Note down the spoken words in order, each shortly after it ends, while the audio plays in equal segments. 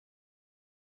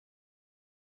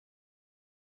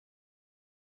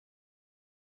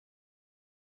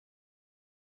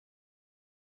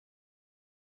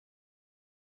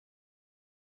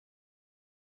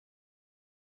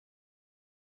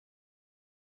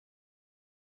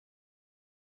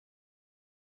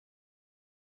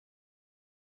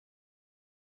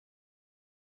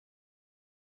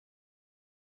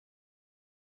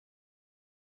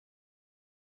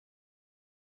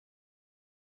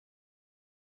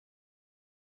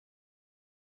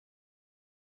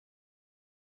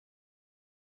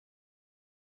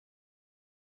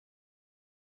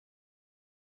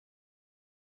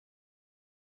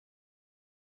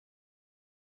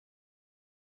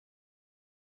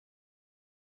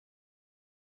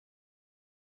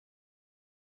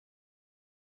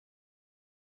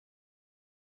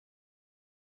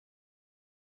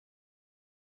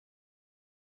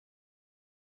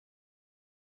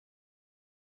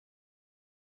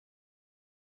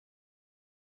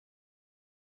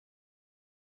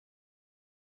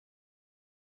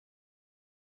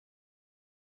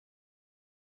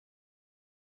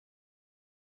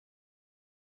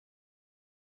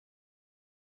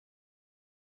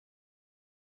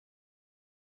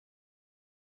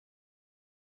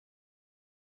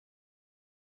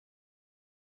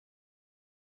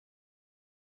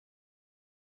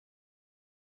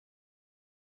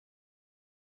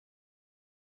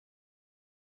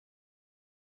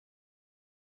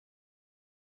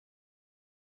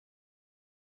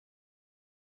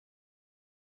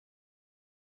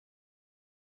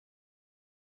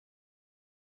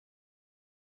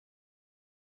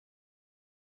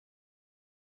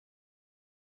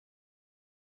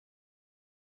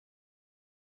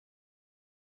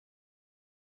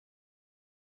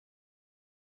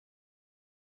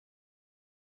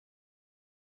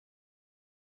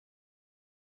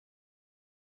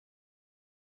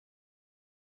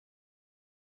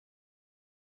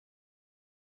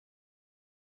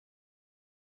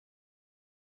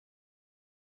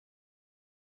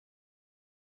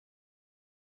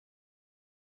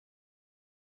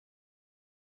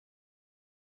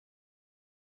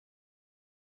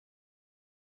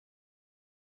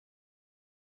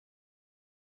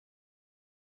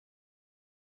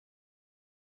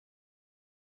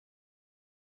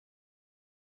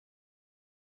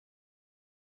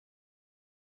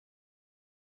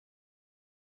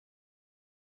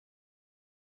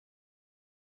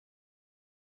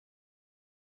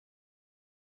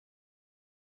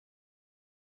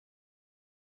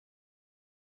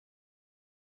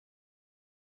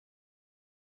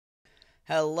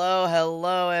Hello,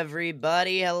 hello,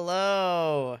 everybody.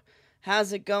 Hello.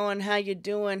 How's it going? How you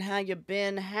doing? How you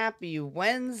been? Happy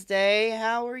Wednesday.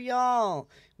 How are y'all?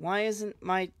 Why isn't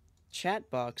my chat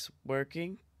box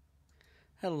working?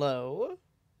 Hello.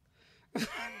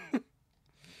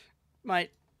 my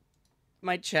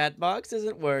my chat box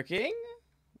isn't working.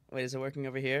 Wait, is it working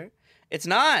over here? It's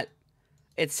not.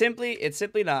 It's simply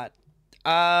not.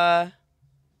 Uh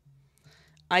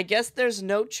I guess there's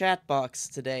no chat box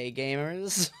today,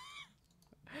 gamers.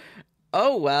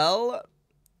 Oh well.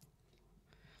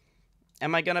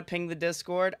 Am I gonna ping the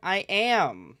Discord? I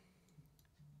am.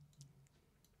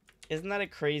 Isn't that a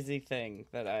crazy thing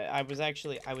that I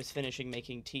was finishing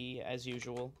making tea as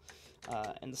usual,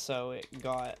 and so it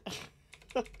got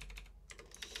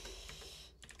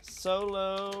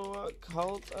solo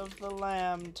Cult of the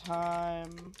Lamb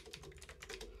time.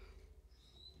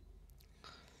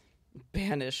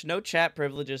 Banish. No chat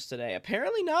privileges today.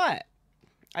 Apparently not.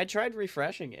 I tried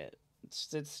refreshing it.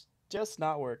 It's just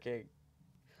not working.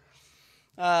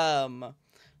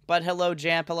 But hello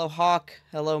Jamp, hello Hawk,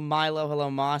 hello Milo, hello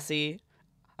Mossy.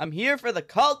 I'm here for the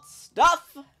cult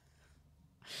stuff!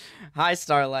 Hi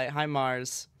Starlight, hi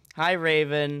Mars, hi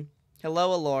Raven,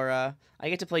 hello Alora. I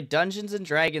get to play Dungeons and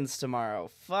Dragons tomorrow.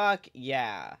 Fuck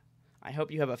yeah. I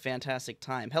hope you have a fantastic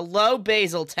time. Hello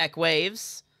Basil Tech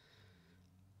Waves.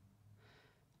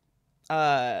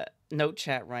 No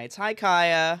chat rights. Hi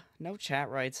Kaya. No chat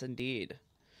rights indeed.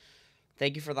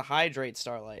 Thank you for the hydrate,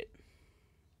 Starlight.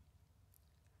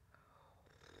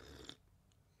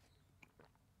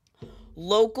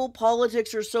 Local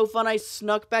politics are so fun. I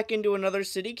snuck back into another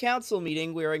city council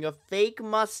meeting wearing a fake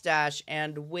mustache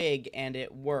and wig, and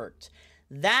it worked.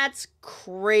 That's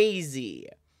crazy.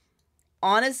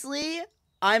 Honestly,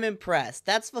 I'm impressed.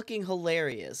 That's fucking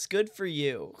hilarious. Good for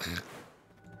you.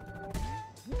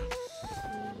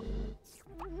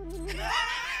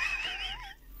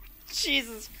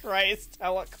 Jesus Christ,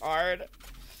 Alucard.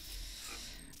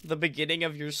 The beginning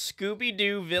of your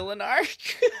Scooby-Doo villain arc.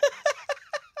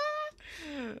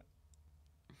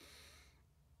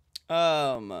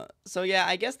 So yeah,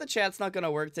 I guess the chat's not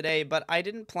gonna work today, but I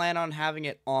didn't plan on having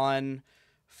it on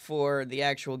for the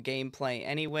actual gameplay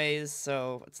anyways,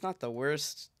 so it's not the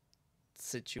worst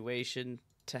situation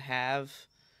to have.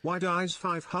 Wide Eyes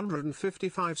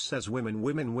 555 says women's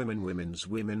vine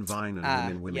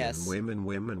and women Yes. women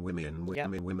Yep.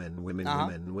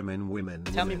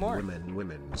 Tell me more.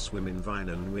 women's vine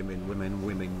and women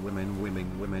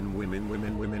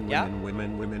Yeah.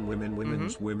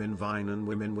 women's women vine and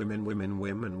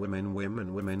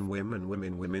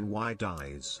women Wide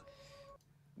Eyes.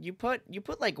 You put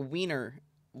like wiener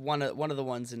one of the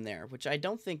ones in there, which I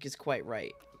don't think is quite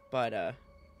right, but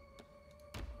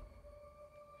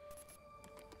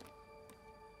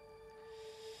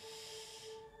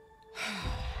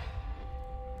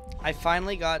I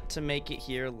finally got to make it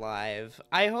here live.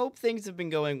 I hope things have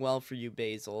been going well for you,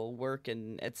 Basil, work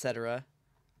and etc.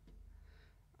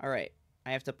 Alright,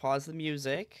 I have to pause the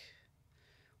music.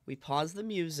 We pause the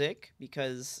music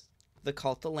because the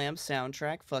Cult of the Lamb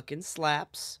soundtrack fucking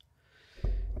slaps.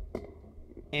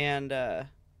 And,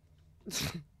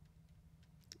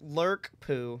 Lurk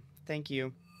Poo, thank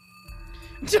you.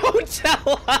 Don't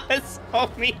tell us,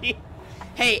 homie!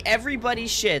 Hey, everybody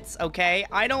shits, okay?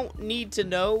 I don't need to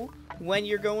know when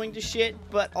you're going to shit,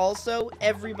 but also,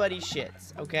 everybody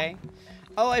shits, okay?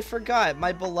 Oh, I forgot.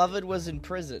 My beloved was in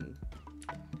prison.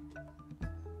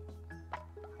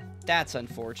 That's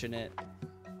unfortunate.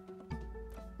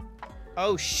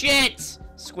 Oh, shit!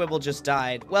 Squibble just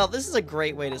died. Well, this is a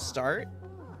great way to start.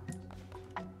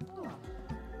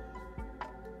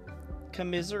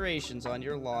 Commiserations on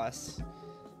your loss.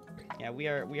 Yeah, we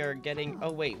are getting...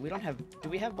 Oh, wait, we don't have... Do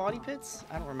we have body pits?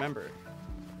 I don't remember.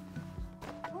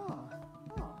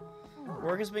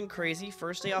 Work has been crazy.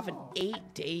 First day off in 8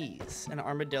 days, and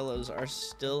armadillos are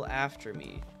still after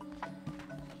me.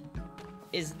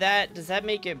 Does that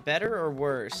make it better or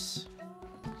worse?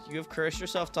 You have cursed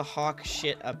yourself to hawk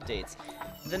shit updates.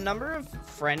 The number of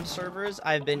friend servers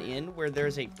I've been in where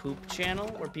there's a poop channel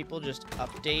where people just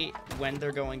update when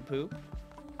they're going poop,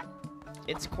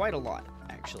 it's quite a lot,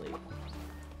 actually.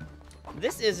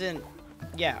 This isn't...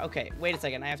 Yeah, okay, wait a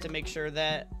second. I have to make sure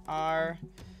that our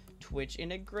Twitch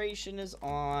integration is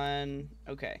on.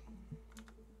 Okay.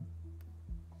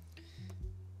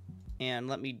 And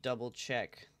let me double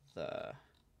check the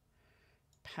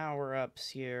power-ups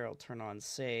here. I'll turn on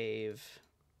save.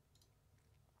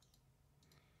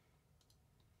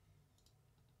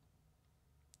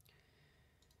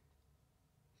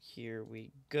 Here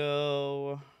we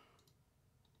go.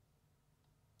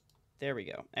 There we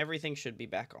go. Everything should be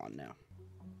back on now.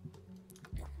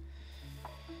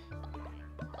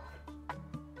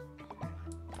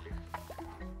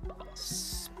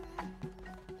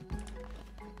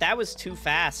 That was too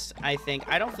fast, I think.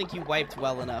 I don't think you wiped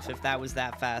well enough if that was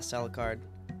that fast, Alucard.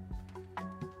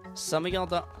 Some of y'all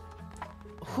don't...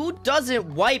 Who doesn't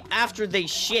wipe after they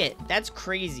shit? That's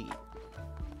crazy.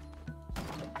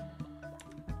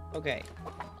 Okay.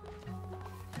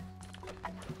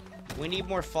 We need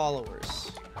more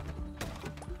followers.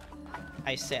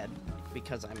 I said,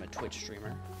 because I'm a Twitch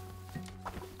streamer.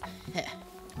 Heh.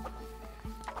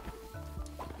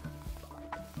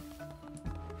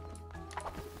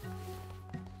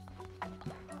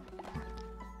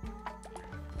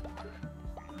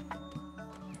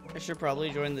 I should probably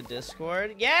join the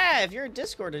Discord. Yeah, if you're a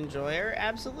Discord enjoyer,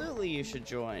 absolutely you should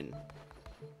join.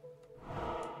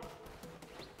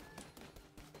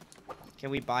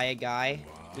 Can we buy a guy?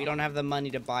 We don't have the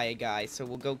money to buy a guy, so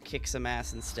we'll go kick some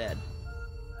ass instead.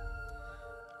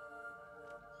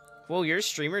 Whoa, you're a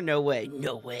streamer? No way.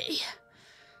 No way.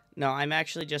 No, I'm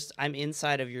actually just... I'm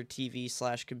inside of your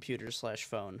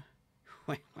TV/computer/phone.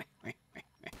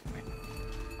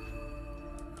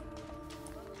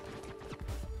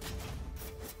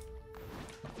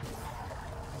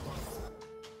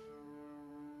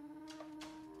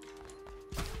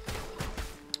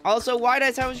 Also, Wide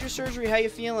Eyes, how was your surgery? How you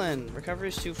feeling?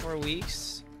 Recovery's 2-4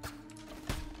 weeks.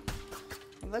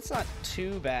 Well, that's not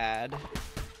too bad.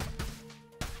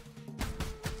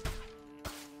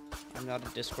 I'm not a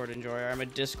Discord enjoyer. I'm a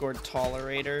Discord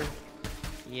tolerator.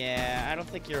 Yeah, I don't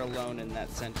think you're alone in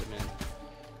that sentiment.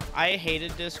 I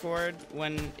hated Discord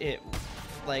when it,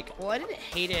 like, well, I didn't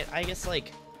hate it. I guess,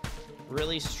 like,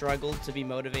 really struggled to be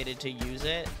motivated to use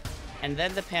it. And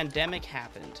then the pandemic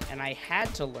happened, and I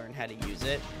had to learn how to use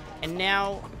it. And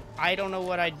now, I don't know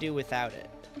what I'd do without it.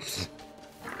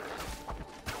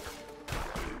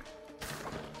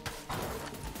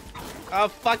 Oh,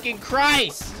 fucking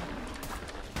Christ!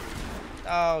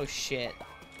 Oh, shit.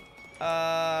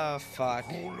 Fuck.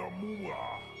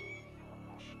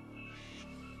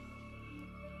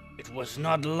 It was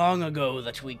not long ago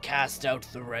that we cast out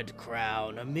the Red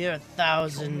Crown, a mere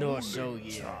 1,000 or so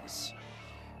years.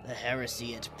 The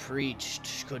heresy it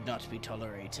preached could not be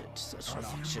tolerated, such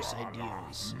noxious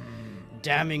ideas.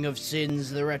 Damning of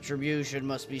sins, the retribution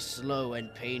must be slow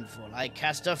and painful. I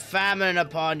cast a famine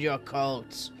upon your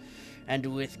cult, and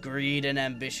with greed and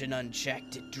ambition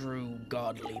unchecked, it drew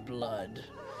godly blood.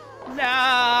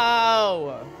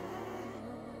 No!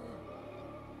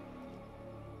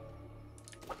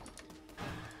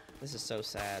 This is so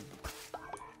sad.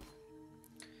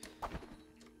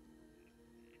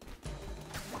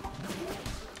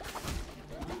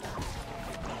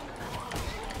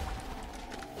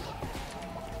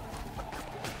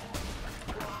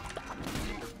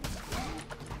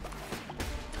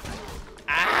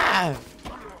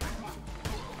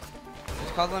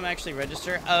 Call them actually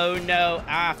register? Oh no.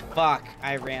 Ah, fuck.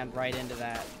 I ran right into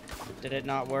that. Did it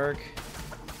not work?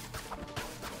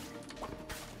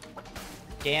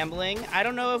 Gambling? I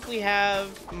don't know if we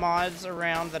have mods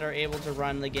around that are able to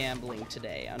run the gambling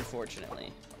today,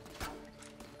 unfortunately.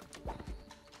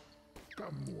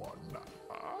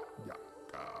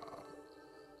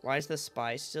 Why is the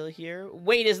spy still here?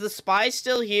 Wait, is the spy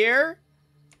still here?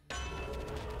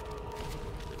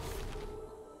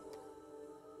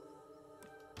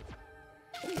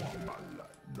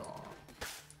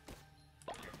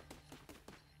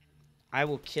 I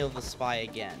will kill the spy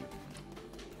again.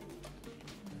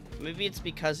 Maybe it's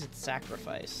because it's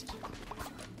sacrificed.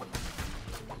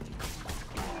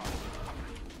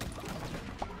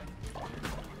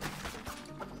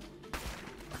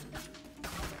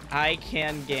 I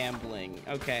can gambling.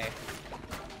 Okay.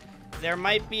 There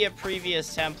might be a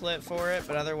previous template for it,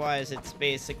 but otherwise it's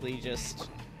basically just...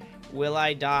 Will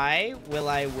I die? Will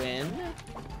I win?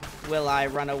 Will I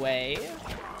run away?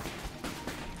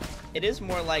 It is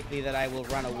more likely that I will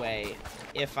run away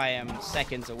if I am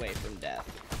seconds away from death.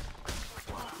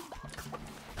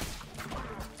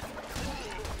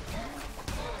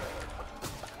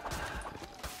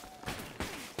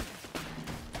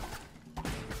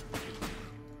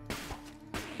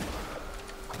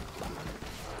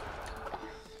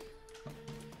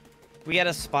 We had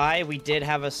a spy? We did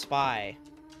have a spy.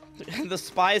 The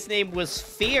spy's name was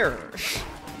Fear.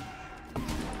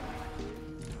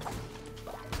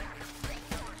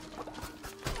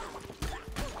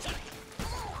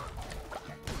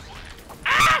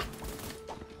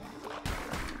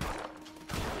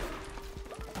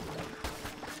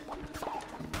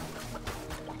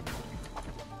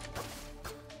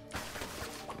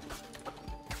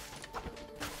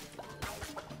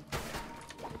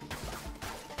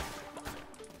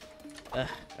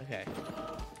 Okay.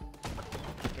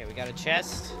 Okay, we got a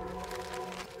chest.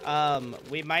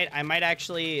 I might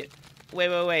actually...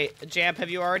 Wait. Jamp, have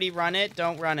you already run it?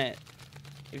 Don't run it.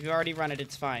 If you already run it,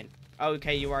 it's fine.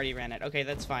 Okay, you already ran it. Okay,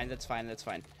 that's fine.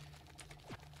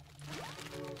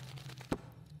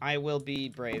 I will be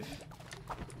brave.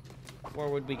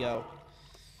 Forward we go.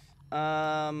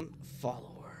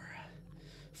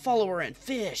 Follower and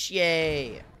fish,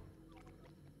 yay!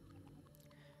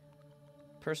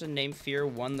 Person named Fear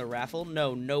won the raffle?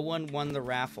 No, no one won the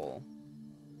raffle.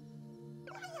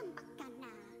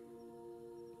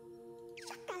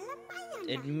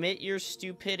 Admit your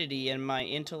stupidity and my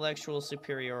intellectual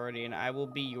superiority, and I will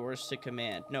be yours to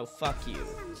command. No, fuck you.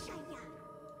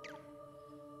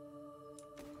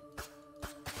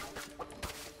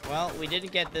 Well, we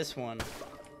didn't get this one.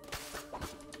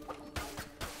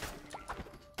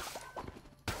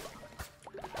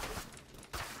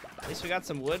 At least we got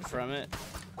some wood from it.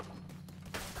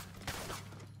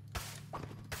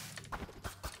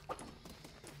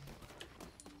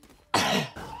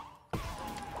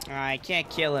 I can't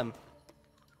kill him.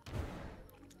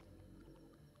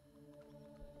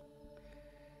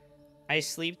 I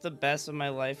sleep the best of my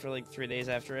life for like 3 days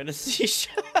after anesthesia.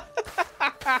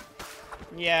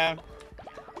 Yeah.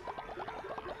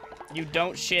 You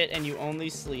don't shit and you only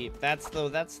sleep. That's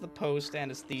the post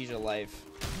anesthesia life.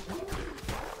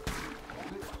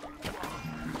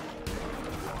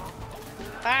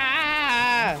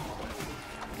 Ah!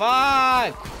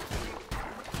 Fuck!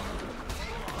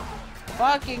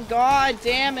 Fucking god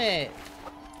damn it!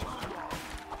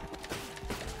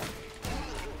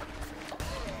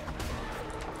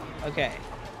 Okay.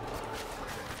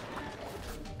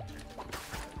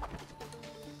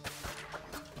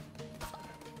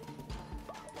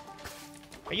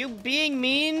 Are you being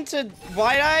mean to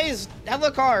White Eyes?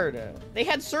 Helicard? They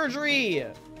had surgery!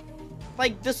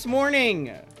 Like this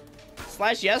morning! /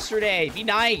 yesterday. Be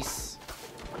nice!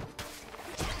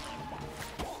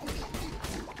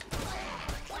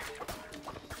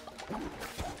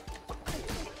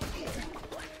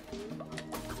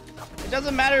 It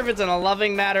doesn't matter if it's in a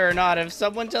loving matter or not. If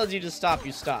someone tells you to stop,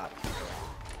 you stop.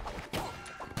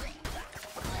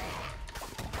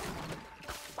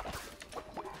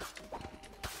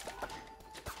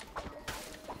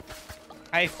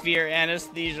 I fear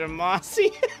anesthesia,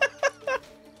 Mossy.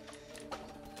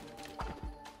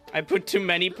 I put too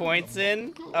many points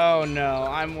in? Oh no,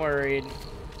 I'm worried.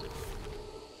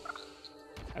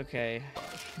 Okay.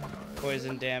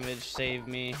 Poison damage, save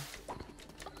me.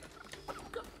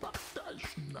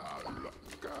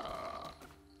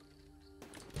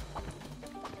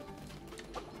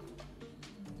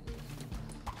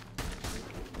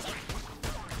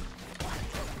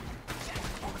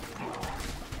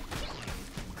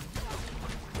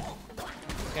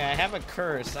 Okay, I have a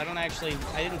curse. I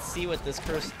didn't see what this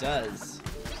curse does.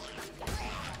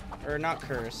 Or not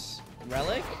curse.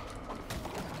 Relic?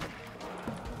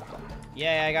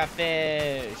 Yay, I got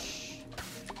fish.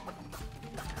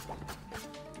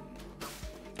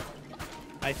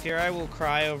 I fear I will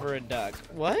cry over a duck.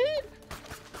 What?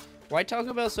 Why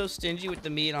Taco Bell so stingy with the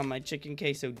meat on my chicken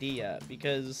quesadilla?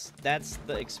 Because that's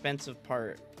the expensive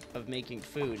part of making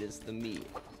food, is the meat.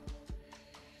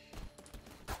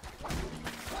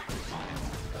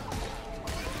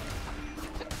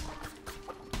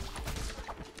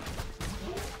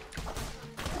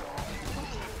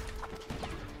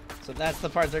 So that's the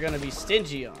part they're gonna be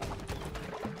stingy on.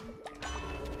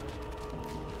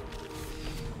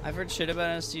 I've heard shit about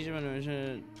anesthesia when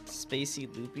I'm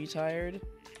spacey, loopy, tired.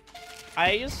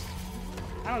 I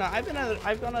don't know.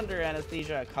 I've gone under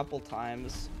anesthesia a couple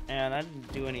times, and I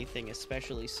didn't do anything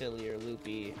especially silly or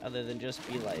loopy, other than just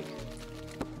be like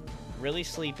really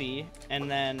sleepy. And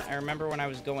then I remember when I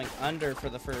was going under for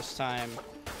the first time,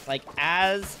 like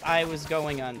as I was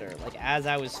going under, like as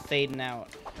I was fading out,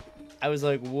 I was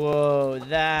like, whoa,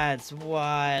 that's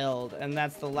wild. And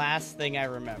that's the last thing I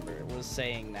remember, was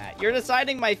saying that. You're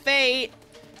deciding my fate!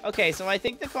 Okay, so I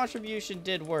think the contribution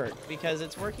did work, because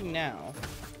it's working now.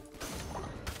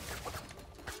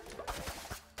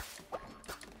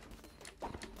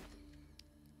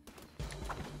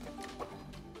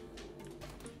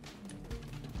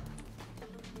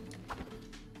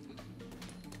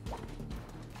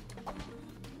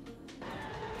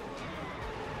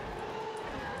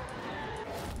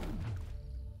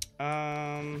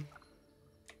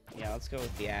 Yeah, let's go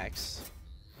with the axe.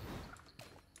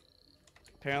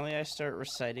 Apparently I start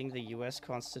reciting the US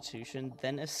Constitution,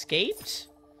 then escaped?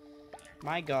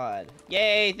 My god.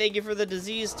 Yay, thank you for the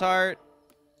disease tart.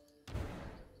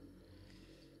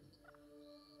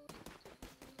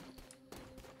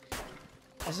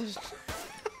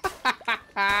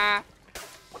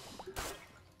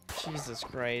 Jesus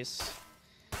Christ.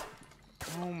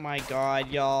 Oh my god,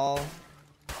 y'all.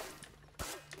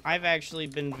 I've actually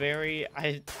been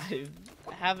I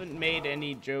haven't made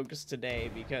any jokes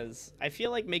today because I feel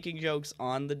like making jokes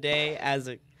on the day as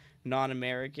a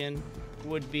non-American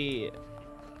would be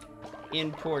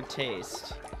in poor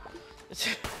taste.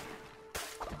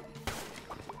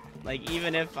 Like,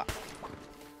 even if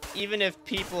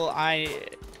people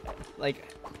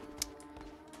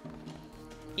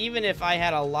even if I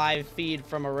had a live feed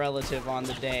from a relative on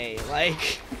the day,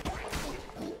 like,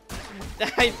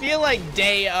 I feel like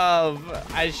day of,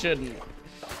 I shouldn't.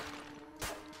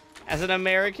 As an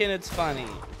American, it's funny.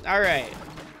 Alright.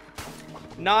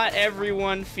 Not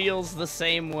everyone feels the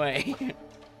same way.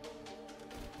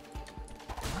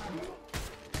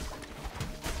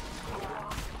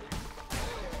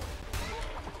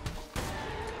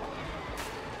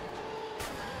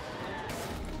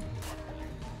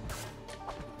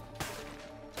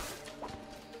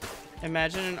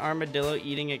 Imagine an armadillo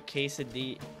eating a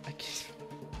quesadilla.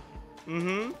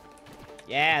 Mm-hmm.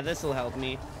 Yeah, this'll help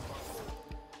me.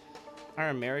 Are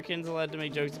Americans allowed to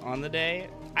make jokes on the day?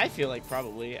 I feel like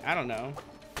probably. I don't know.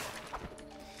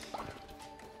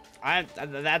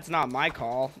 That's not my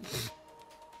call.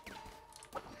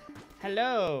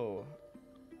 Hello.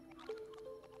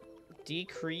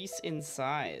 Decrease in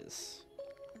size.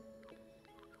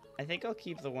 I think I'll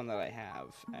keep the one that I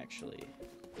have, actually.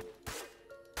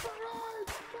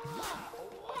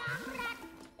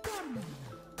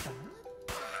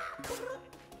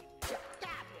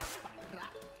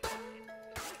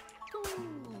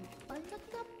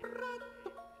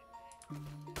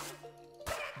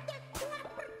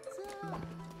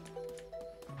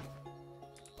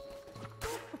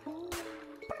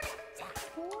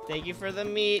 Thank you for the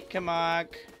meat, Kamak.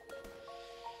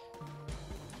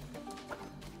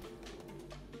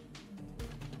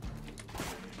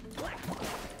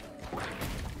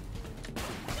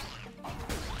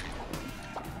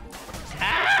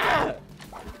 Ah!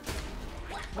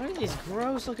 What are these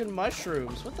gross looking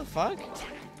mushrooms? What the fuck?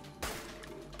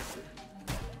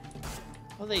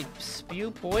 Oh, they spew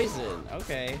poison.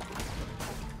 Okay.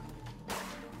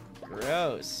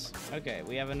 Gross. Okay,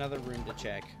 we have another room to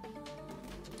check.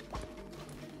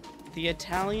 The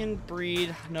Italian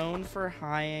breed known for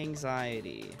high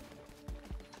anxiety.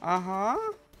 Uh-huh.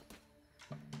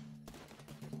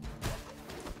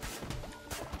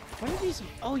 What are these?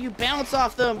 Oh, you bounce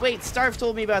off them. Wait, Starf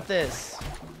told me about this.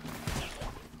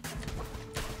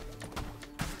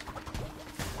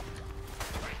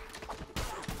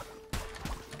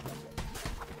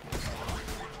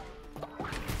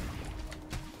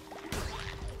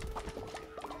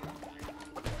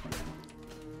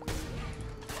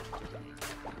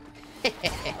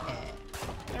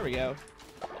 There we go.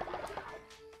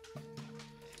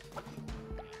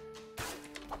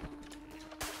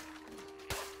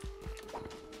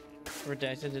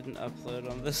 Redacted didn't upload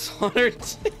on the slaughter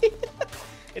day.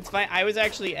 It's fine. I was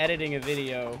actually editing a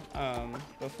video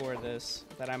before this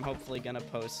that I'm hopefully gonna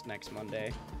post next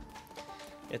Monday.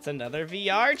 It's another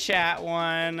VR chat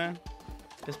one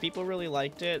because people really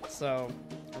liked it, so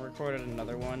I recorded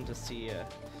another one to see.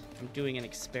 I'm doing an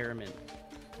experiment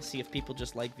to see if people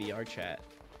just like VR chat.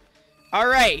 All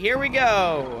right, here we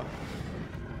go.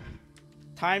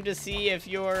 Time to see if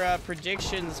your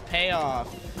predictions pay off.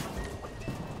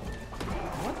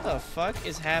 What the fuck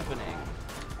is happening?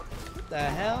 What the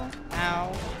hell?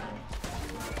 Ow.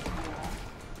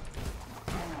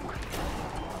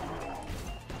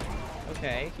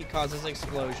 Okay, he causes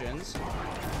explosions.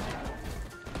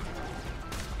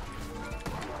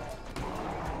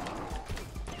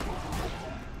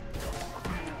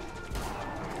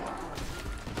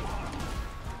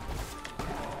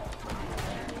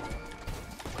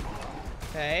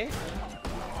 Okay.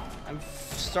 I'm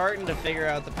starting to figure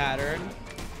out the pattern.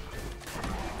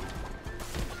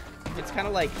 It's kind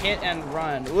of like hit and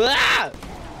run. Wah!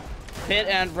 Hit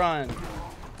and run.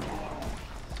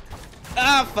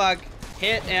 Ah, fuck.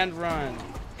 Hit and run.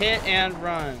 Hit and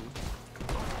run.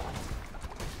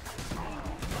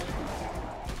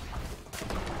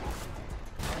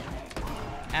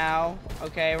 Ow.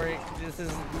 Okay, this is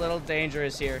a little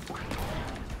dangerous here.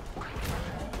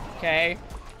 Okay.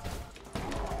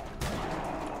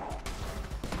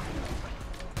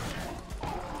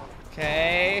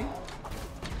 Okay.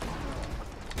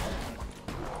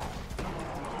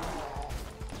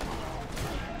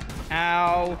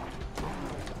 Ow.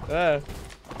 Ugh.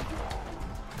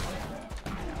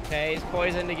 Okay, he's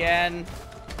poisoned again.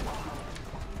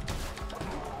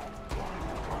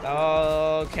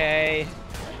 Okay.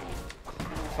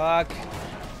 Fuck.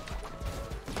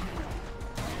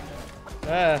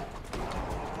 Ugh.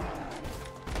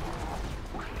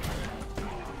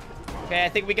 Okay, I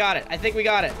think we got it. I think we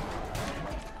got it.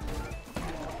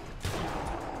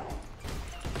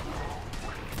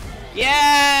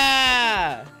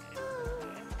 Yeah!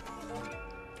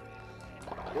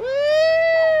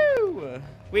 Woo!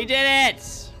 We did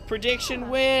it! Prediction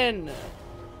win!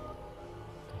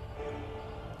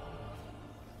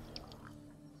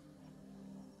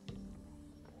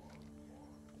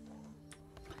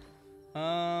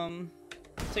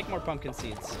 Let's take more pumpkin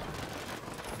seeds.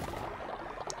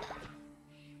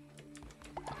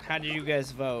 How did you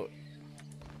guys vote?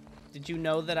 Did you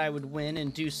know that I would win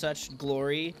and do such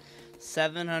glory?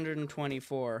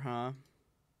 724, huh?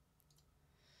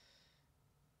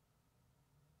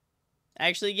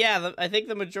 Actually, yeah, I think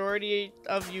the majority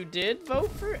of you did vote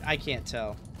for it. I can't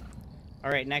tell. All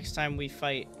right, next time we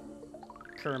fight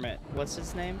Kermit. What's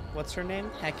his name? What's her name?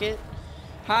 Heckett?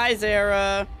 Hi,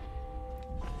 Zara.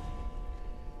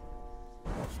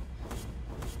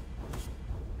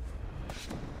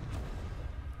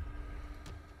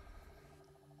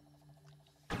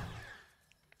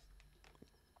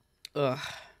 Ugh.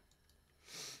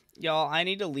 Y'all, I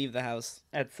need to leave the house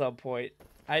at some point.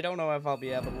 I don't know if I'll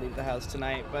be able to leave the house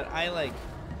tonight, but I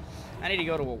need to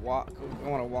go to a walk.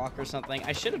 Go on a walk or something.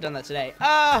 I should have done that today.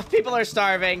 Ah, people are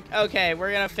starving. Okay,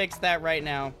 we're gonna fix that right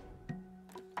now.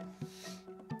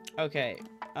 Okay.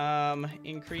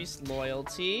 Increase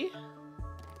loyalty.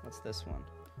 What's this one?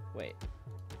 Wait.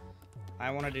 I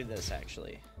want to do this,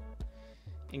 actually.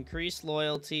 Increase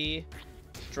loyalty.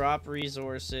 Drop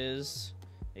resources.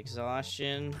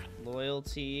 Exhaustion.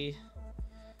 Loyalty.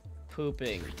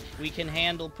 Pooping. We can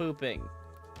handle pooping.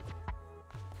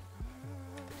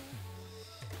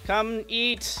 Come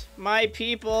eat my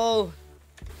people.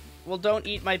 Well, don't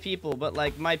eat my people, but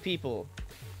like my people.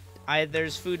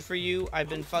 There's food for you. I've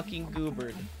been fucking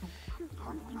goobered.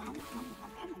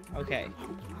 Okay.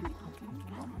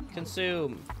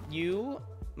 Consume. You,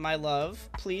 my love,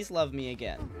 please love me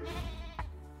again.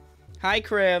 Hi,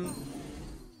 Krim.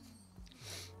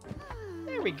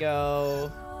 There we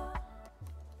go.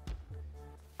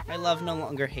 My love no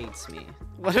longer hates me.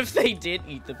 What if they did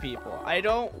eat the people? I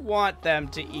don't want them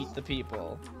to eat the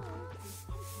people.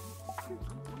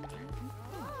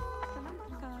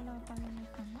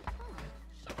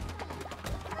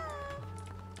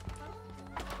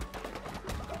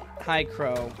 Hi,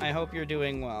 Crow. I hope you're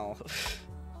doing well.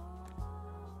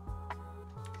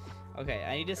 Okay,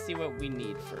 I need to see what we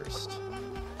need first.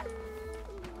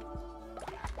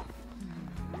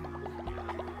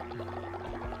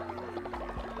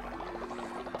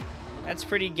 That's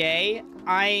pretty gay.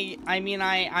 I mean,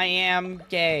 I am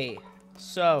gay.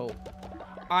 So,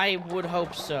 I would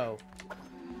hope so.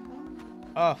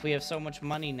 Oh, we have so much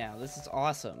money now. This is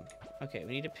awesome. Okay,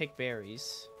 we need to pick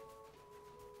berries.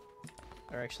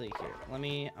 Or actually, here.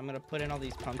 I'm gonna put in all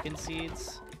these pumpkin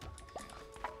seeds.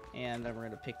 And then we're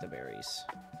gonna pick the berries.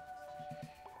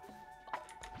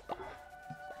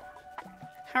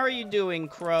 How are you doing,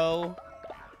 Crow?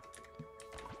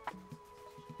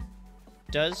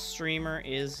 Does streamer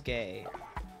is gay?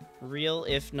 Real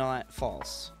if not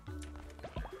false.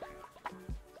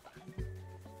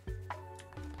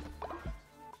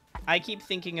 I keep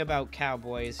thinking about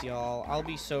cowboys, y'all. I'll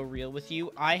be so real with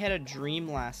you. I had a dream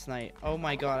last night. Oh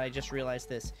my god, I just realized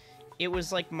this. It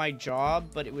was like my job,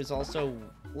 but it was also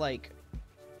like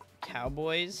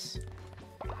cowboys.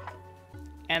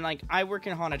 And like, I work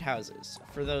in haunted houses,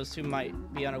 for those who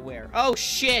might be unaware. Oh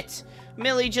shit!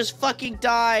 Millie just fucking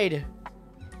died!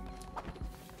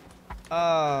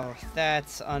 Oh,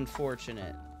 that's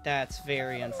unfortunate. That's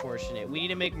very unfortunate. We need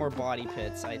to make more body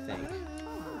pits, I think.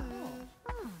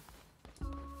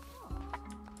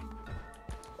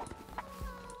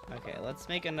 Okay, let's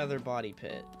make another body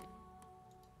pit.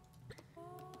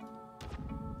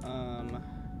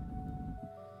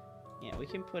 Yeah, we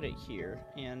can put it here.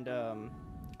 And,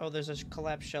 oh, there's a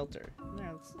collapsed shelter.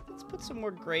 Yeah, let's put some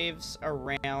more graves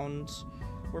around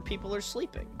where people are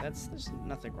sleeping. There's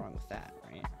nothing wrong with that,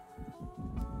 right?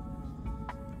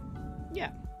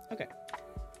 Yeah, okay.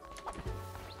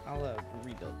 I'll,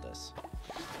 rebuild this.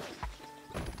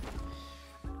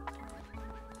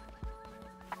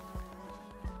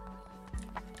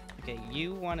 Okay,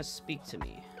 you want to speak to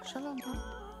me.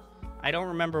 I don't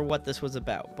remember what this was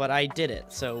about, but I did it,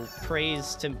 so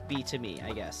praise to be to me,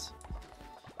 I guess.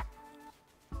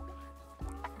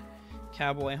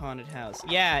 Cowboy haunted house.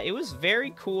 Yeah, it was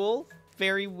very cool,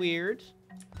 very weird.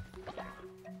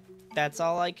 That's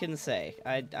all I can say.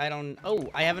 I don't... Oh,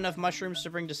 I have enough mushrooms to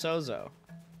bring to Sozo.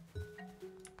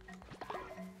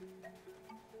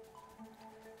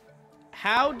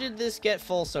 How did this get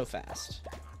full so fast?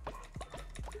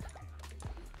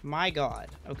 My god.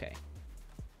 Okay.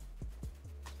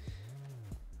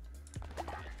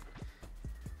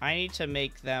 I need to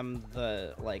make them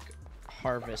the, like,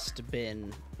 harvest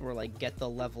bin, or, like, get the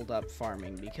leveled up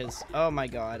farming, because, oh my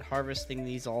god, harvesting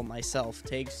these all myself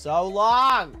takes so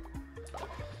long!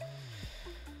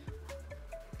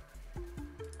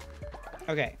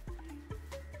 Okay.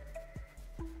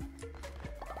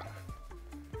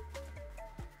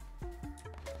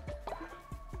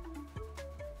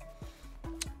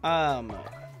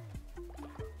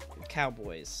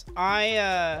 Cowboys.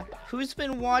 Who's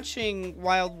been watching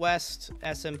Wild West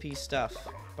SMP stuff,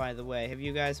 by the way? Have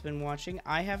you guys been watching?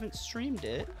 I haven't streamed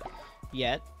it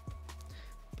yet,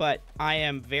 but I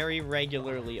am very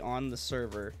regularly on the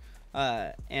server,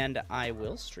 and I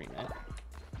will stream it.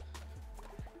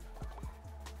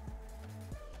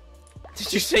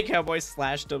 Did you say Cowboys /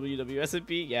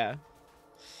 WWSMP? Yeah.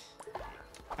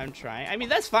 I'm trying. I mean,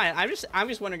 that's fine. I'm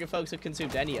just wondering if folks have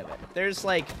consumed any of it. There's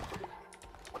like,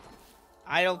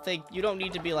 I don't think you don't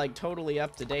need to be like totally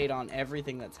up to date on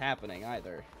everything that's happening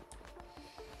either.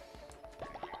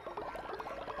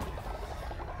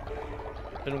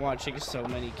 Been watching so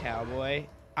many Cowboy.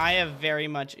 I have very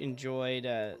much enjoyed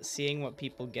seeing what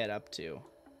people get up to.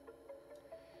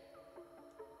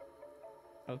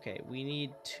 Okay, we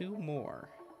need 2 more.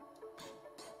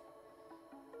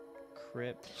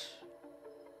 Crypt.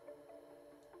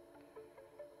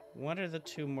 What are the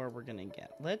 2 more we're gonna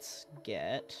get? Let's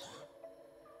get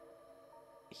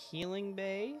Healing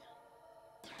Bay.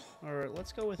 Or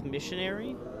let's go with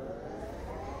Missionary.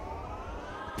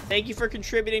 Thank you for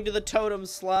contributing to the totem,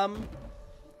 Slum.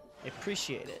 I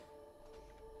appreciate it.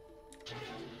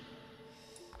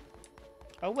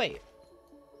 Oh, wait.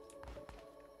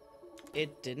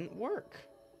 It didn't work.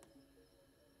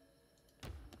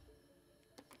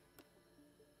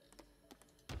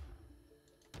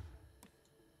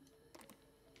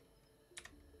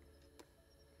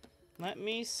 Let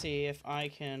me see if I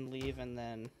can leave and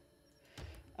then...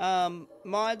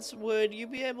 mods, would you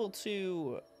be able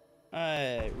to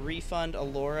refund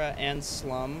Alora and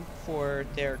Slum for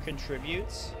their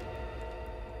contributes?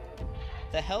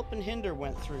 The help and hinder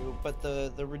went through, but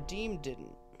the redeem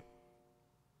didn't.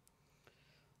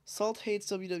 Salt hates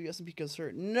WWSMP because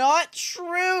her. Not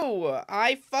true!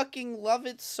 I fucking love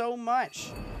it so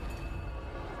much.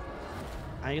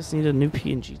 I just need a new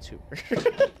PNG tuber.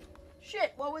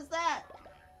 Shit, what was that?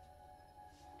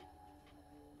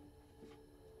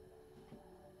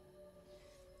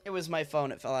 It was my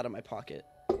phone, it fell out of my pocket.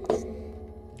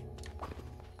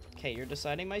 Okay, you're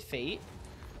deciding my fate.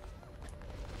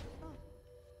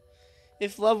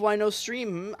 If love, why no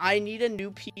stream? I need a new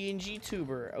PNG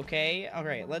tuber, okay?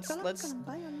 Alright, let's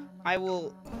I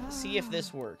will see if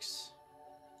this works.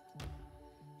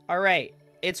 Alright,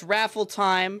 it's raffle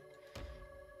time.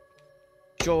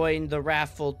 Join the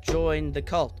raffle, join the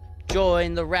cult.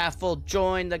 Join the raffle,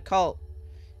 join the cult.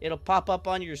 It'll pop up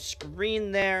on your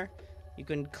screen there. You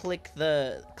can click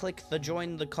the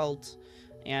join the cult,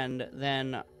 and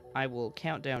then I will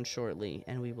count down shortly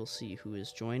and we will see who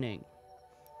is joining.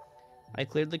 I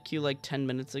cleared the queue like 10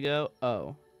 minutes ago.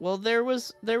 Oh. Well, there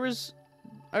was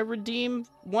a redeem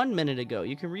 1 minute ago.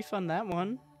 You can refund that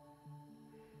one.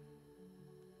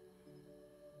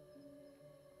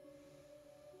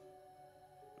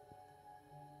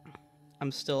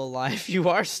 I'm still alive. You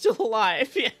are still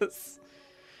alive. Yes.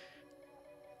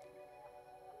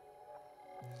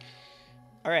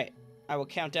 All right. I will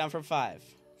count down from 5.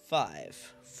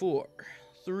 5, 4,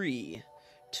 3,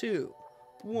 2,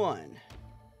 1.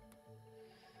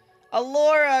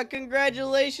 Alora,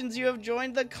 congratulations, you have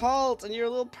joined the cult, and you're a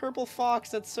little purple fox,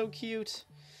 that's so cute.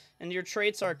 And your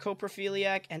traits are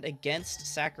coprophiliac and against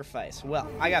sacrifice. Well,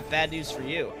 I got bad news for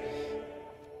you.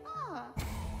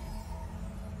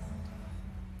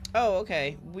 Oh,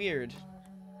 okay, weird.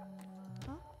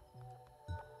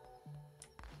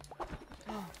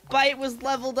 Bite was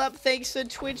leveled up thanks to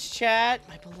Twitch chat.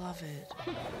 My beloved.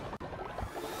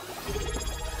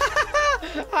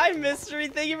 Hi, Mystery.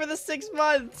 Thank you for the 6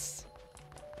 months.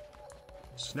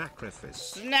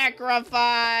 Snacrifice.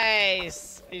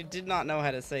 Snacrifice. You did not know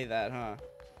how to say that, huh?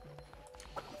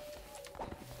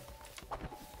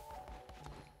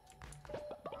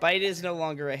 Bite is no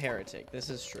longer a heretic. This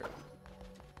is true.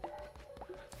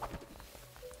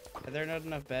 Are there not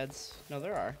enough beds? No,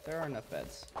 there are. There are enough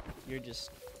beds. You're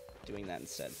just doing that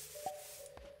instead.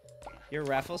 Your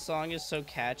raffle song is so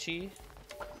catchy.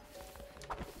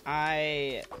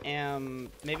 I've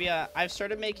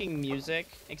started making music,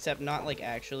 except not like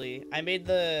actually. I made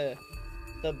the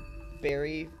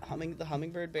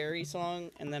hummingbird berry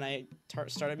song, and then I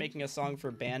started making a song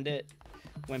for Bandit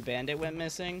when Bandit went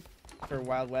missing for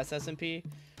Wild West SMP.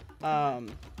 I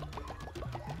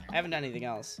haven't done anything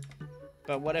else,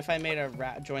 But what if I made a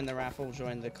join the raffle,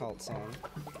 join the cult song?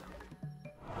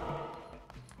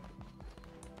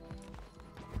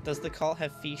 Does the cult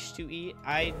have fish to eat?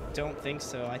 I don't think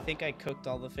so. I think I cooked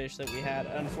all the fish that we had,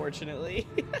 unfortunately.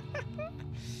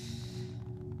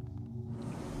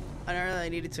 I don't know. I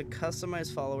needed to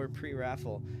customize follower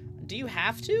pre-raffle. Do you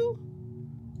have to?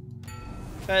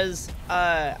 Because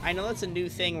I know that's a new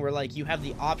thing where like you have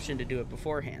the option to do it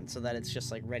beforehand so that it's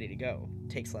just like ready to go.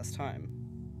 Takes less time.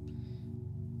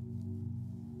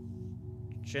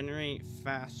 Generate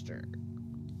faster.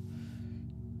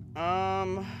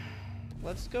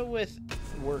 Let's go with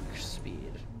work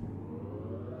speed.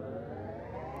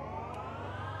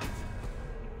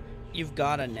 You've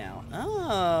gotta now.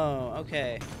 Oh,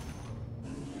 okay.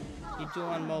 You do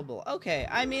on mobile. Okay,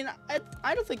 I mean,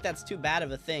 I don't think that's too bad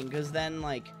of a thing, because then,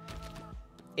 like,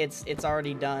 it's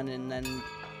already done, and then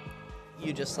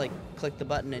you just, like, click the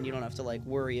button, and you don't have to, like,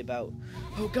 worry about,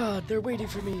 oh god, they're waiting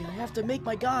for me, I have to make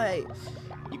my guy.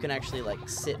 You can actually, like,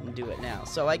 sit and do it now.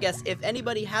 So I guess if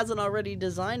anybody hasn't already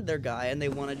designed their guy and they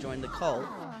want to join the cult,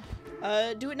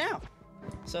 do it now.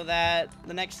 So that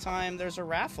the next time there's a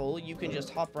raffle, you can just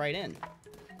hop right in.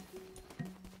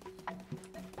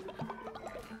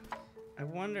 I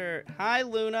wonder... Hi,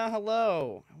 Luna.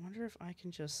 Hello. I wonder if I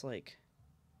can just, like...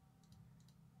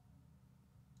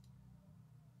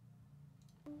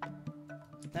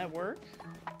 Did that work?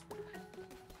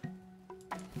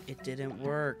 It didn't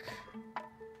work.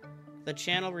 The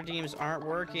channel redeems aren't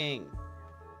working.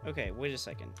 Okay, wait a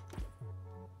second.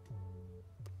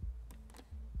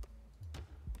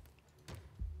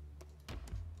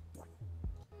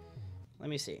 Let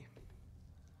me see.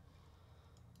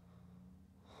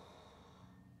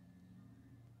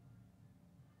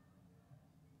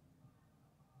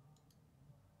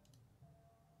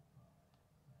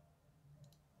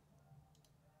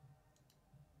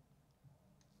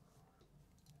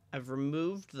 I've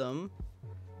removed them,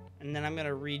 and then I'm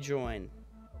gonna rejoin.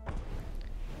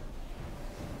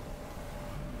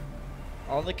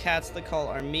 All the cats that call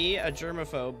are me, a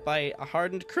germaphobe, Bite, a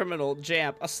hardened criminal,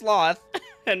 Jamp, a sloth,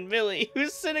 and Millie,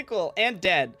 who's cynical and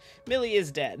dead. Millie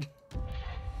is dead.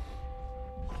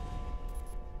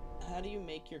 How do you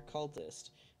make your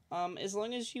cultist? As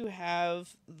long as you have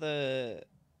the,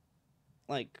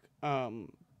 like,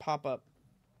 pop-up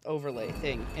overlay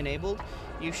thing enabled,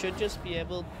 you should just be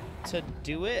able to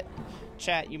do it.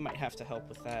 Chat, you might have to help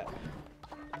with that.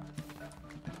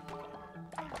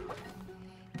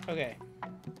 Okay.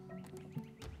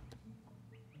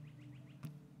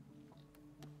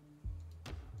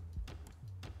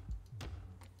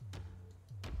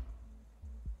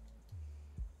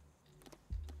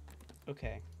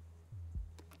 Okay.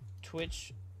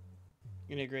 Twitch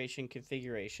integration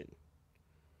configuration.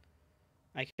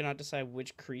 I cannot decide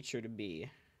which creature to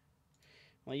be.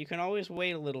 Well, you can always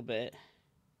wait a little bit.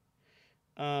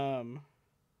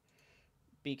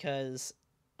 Because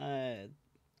I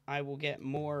will get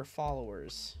more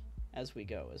followers as we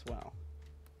go as well.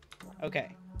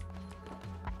 Okay.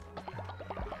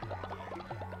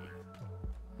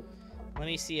 Let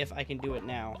me see if I can do it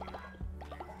now.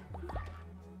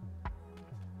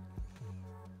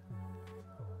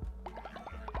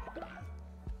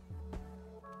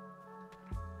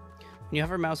 When you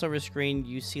hover mouse over screen,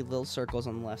 you see little circles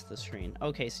on the left of the screen.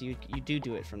 Okay, so you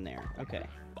do it from there. Okay.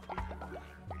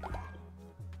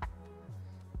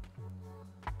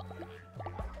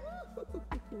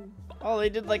 Oh, they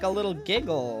did like a little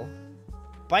giggle.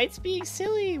 Bite's being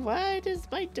silly. What is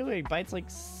Bite doing? Bite's like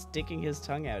sticking his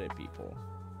tongue out at people.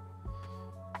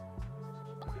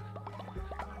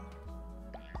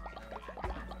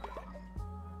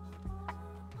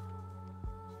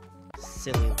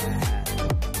 Silly lad.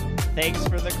 Thanks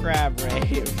for the crab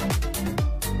rave.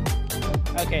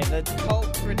 Okay, the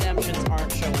cult redemptions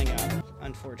aren't showing up,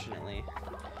 unfortunately.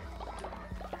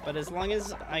 But as long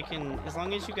as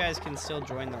you guys can still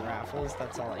join the raffles,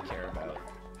 that's all I care about.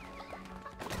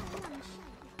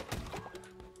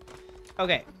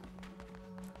 Okay.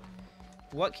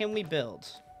 What can we build?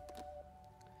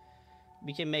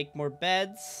 We can make more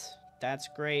beds. That's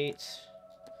great.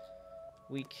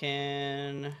 We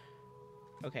can...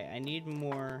 Okay, I need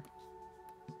more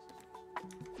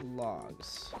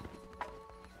logs.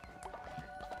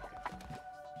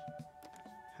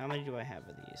 How many do I have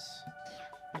of these?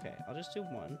 Okay, I'll just do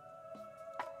one.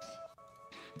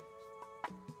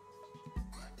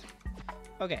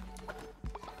 Okay.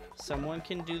 Someone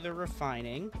can do the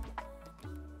refining.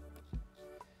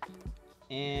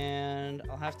 And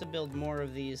I'll have to build more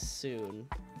of these soon.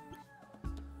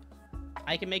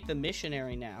 I can make the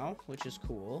missionary now, which is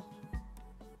cool.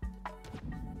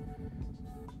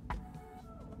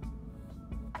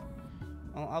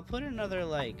 I'll put another,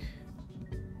 like...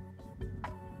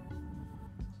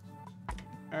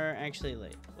 Or actually,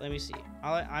 let me see.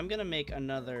 I'm gonna make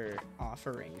another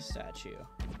offering statue.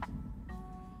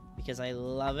 Because I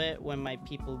love it when my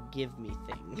people give me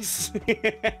things.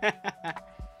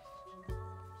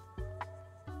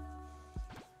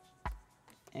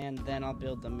 And then I'll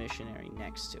build the missionary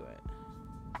next to it.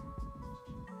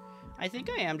 I think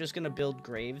I am just gonna build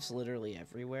graves literally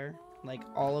everywhere. Like,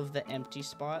 all of the empty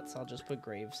spots, I'll just put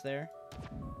graves there.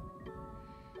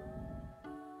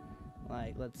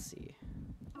 Like, let's see.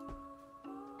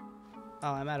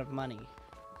 Oh, I'm out of money.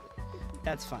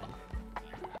 That's fine.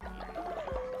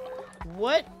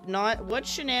 What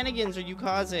shenanigans are you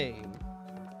causing?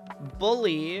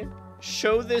 Bully,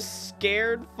 show this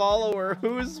scared follower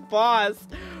who's boss.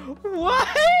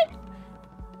 What?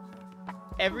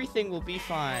 Everything will be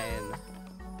fine.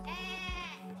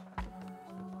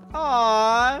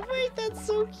 Aw, wait, that's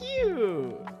so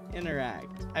cute.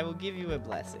 Interact. I will give you a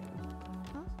blessing.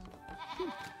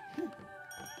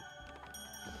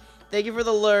 Thank you for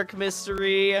the lurk,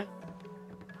 mystery.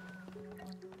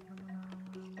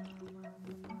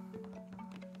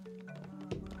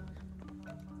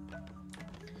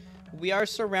 We are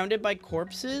surrounded by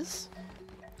corpses?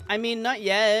 I mean, not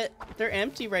yet. They're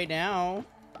empty right now.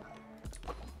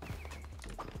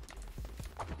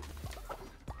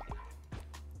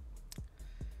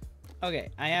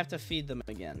 Okay, I have to feed them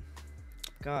again.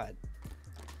 God.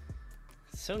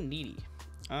 So needy.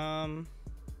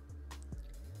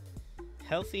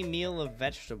 Healthy meal of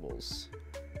vegetables.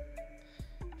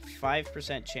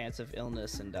 5% chance of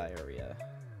illness and diarrhea.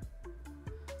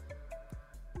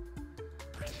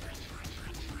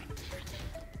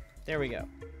 There we go.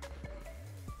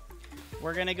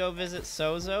 We're gonna go visit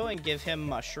Sozo and give him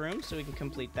mushrooms so we can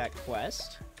complete that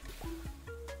quest.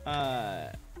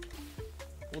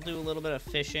 We'll do a little bit of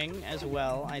fishing as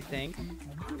well, I think.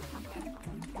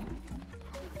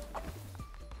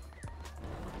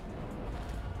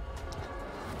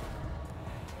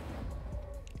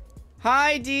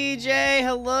 Hi, DJ!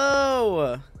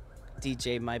 Hello!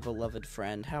 DJ, my beloved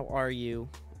friend. How are you?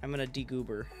 I'm gonna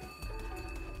degoober.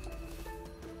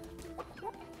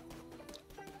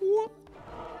 Whoop.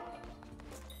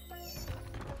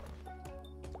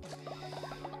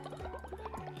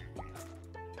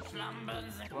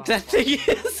 That thing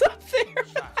is up there!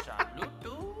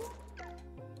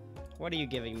 What are you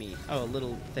giving me? Oh, a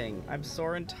little thing. I'm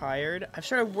sore and tired. I've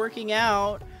started working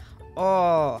out.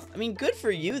 Oh, I mean, good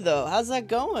for you, though. How's that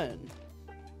going?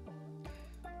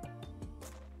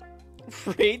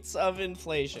 Rates of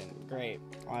inflation. Great.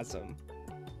 Awesome.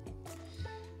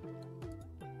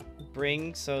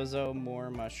 Bring Sozo more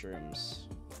mushrooms.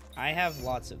 I have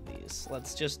lots of these.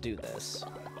 Let's just do this.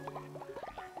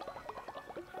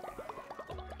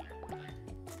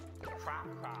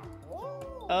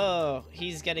 Oh,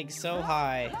 he's getting so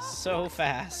high so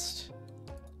fast.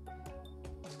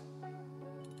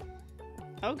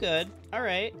 Oh, good. All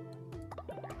right.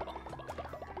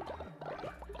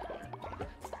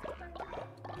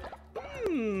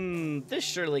 This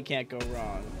surely can't go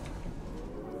wrong.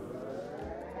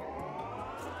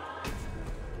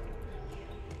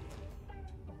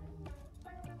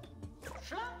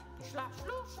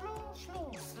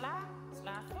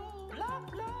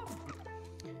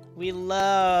 We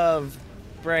love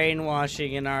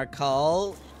brainwashing in our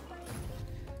cult.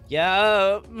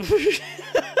 Yup.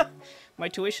 My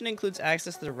tuition includes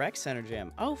access to the rec center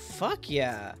gym. Oh, fuck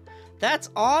yeah. That's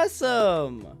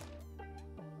awesome.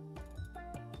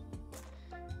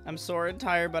 I'm sore and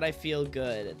tired, but I feel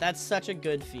good. That's such a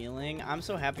good feeling. I'm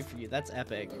so happy for you. That's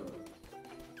epic.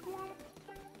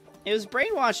 It was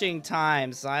brainwashing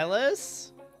time, Silas.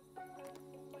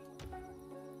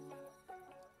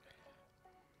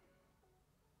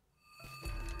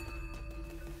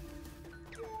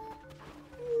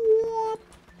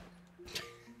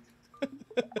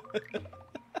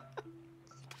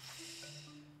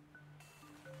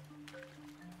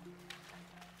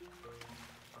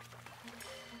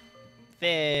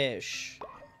 Fish.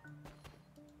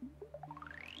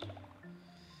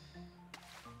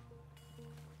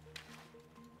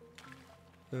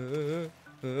 I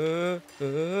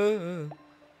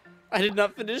did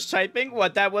not finish typing.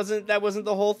 What? That wasn't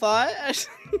the whole thought?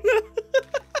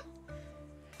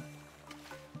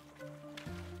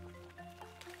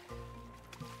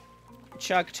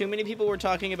 Chuck, too many people were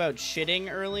talking about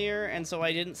shitting earlier, and so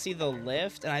I didn't see the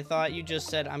lift, and I thought you just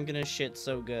said, I'm gonna shit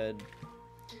so good.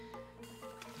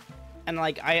 And,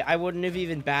 like, I wouldn't have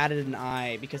even batted an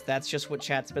eye, because that's just what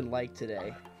chat's been like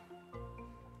today.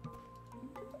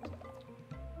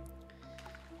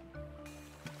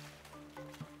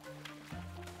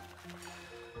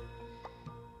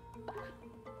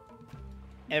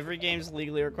 Every game's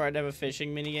legally required to have a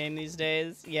fishing minigame these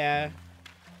days. Yeah.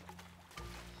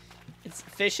 It's a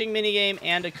fishing minigame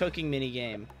and a cooking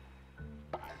minigame.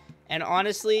 And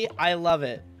honestly, I love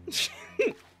it.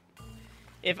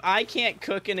 If I can't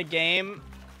cook in a game,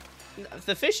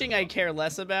 the fishing I care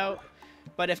less about,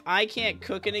 but if I can't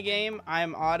cook in a game,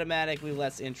 I'm automatically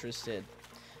less interested.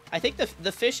 I think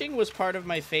the fishing was part of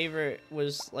my favorite,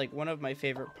 was like one of my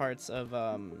favorite parts of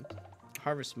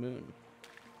Harvest Moon.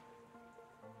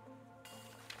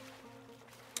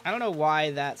 I don't know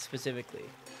why that specifically.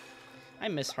 I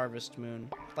miss Harvest Moon.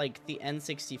 Like the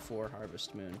N64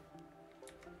 Harvest Moon.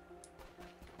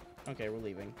 Okay, we're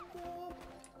leaving.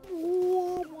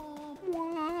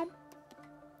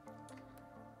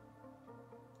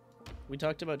 We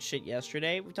talked about shit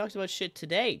yesterday. We talked about shit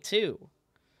today, too.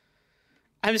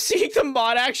 I'm seeing the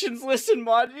mod actions list in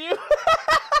mod view.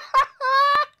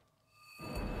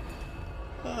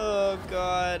 Oh,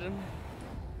 God.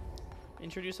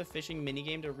 Introduce a fishing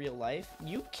minigame to real life.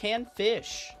 You can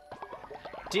fish.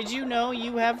 Did you know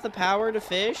you have the power to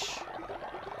fish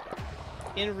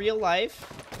in real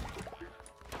life?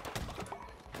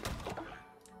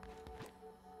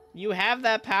 You have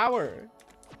that power.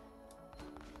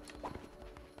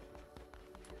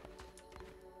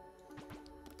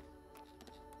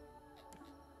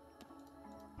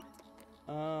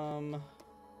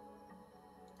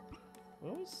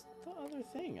 What was the other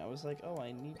thing? I was like, oh,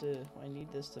 I need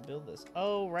this to build this.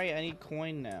 Oh, right, I need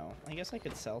coin now. I guess I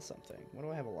could sell something. What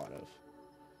do I have a lot of?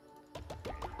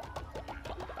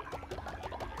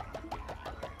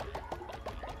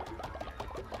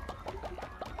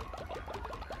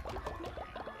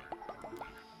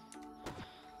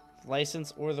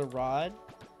 License or the rod?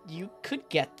 You could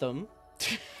get them.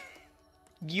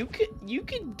 You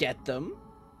could get them.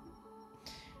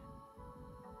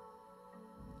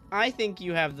 I think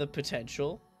you have the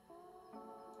potential.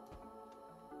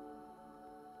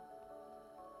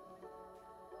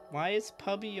 Why is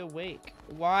Puppy awake?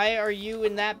 Why are you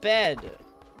in that bed?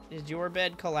 Did your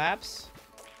bed collapse?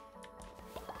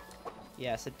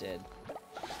 Yes, it did.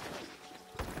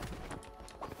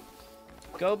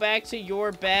 Go back to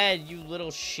your bed, you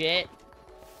little shit.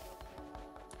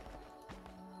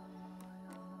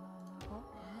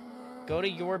 Go to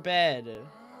your bed.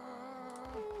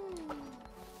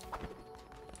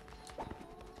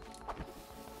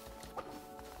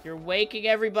 You're waking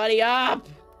everybody up!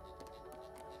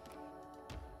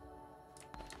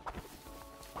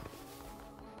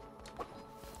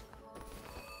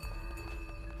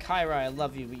 Kyra, I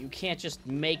love you, but you can't just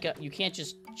make up, you can't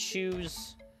just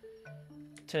choose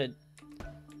to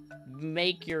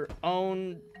make your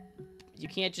own, you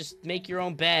can't just make your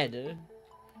own bed.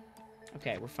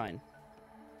 Okay, we're fine.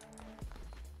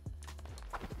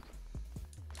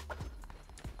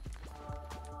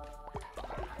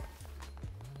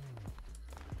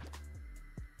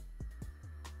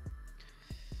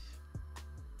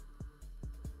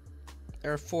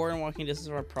 There are 4 in walking distance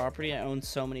of our property. I own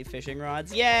so many fishing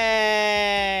rods.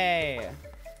 Yay!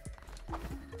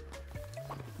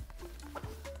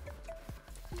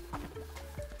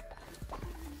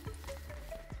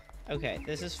 Okay,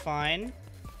 this is fine.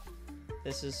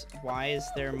 This is... Why is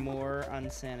there more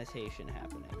unsanitation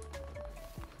happening?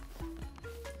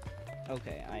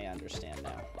 Okay, I understand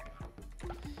now.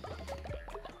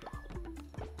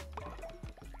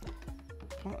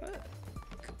 What?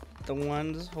 The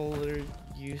one's holder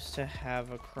used to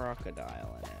have a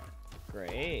crocodile in it.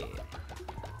 Great.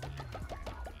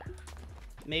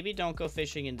 Maybe don't go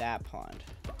fishing in that pond.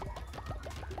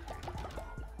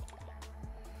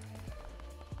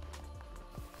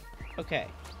 Okay.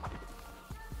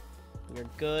 We're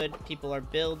good. People are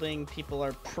building. People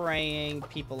are praying.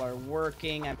 People are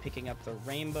working. I'm picking up the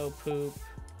rainbow poop.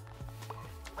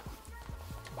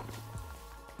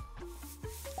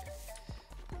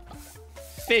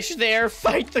 Fish there,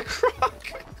 fight the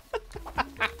croc.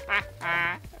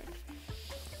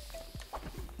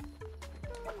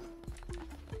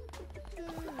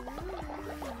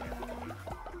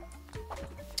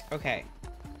 Okay.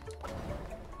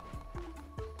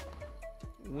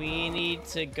 We need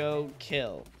to go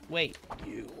kill. Wait.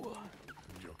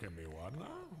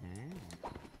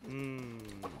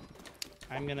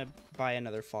 I'm gonna buy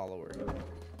another follower.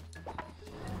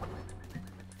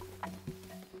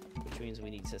 Which means we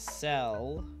need to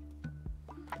sell.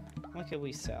 What can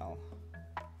we sell?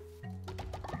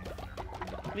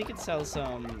 We could sell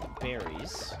some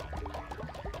berries.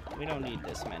 We don't need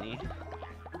this many.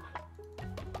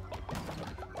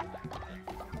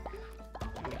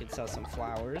 We could sell some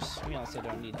flowers. We also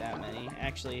don't need that many.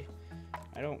 Actually,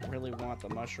 I don't really want the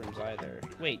mushrooms either.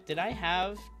 Wait, did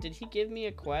he give me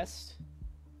a quest?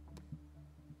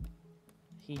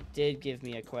 He did give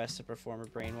me a quest to perform a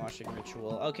brainwashing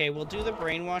ritual. Okay, we'll do the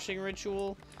brainwashing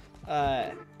ritual,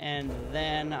 and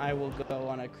then I will go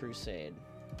on a crusade.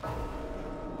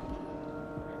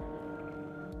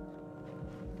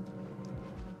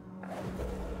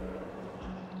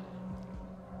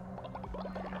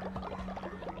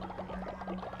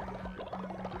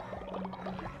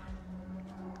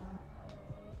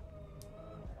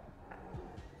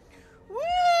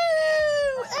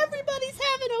 Everybody's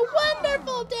having a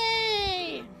wonderful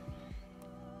day!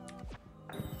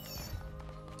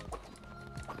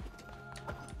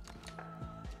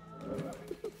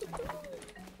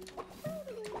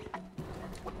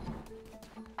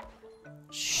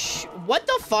 Shh, what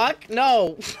the fuck?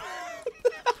 No.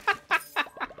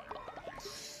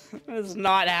 That is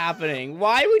not happening.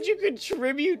 Why would you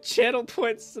contribute channel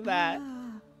points to that?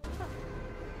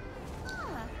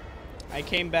 I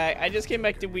came back. I just came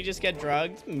back. Did we just get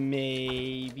drugged?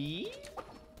 Maybe.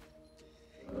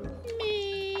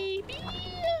 Maybe.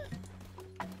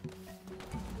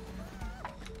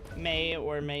 May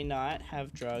or may not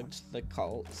have drugged the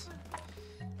cult.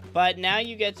 But now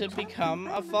you get to become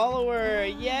a follower.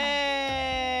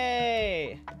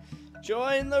 Yay!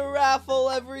 Join the raffle,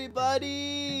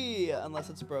 everybody! Unless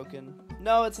it's broken.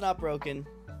 No, it's not broken.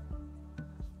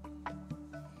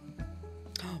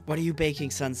 What are you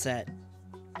baking, Sunset?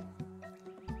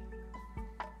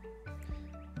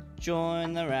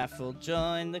 Join the raffle,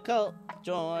 join the cult.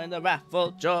 Join the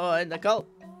raffle, join the cult.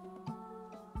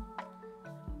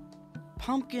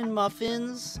 Pumpkin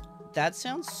muffins. That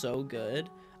sounds so good.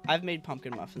 I've made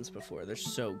pumpkin muffins before. They're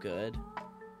so good.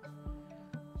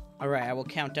 Alright, I will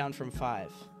count down from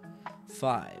 5.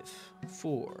 5,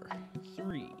 4,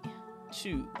 3,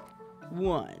 2,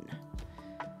 1.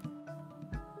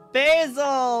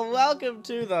 Basil, welcome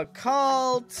to the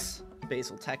cult.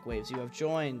 Basil Tech Waves, you have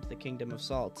joined the Kingdom of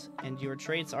Salt, and your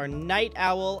traits are Night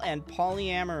Owl and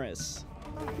Polyamorous.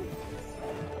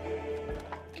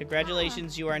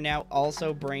 Congratulations, you are now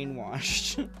also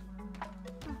brainwashed.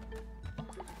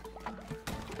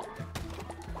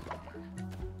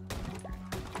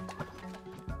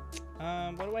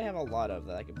 What do I have a lot of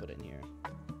that I can put in here?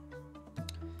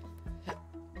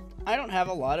 I don't have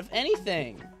a lot of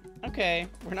anything. Okay,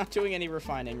 we're not doing any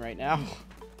refining right now.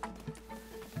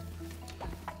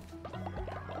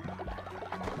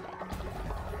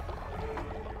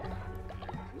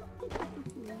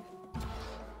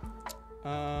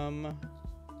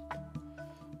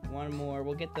 One more.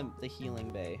 We'll get the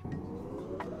healing bay.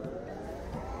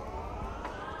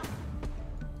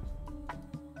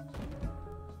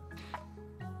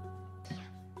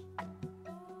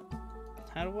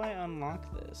 How do I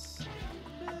unlock this?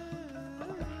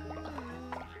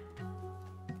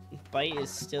 Bite is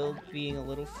still being a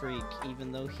little freak,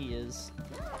 even though he is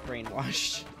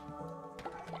brainwashed.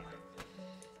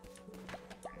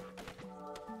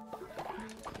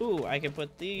 Ooh, I can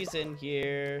put these in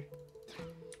here.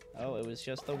 Oh, it was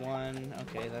just the one.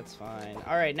 Okay, that's fine.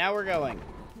 Alright, now we're going.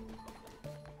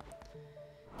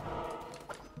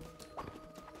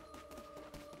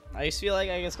 I just feel like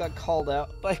I just got called out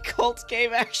by Cult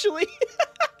Game, actually.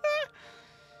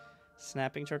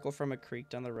 Snapping turtle from a creek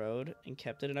down the road and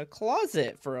kept it in a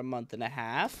closet for a month and a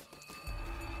half.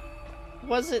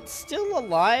 Was it still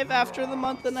alive after the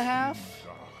month and a half?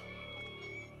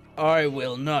 I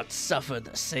will not suffer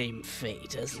the same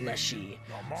fate as Leshy.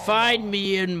 Find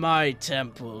me in my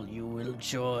temple. You will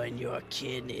join your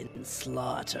kin in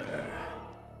slaughter.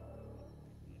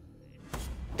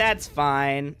 That's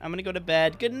fine. I'm gonna go to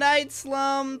bed. Good night,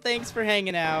 Slum. Thanks for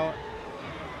hanging out.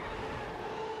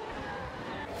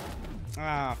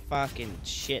 Ah, fucking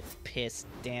shit, piss,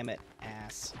 damn it,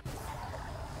 ass.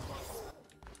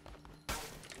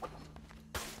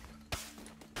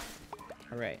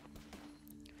 Alright.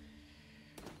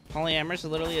 Polyamorous is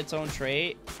literally its own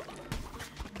trait.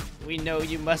 We know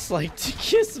you must like to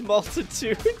kiss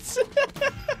multitudes.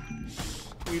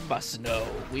 We must know.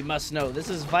 We must know. This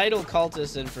is vital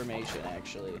cultist information,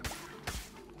 actually.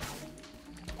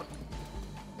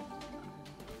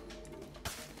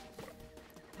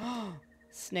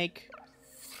 Snake.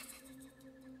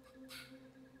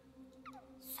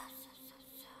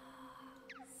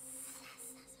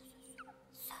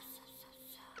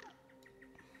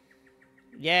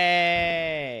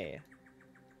 Yay!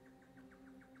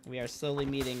 We are slowly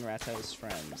meeting Rato's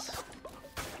friends.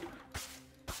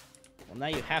 Well, now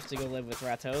you have to go live with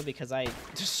Rato because I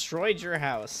destroyed your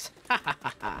house.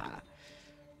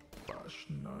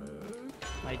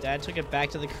 My dad took it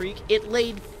back to the creek. It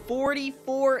laid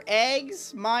 44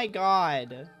 eggs? My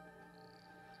god.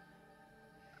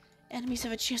 Enemies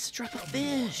have a chance to drop a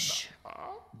fish.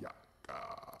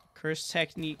 Curse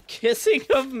technique, kissing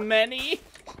of many.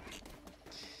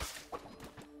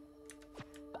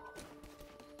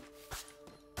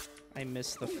 I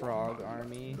miss the frog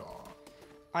army.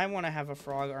 I want to have a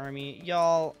frog army.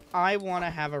 Y'all, I want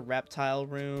to have a reptile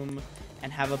room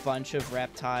and have a bunch of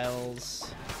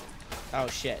reptiles. Oh,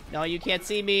 shit. No, you can't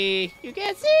see me. You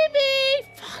can't see me.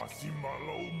 Fuck.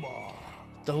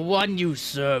 The one you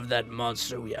serve, that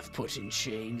monster we have put in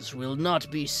chains, will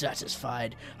not be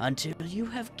satisfied until you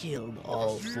have killed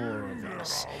all 4 of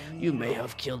us. You may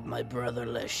have killed my brother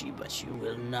Leshy, but you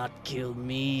will not kill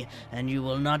me, and you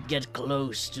will not get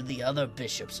close to the other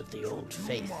bishops of the old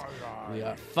faith. We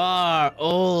are far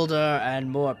older and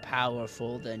more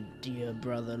powerful than dear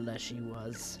brother Leshy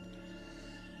was.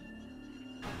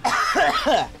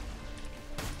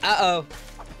 Uh-oh.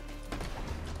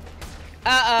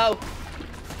 Uh-oh.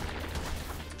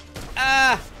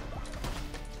 Ah!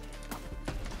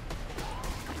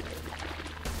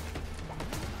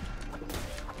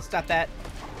 Stop that.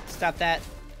 Stop that.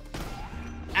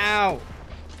 Ow!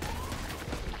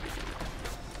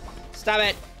 Stop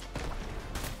it!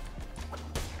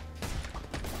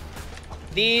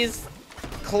 These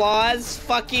claws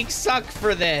fucking suck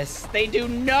for this. They do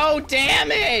no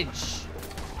damage!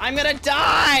 I'm gonna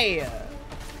die!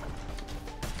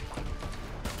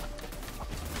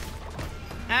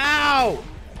 Ow!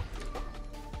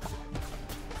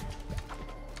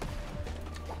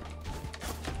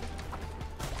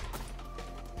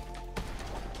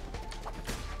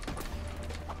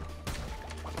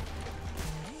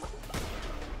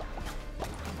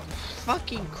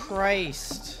 Fucking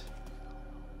Christ.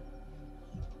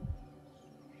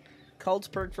 Cults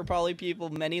perk for poly people,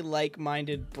 many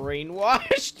like-minded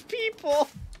brainwashed people.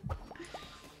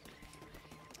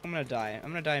 I'm gonna die.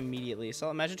 I'm gonna die immediately. Sell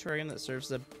a magitarium that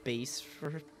serves as a base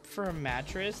for a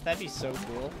mattress? That'd be so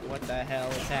cool. What the hell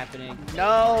is happening?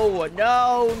 No!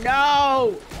 No!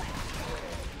 No!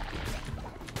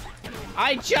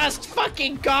 I just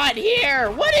fucking got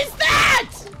here! What is that?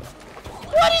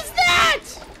 What is that?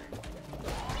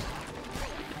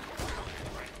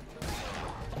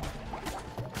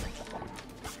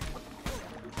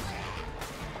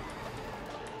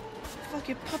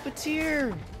 Fucking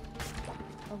puppeteer!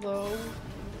 Hello?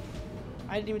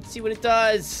 I didn't even see what it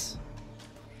does.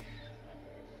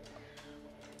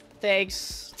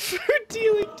 Thanks for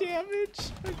dealing damage.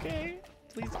 Okay.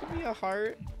 Please give me a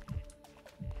heart.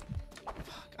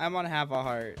 Fuck, I'm gonna have a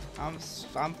heart. I'm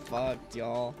fucked,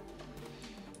 y'all.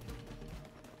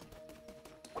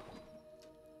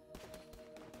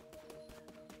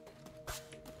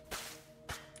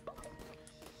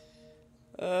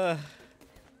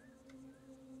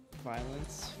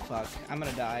 Violence. Fuck. I'm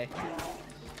gonna die.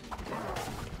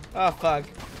 Oh, fuck.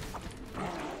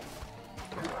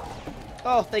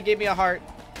 Oh, they gave me a heart.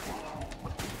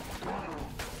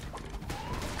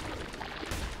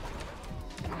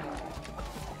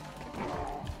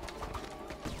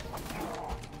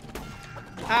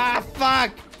 Ah,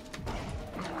 fuck!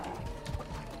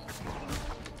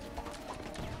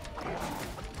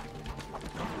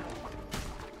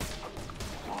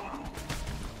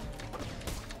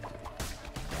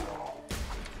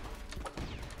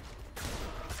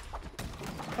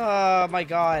 Oh my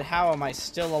god, how am I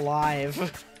still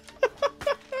alive?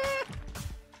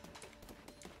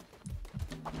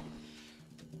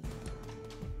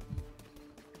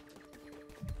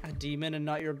 A demon and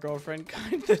not your girlfriend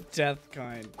kind, the death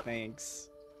kind, thanks.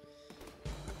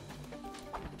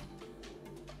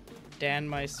 Dan,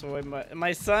 my soy,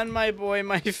 my son, my boy,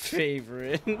 my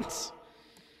favorite.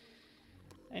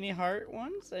 Any heart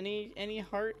ones? Any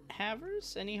heart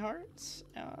havers? Any hearts?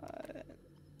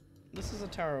 This is a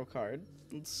tarot card.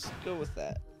 Let's go with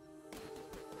that.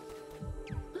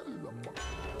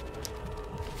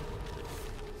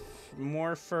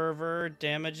 More fervor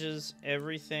damages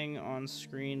everything on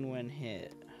screen when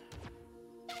hit.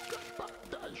 Go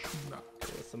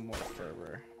with some more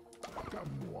fervor.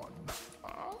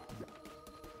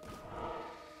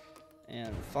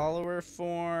 And follower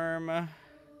form.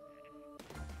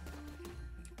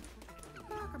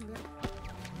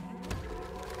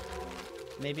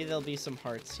 Maybe there'll be some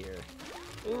hearts here.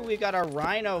 Ooh, we got a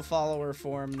rhino follower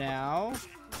form now.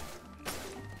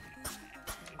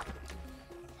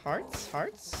 Hearts?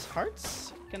 Hearts?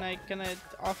 Hearts? Can I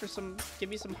offer some, give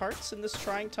me some hearts in this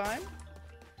trying time?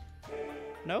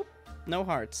 Nope. No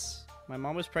hearts. My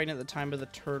mom was pregnant at the time of the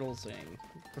turtle zing.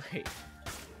 Great.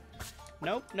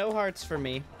 Nope, no hearts for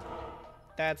me.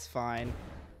 That's fine.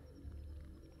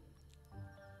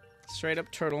 Straight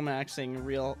up turtle maxing,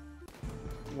 real...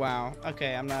 Wow.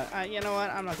 Okay, I'm not... you know what?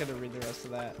 I'm not gonna read the rest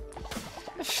of that.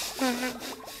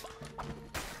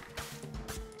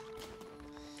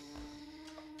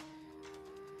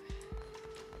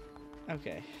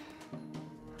 Okay.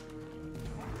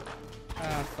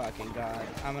 Oh fucking god.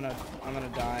 I'm gonna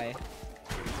die.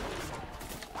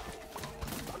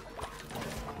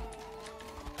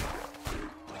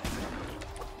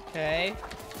 Okay.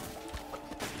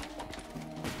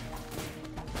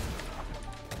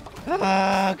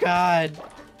 Oh god.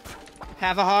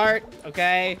 Have a heart,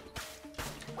 okay?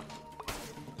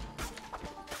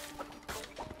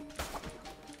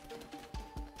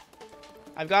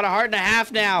 I've got a heart and a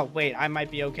half now. Wait, I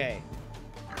might be okay.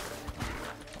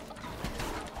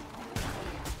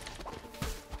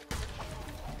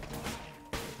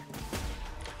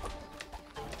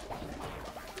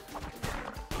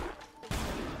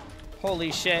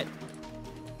 Holy shit.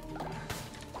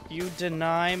 You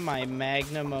deny my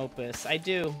magnum opus. I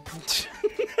do.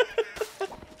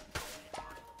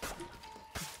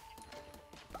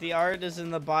 The art is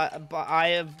in the eye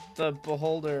of the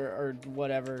beholder, or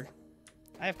whatever.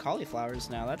 I have cauliflowers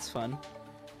now. That's fun.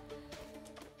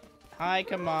 Hi,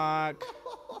 Kamak.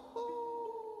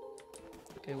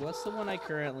 Okay, what's the one I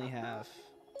currently have?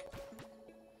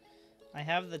 I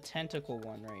have the tentacle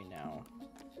one right now.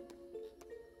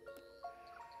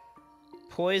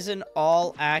 Poison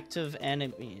all active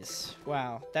enemies.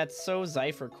 Wow, that's so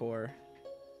Zypher core.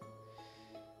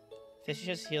 50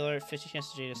 chance healer, 50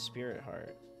 chance to jade a spirit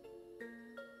heart.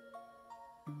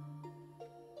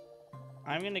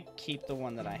 I'm gonna keep the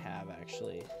one that I have,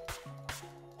 actually.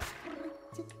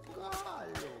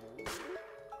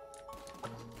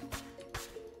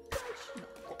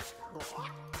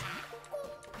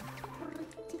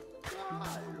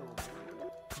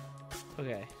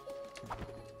 Okay.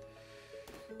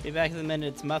 Be back in a minute.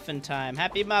 It's muffin time.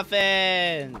 Happy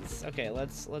muffins! Okay,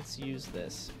 let's use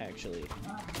this, actually.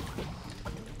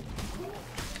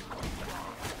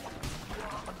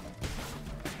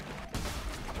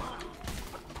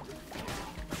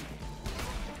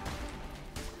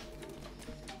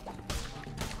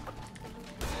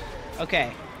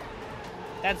 Okay.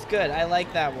 That's good. I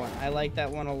like that one. I like that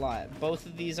one a lot. Both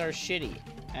of these are shitty,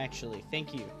 actually.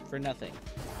 Thank you for nothing.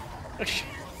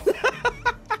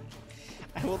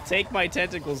 I will take my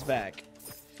tentacles back.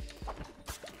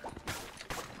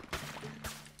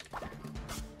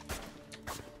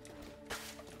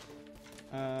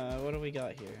 What do we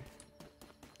got here?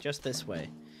 Just this way.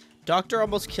 Doctor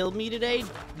almost killed me today,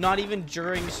 not even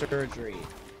during surgery.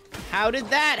 How did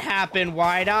that happen,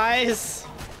 Wide Eyes?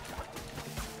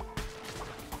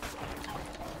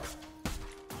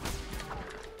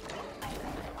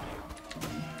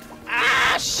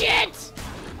 Ah, shit!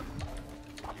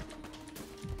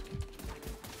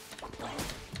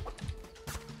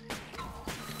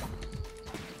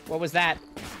 What was that?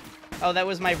 Oh, that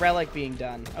was my relic being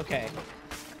done. Okay.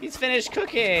 He's finished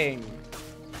cooking!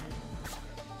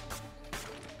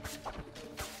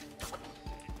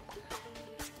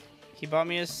 He bought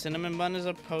me a cinnamon bun as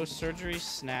a post-surgery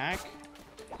snack?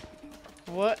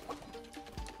 What?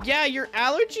 Yeah, your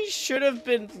allergies should have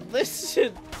been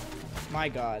listed. My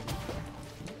god.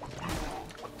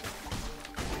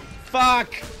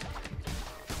 Fuck!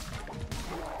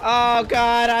 Oh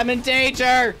god, I'm in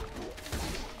danger!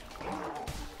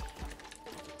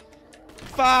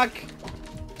 Fuck!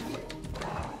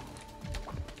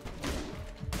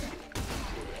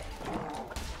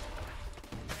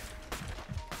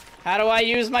 How do I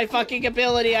use my fucking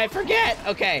ability? I forget!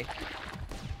 Okay.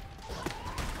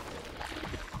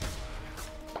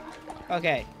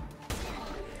 Okay.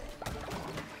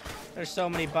 There's so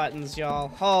many buttons, y'all.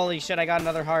 Holy shit, I got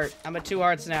another heart. I'm at 2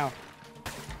 hearts now.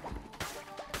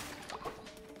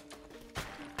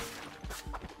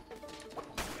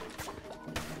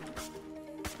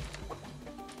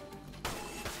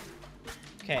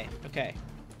 Okay, okay.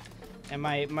 And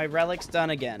my relic's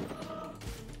done again.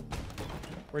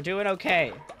 We're doing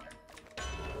okay.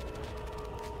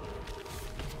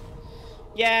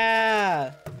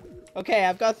 Yeah! Okay,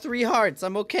 I've got 3 hearts.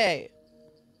 I'm okay.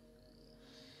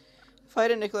 If I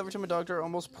had a nickel every time a doctor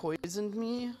almost poisoned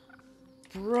me?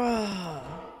 Bruh.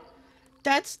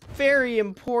 That's very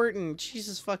important.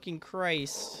 Jesus fucking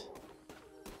Christ.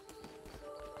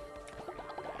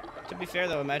 To be fair,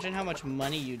 though, imagine how much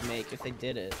money you'd make if they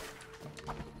did it.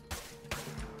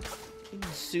 You'd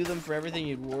sue them for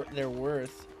everything they're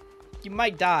worth. You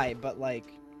might die, but like...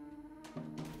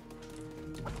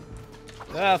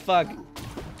 Ah, fuck.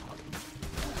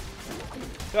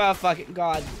 Oh, fucking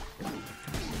God.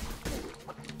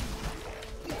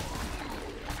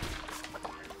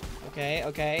 Okay,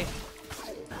 okay.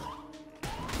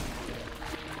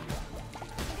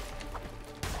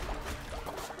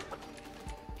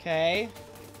 Okay.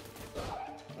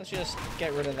 Let's just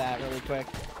get rid of that really quick.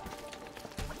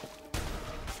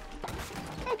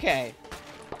 Okay.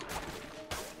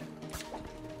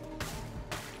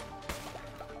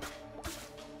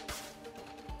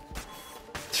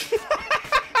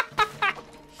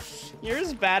 You're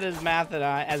as bad at math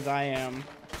as I am.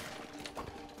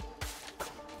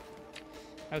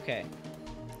 Okay.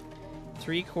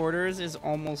 3/4 is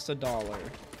almost $1.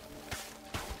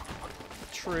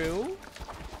 True.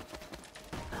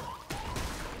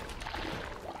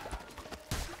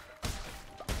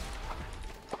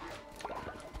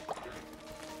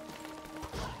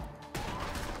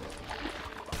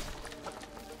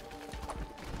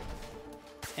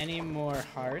 Any more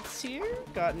hearts here?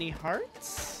 Got any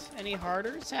hearts? Any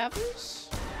hearters, havers?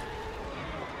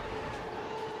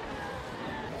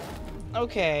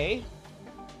 Okay.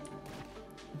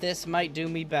 This might do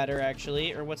me better,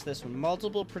 actually. Or what's this one?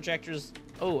 Multiple projectors.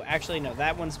 Oh, actually, no.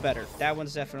 That one's better. That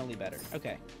one's definitely better.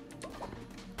 Okay.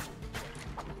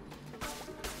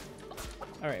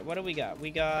 Alright, what do we got?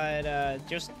 We got,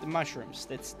 just the mushrooms.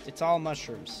 It's all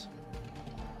mushrooms.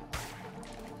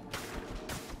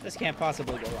 This can't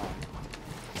possibly go wrong.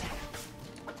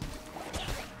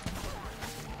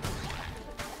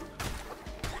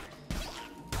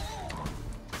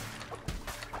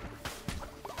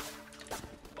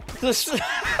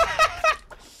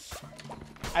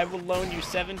 I will loan you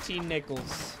 17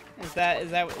 nickels. Is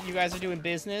that what you guys are doing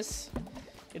business?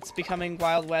 It's becoming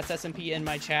Wild West SMP in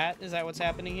my chat. Is that what's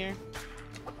happening here?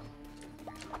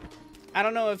 I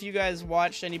don't know if you guys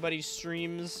watched anybody's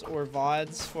streams or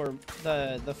VODs for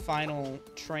the final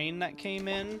train that came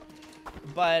in,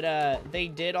 but they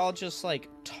did all just like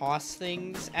toss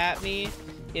things at me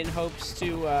in hopes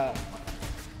to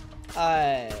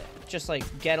just like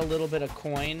get a little bit of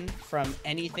coin from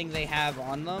anything they have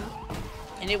on them,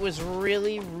 and it was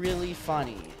really, really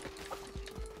funny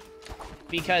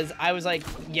because I was like,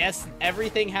 yes,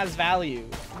 everything has value.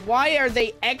 Why are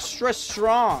they extra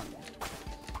strong?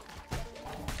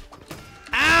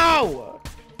 Ow!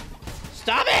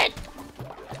 Stop it!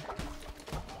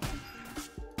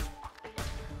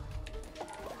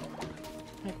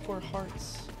 My poor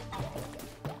hearts.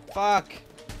 Fuck.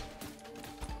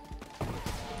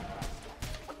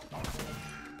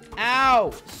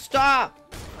 Ow!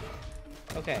 Stop!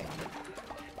 Okay.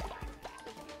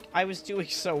 I was doing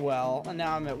so well, and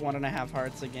now I'm at 1.5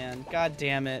 hearts again. God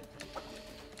damn it.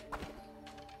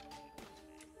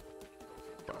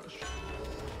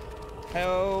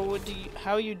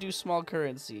 How you do small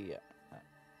currency?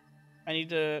 I need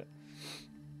to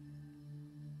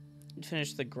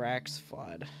finish the Grax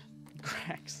VOD.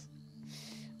 Grax.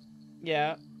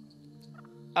 Yeah.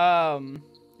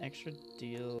 Extra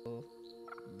deal,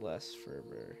 less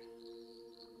fervor.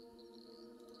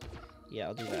 Yeah,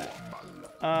 I'll do that.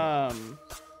 I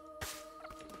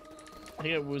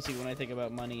get woozy when I think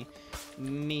about money.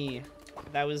 Me.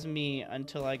 That was me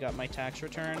until I got my tax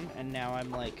return, and now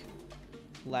I'm like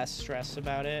less stressed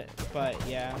about it, but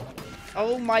yeah.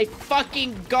 Oh my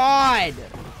fucking god!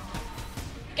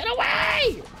 Get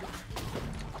away!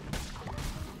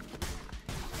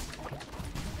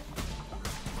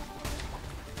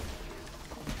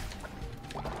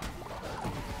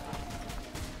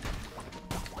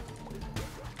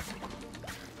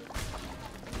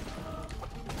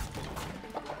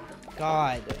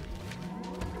 God.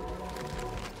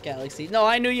 Galaxy. No,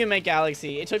 I knew you meant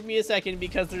Galaxy. It took me a second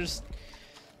because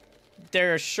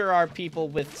there sure are people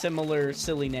with similar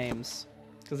silly names.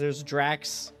 Because there's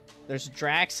Drax, there's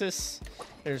Draxus,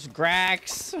 there's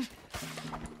Grax,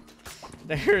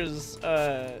 there's,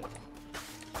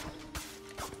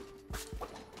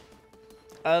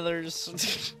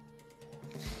 others.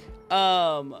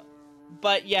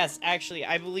 But yes, actually,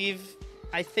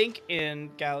 I think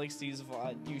in Galaxy's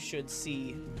VOD, you should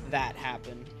see that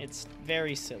happen. It's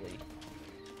very silly.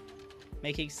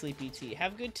 Making sleepy tea.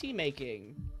 Have good tea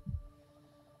making.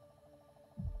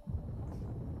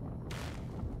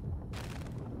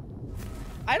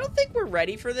 I don't think we're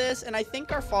ready for this, and I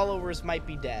think our followers might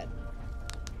be dead.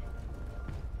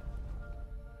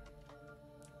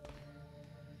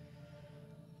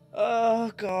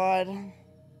 Oh, God.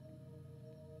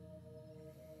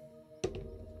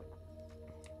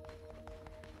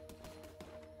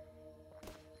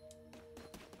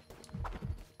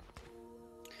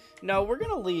 No, we're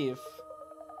gonna leave.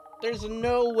 There's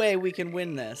no way we can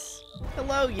win this.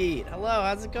 Hello, Yeet. Hello,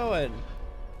 how's it going?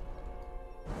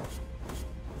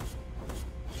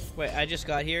 Wait, I just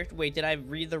got here. Wait, did I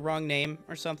read the wrong name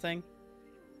or something?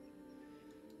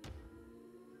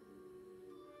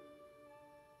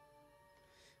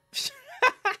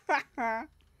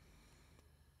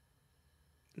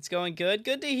 It's going good?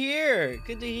 Good to hear.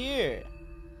 Good to hear.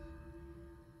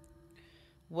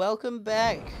 Welcome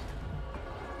back.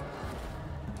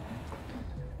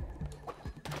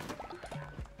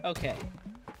 Okay.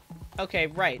 Okay,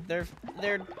 right. They're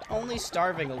only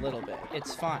starving a little bit.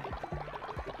 It's fine.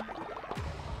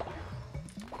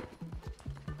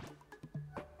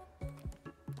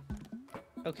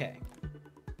 Okay.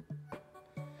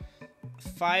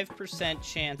 5%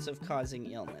 chance of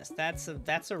causing illness. That's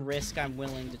a risk I'm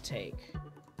willing to take.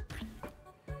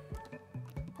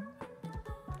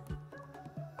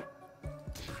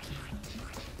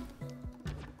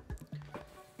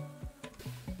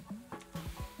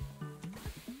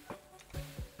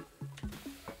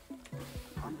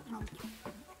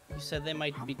 You said they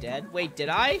might be dead? Wait, did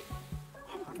I?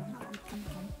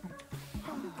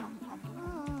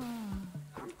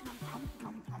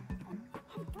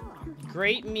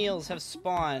 Great meals have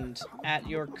spawned at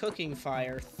your cooking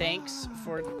fire. Thanks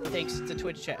to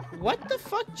Twitch chat. What the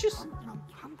fuck just...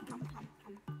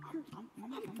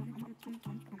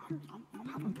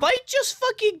 Bite just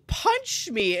fucking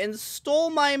punched me and stole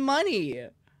my money.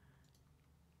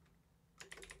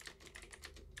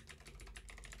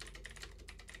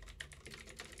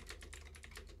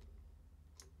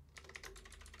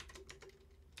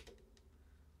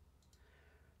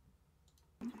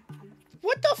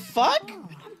 What the fuck?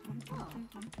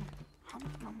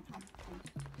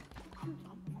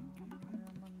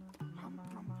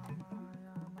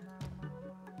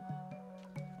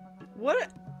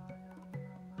 What?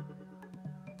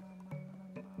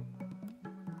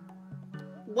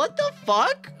 What the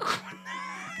fuck?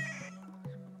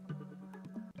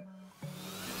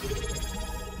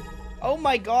 Oh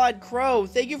my god, Crow,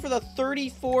 thank you for the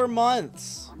 34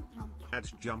 months.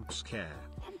 That's jump scare.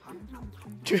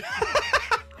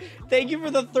 Thank you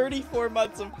for the 34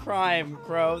 months of Prime,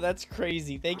 Crow. That's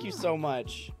crazy. Thank you so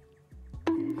much.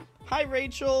 Hi,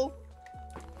 Rachel.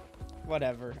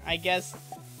 Whatever. I guess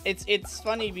it's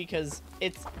funny because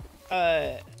it's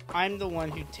I'm the one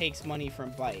who takes money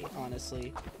from Bite,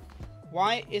 honestly.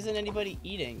 Why isn't anybody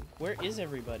eating? Where is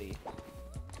everybody?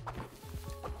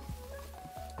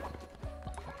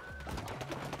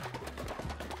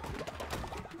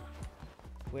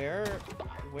 Where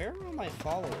are all my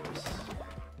followers?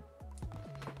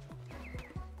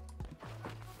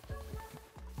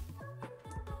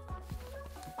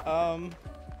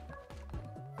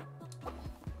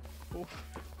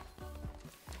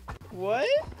 What?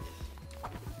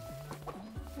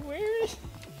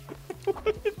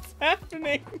 What's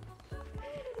happening?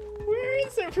 Where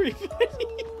is everybody?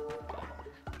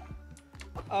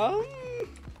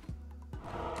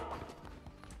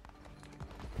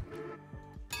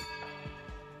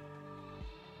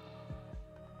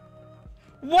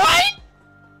 What?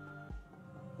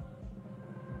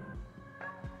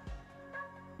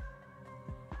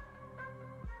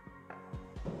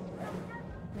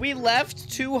 We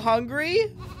left too hungry?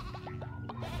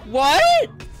 What?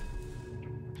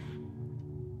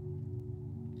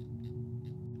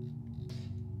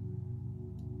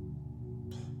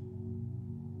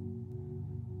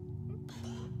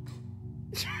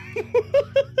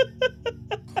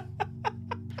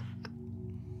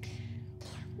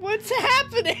 What's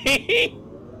happening?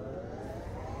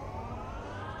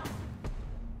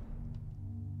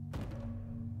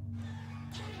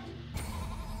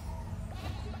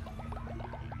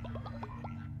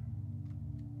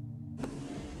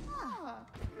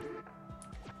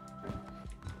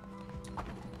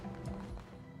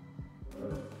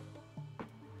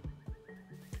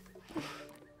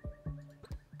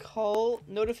 Call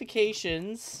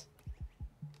notifications.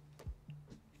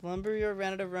 Lumberyard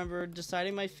ran out of lumber.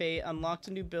 Deciding my fate. Unlocked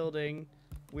a new building.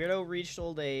 Weirdo reached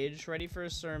old age. Ready for a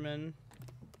sermon.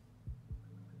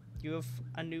 You have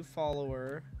a new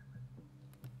follower.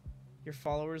 Your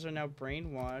followers are now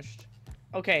brainwashed.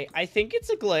 Okay, I think it's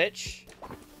a glitch.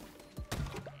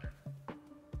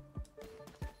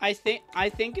 I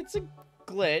think it's a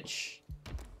glitch.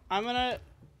 I'm gonna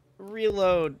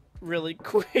reload really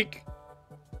quick.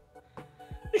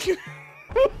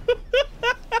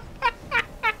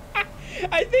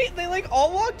 I think they like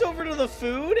all walked over to the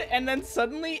food and then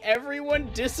suddenly everyone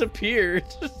disappeared.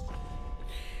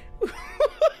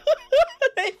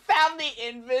 They found the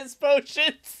invis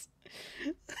potions.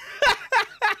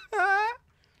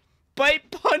 Bite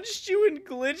punched you and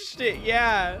glitched it,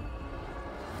 yeah.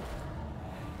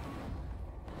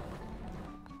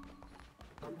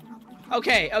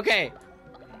 Okay, okay.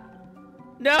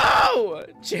 No!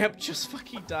 Champ just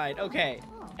fucking died. Okay,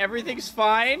 everything's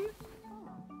fine.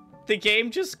 The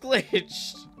game just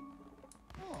glitched.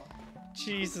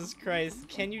 Jesus Christ.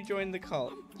 Can you join the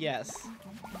cult? Yes.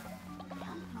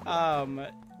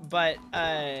 But,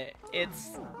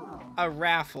 it's a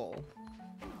raffle.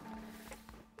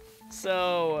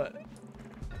 So,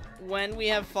 when we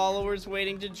have followers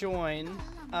waiting to join,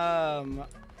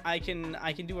 I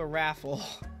can do a raffle.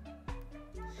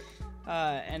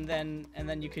 And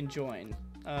then you can join.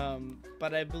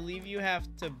 But I believe you have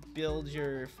to build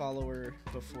your follower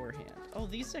beforehand. Oh,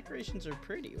 these decorations are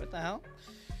pretty. What the hell?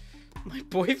 My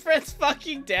boyfriend's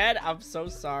fucking dead? I'm so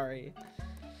sorry.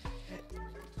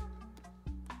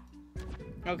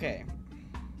 Okay.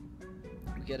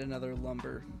 We get another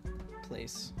lumber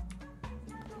place.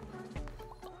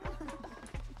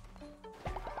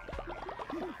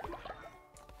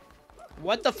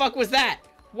 What the fuck was that?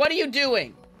 What are you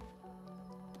doing?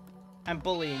 I'm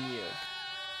bullying you.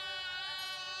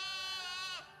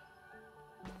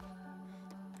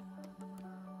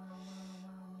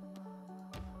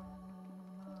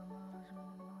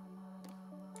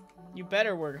 You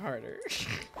better work harder.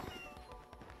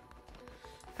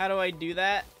 How do I do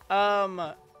that?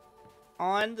 On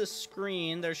the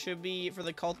screen, there should be, for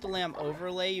the Cult of the Lamb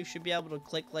overlay, you should be able to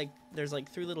click, like, there's like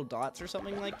 3 little dots or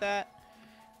something like that.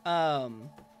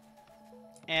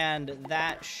 And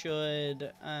that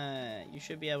should, you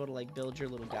should be able to, like, build your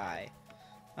little guy.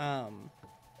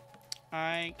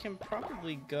 I can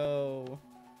probably go,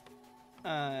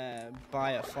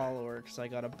 buy a follower, because I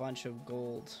got a bunch of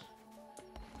gold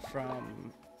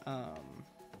from,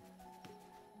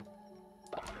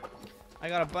 I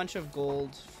got a bunch of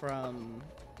gold from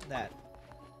that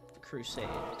crusade.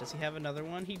 Does he have another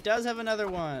one? He does have another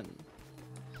one!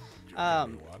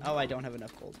 Oh, I don't have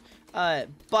enough gold.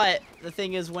 But the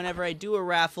thing is, whenever I do a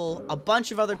raffle, a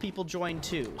bunch of other people join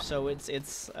too. So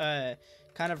it's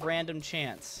kind of random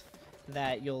chance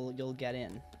that you'll get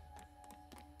in.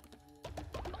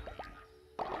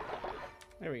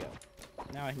 There we go.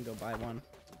 Now I can go buy one.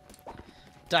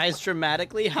 Dies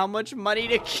dramatically? How much money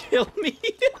to kill me?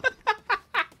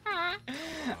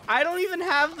 I don't even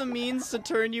have the means to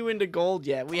turn you into gold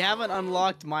yet. We haven't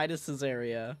unlocked Midas's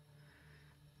area.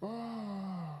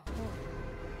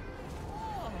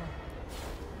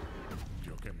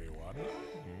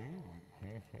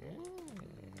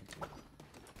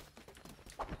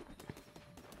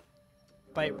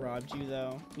 Bite robbed you,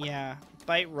 though. Yeah,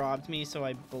 Bite robbed me, so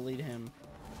I bullied him.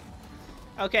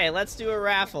 Okay, let's do a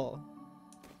raffle.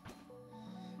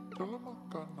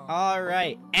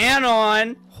 Alright,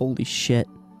 Anon! Holy shit.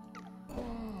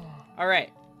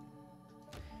 Alright.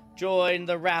 Join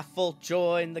the raffle,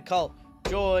 join the cult.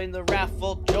 Join the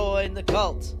raffle, join the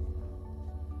cult.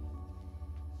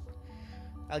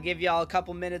 I'll give y'all a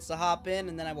couple minutes to hop in,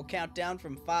 and then I will count down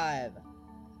from 5.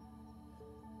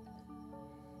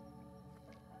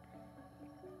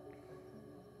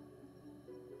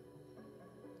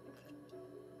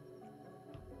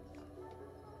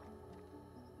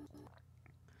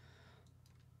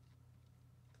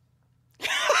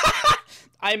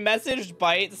 I messaged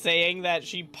Bite saying that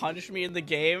she punched me in the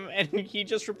game, and he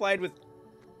just replied with,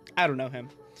 I don't know him.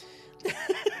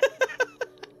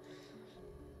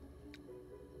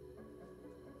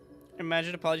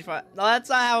 Imagine apology for... No, that's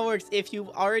not how it works. If you've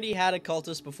already had a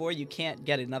cultist before, you can't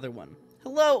get another one.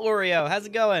 Hello, Oreo. How's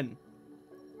it going?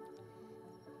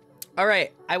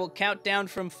 Alright, I will count down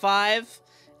from 5,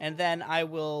 and then I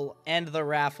will end the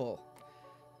raffle.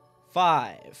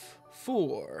 5,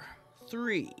 4,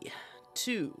 3...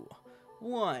 2,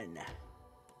 1.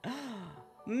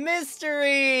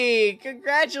 Mystery!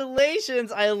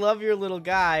 Congratulations! I love your little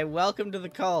guy. Welcome to the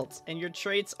cult. And your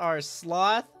traits are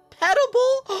sloth,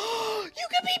 petable. You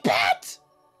can be pet!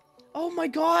 Oh my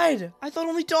god! I thought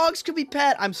only dogs could be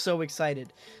pet. I'm so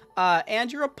excited.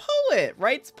 And you're a poet.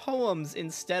 Writes poems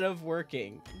instead of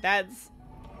working. That's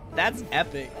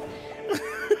epic.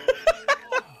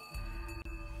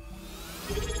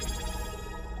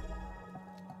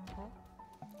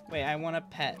 Wait, I want a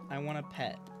pet. I want a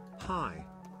pet. Hi.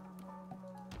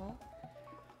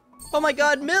 Oh my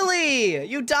god, Millie!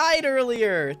 You died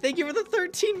earlier! Thank you for the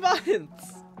 13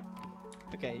 months!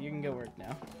 Okay, you can go work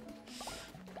now.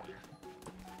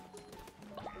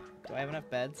 Do I have enough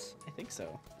beds? I think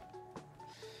so.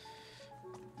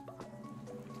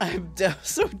 I'm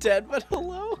so dead, but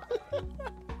hello?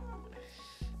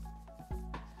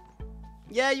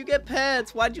 Yeah, you get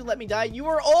pets. Why'd you let me die? You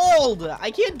were old!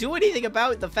 I can't do anything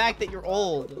about the fact that you're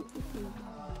old.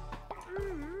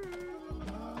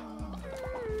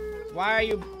 Why are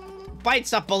you... Bite,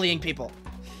 stop bullying people.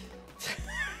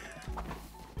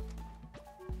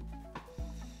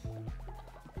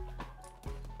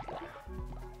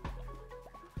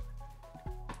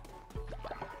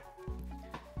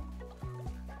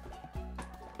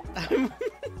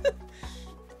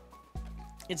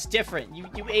 It's different. You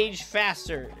age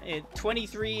faster.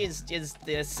 23 is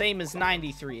the same as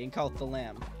 93 in Cult of the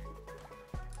Lamb.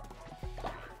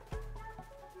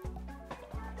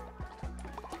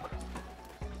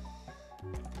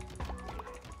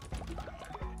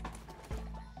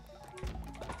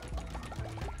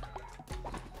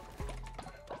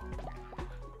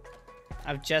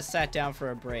 I've just sat down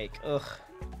for a break. Ugh.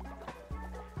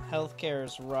 Healthcare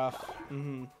is rough.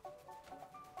 Mm-hmm.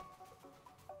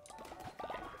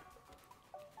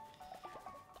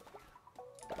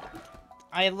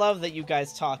 I love that you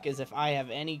guys talk as if I have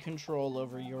any control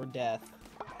over your death.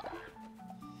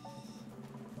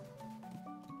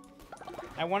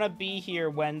 I want to be here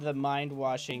when the mind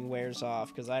washing wears off,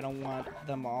 because I don't want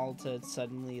them all to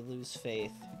suddenly lose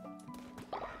faith.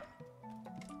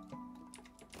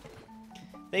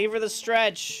 Thank you for the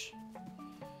stretch.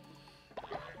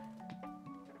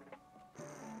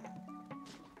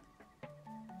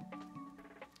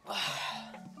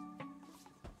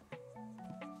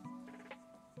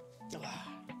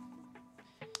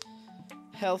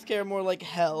 Healthcare more like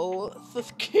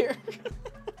healthcare.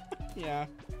 Yeah.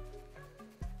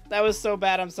 That was so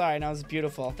bad, I'm sorry. No, it was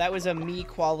beautiful. That was a me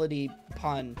quality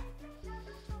pun.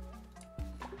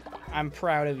 I'm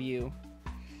proud of you.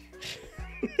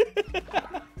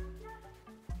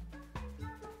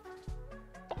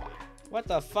 What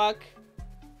the fuck?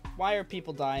 Why are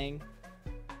people dying?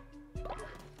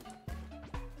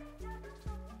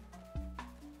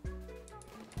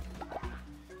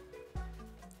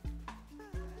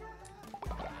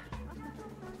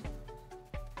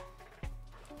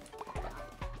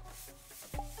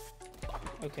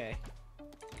 Okay.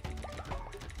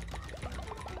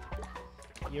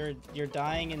 You're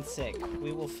dying and sick.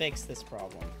 We will fix this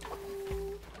problem.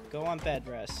 Go on bed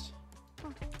rest.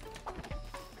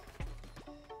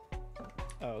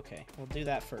 Oh, okay. We'll do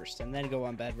that first, and then go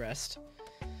on bed rest.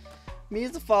 Me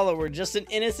as a follower, just an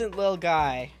innocent little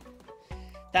guy.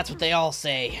 That's what they all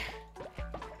say.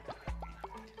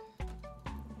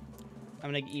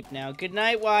 I'm gonna eat now. Good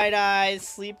night, Wide Eyes.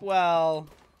 Sleep well.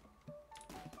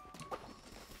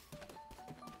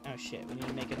 Oh shit, we need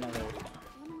to make another.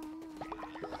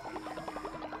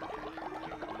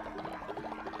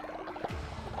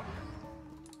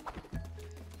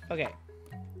 Okay.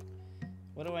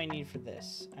 What do I need for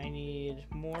this? I need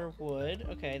more wood.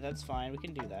 Okay, that's fine. We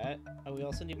can do that. Oh, we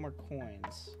also need more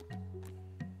coins.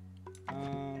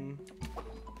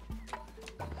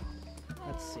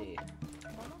 Let's see.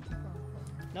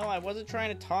 No, I wasn't trying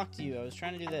to talk to you. I was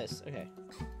trying to do this. Okay.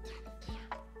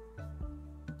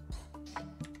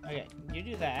 Okay, you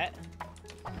do that.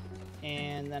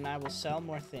 And then I will sell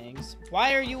more things.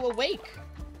 Why are you awake?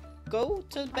 Go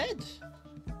to bed.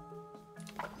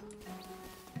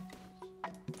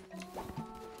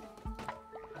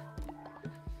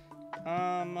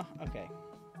 Okay.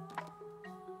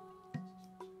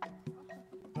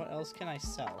 What else can I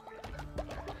sell?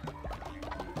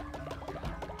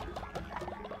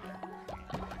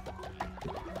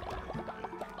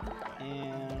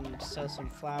 And sell some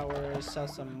flowers, sell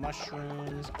some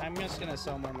mushrooms. I'm just gonna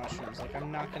sell more mushrooms. Like,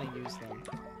 I'm not gonna use them.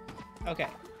 Okay.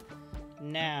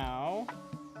 Now,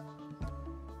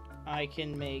 I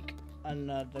can make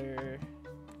another...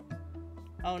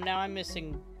 Oh, now I'm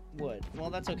missing wood. Well,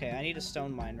 that's okay. I need a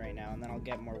stone mine right now, and then I'll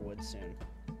get more wood soon.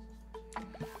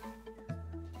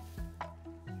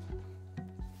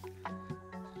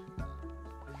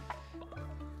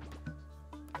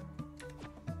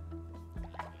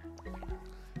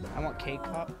 I want cake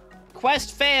pop.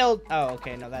 Quest failed! Oh,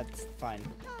 okay. No, that's fine.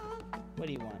 What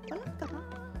do you want?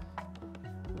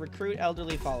 Recruit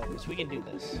elderly followers. We can do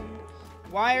this.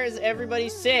 Why is everybody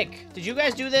sick? Did you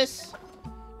guys do this?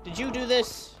 Did you do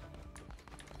this?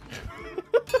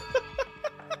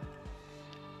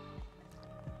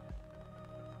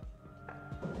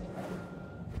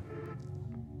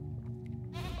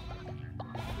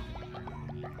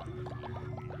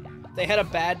 They had a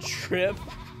bad trip.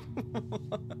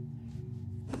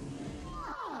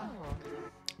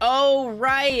 Oh,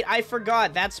 right. I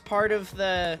forgot. That's part of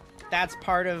the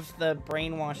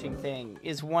brainwashing thing.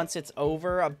 Is once it's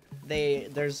over,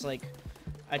 there's like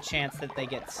a chance that they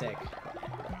get sick.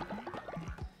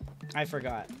 I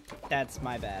forgot. That's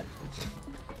my bad.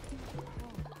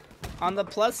 On the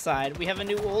plus side, we have a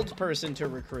new old person to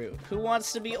recruit. Who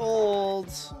wants to be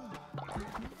old?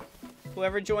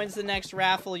 Whoever joins the next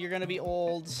raffle, you're gonna be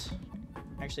old.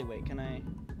 Actually, wait, can I?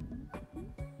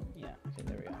 Yeah, okay,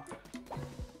 there we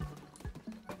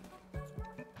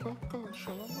go.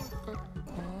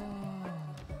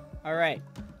 Alright.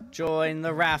 Join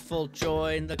the raffle,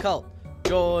 join the cult.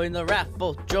 Join the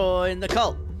raffle, join the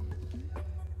cult.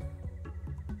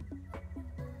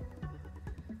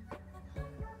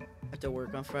 Have to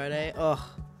work on Friday. Ugh.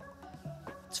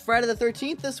 It's Friday the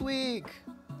 13th this week.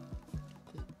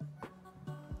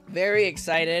 Very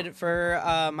excited for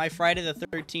my Friday the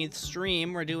 13th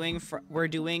stream. We're doing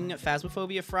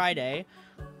Phasmophobia Friday,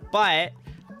 but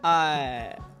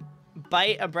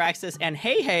Bite, Abraxas, and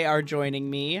Hey Hey are joining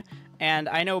me, And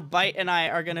I know Bite and I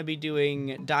are going to be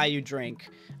doing Die You Drink.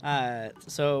 Hey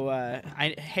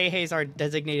Hey's our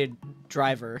designated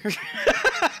driver.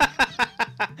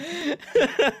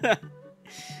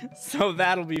 So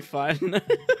that'll be fun.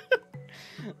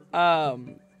 Hello,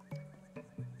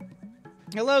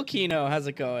 Kino. How's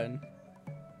it going?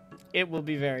 It will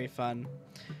be very fun.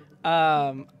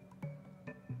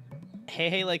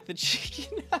 Hey, like the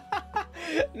chicken.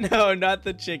 No, not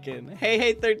the chicken.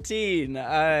 Hey, 13.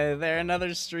 They're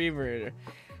another streamer.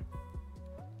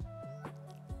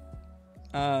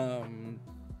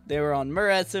 They were on Mur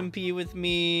SMP with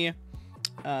me.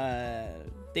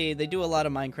 They do a lot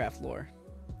of Minecraft lore.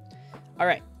 All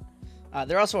right.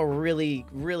 They're also a really,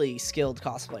 really skilled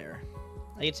cosplayer.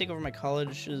 I get to take over my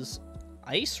college's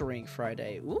ice rink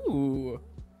Friday. Ooh.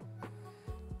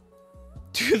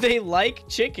 Do they like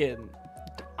chicken?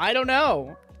 I don't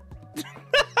know.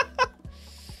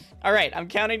 All right, I'm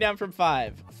counting down from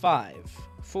 5. 5,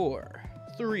 4,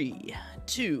 3,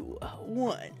 2,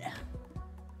 1.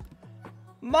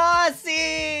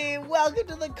 Mossy! Welcome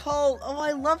to the cult. Oh,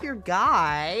 I love your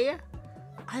guy.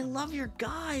 I love your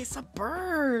guy. It's a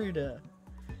bird.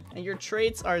 And your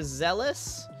traits are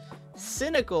zealous,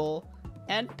 cynical,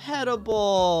 and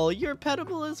petable. You're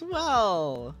petable as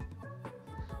well.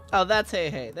 Oh, that's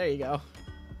Hey. There you go.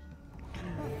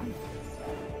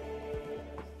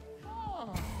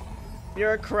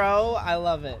 You're a crow? I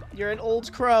love it. You're an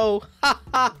old crow. Ha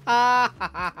ha ha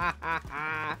ha ha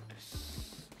ha.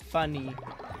 Funny.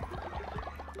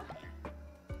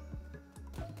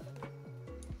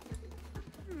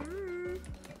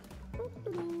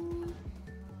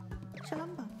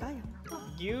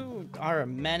 You are a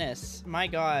menace. My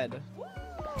god.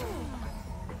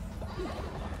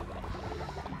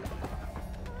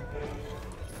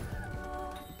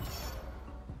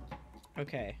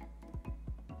 Okay.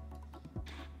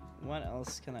 What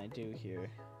else can I do here?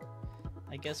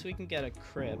 I guess we can get a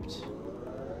crypt.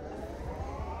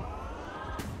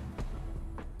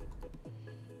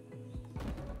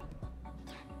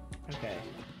 Okay.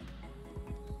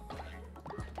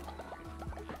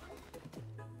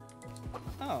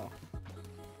 Oh.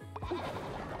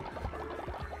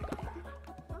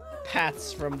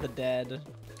 Paths from the dead.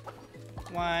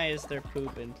 Why is there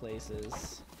poop in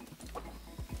places?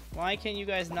 Why can you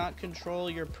guys not control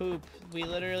your poop? We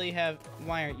literally have...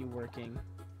 Why aren't you working?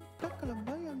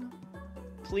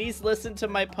 Please listen to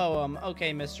my poem.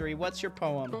 Okay, Mystery, what's your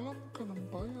poem?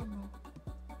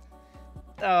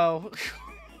 Oh.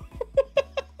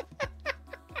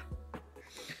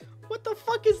 What the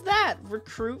fuck is that?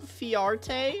 Recruit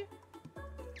Fiarte?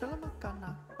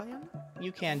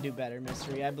 You can do better,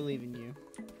 Mystery. I believe in you.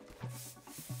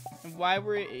 And why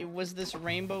was this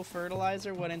rainbow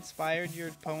fertilizer what inspired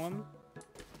your poem?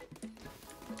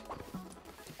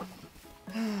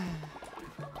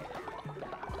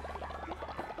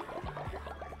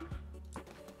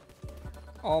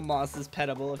 All moss is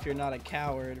petable if you're not a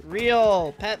coward.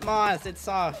 Real! Pet moss! It's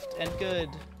soft and good.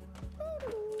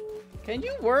 Can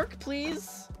you work,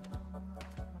 please?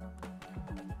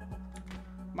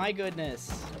 My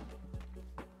goodness.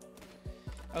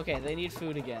 Okay, they need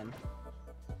food again.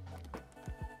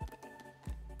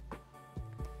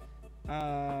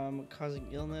 Causing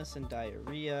illness and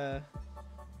diarrhea.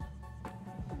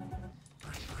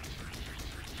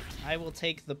 I will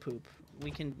take the poop. We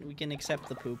can accept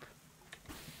the poop.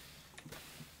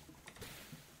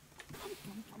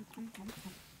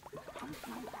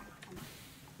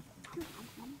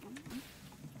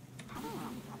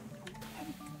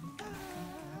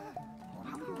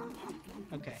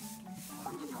 Okay.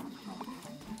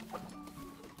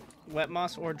 Wet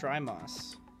moss or dry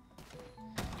moss?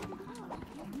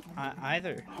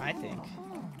 Either, I think.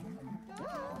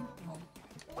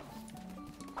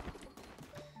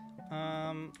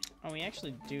 Oh, we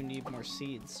actually do need more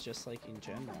seeds, just like in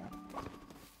general.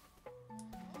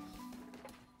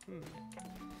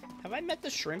 Have I met the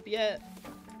shrimp yet?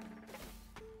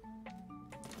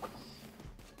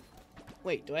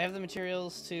 Wait, do I have the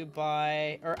materials to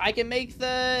buy? Or I can make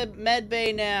the med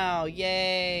bay now!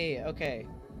 Yay! Okay.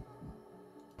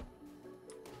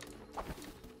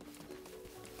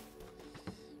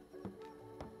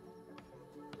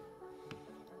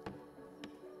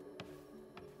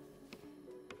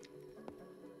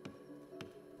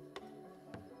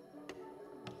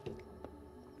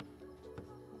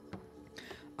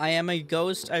 I am a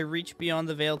ghost. I reach beyond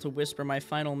the veil to whisper my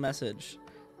final message.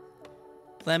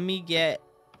 Let me get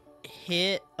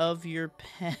hit of your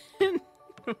pen.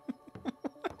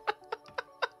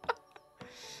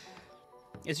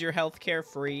 Is your healthcare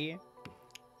free?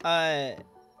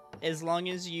 As long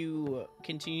as you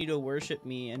continue to worship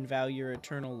me and vow your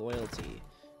eternal loyalty.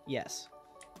 Yes.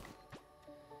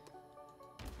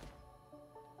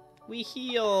 We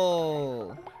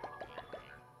heal.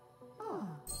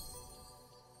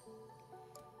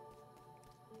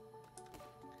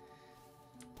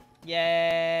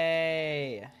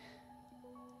 Yay.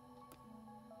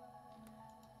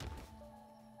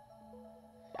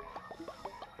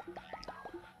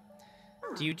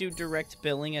 Do you do direct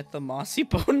billing at the Mossy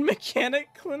Bone Mechanic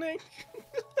Clinic?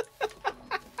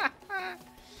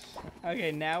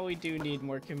 Okay, now we do need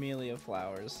more camellia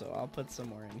flowers, so I'll put some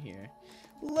more in here.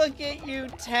 Look at you,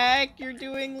 Tech! You're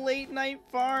doing late night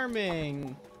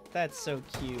farming! That's so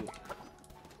cute.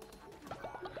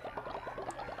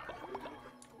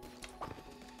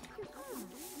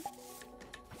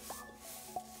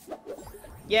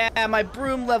 Yeah, my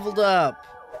broom leveled up!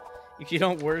 If you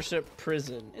don't worship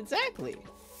prison. Exactly.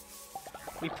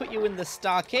 We put you in the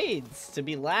stockades to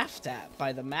be laughed at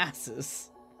by the masses.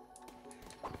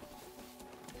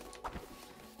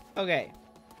 Okay.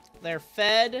 They're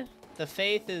fed. The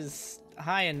faith is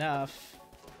high enough.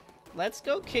 Let's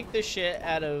go kick the shit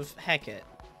out of Hecate.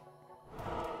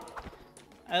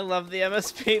 I love the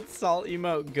MS Paint salt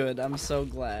emote. Good. I'm so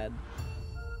glad.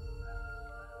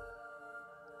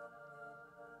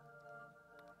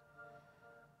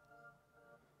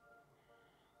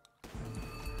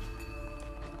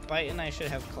 Bite and I should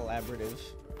have collaborative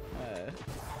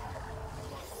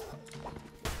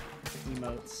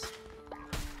emotes.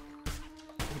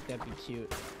 I think that'd be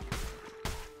cute.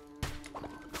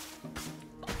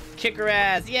 Kick her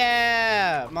ass!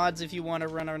 Yeah! Mods, if you want to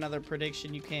run another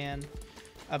prediction, you can.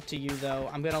 Up to you, though.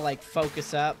 I'm gonna, like,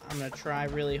 focus up. I'm gonna try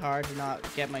really hard to not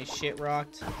get my shit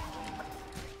rocked.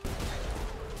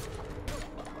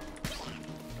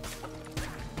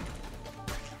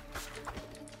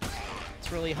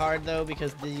 Really hard though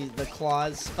because the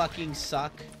claws fucking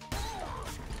suck.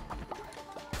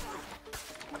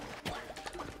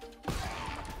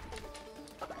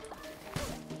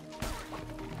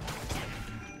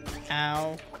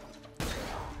 Ow.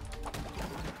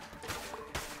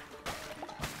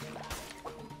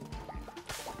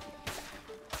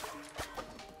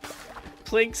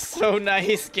 Plink's so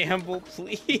nice, Gamble,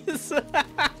 please.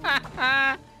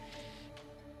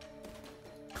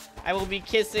 I will be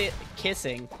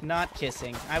not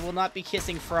kissing. I will not be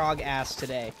kissing frog ass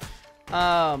today.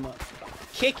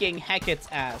 Kicking Hecate's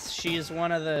ass. She is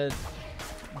one of the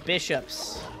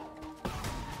bishops.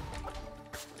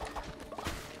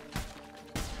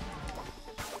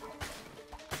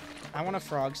 I want a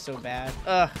frog so bad.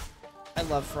 Ugh. I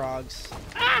love frogs.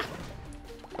 Ah!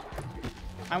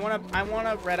 I want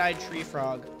a red-eyed tree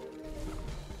frog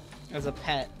as a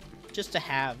pet. Just to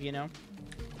have, you know?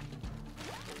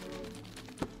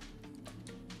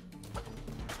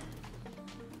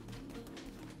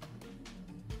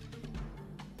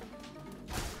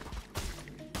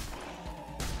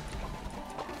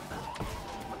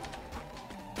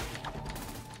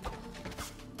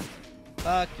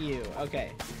 Fuck you.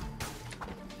 Okay.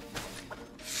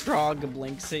 Frog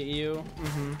blinks at you.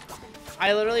 Mm-hmm.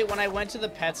 I literally, when I went to the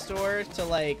pet store to,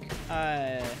 like,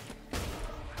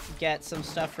 get some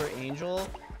stuff for Angel,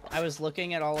 I was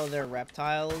looking at all of their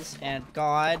reptiles, and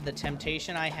God, the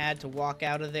temptation I had to walk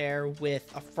out of there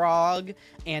with a frog,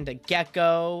 and a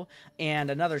gecko,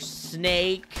 and another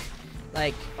snake.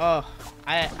 Like, oh,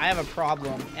 I have a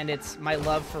problem, and it's my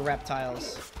love for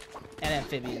reptiles and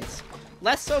amphibians.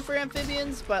 Less so for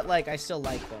amphibians, but, like, I still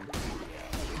like them.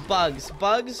 Bugs.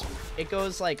 Bugs, it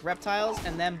goes, like, reptiles,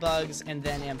 and then bugs, and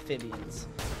then amphibians.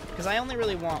 Because I only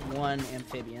really want one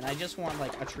amphibian. I just want,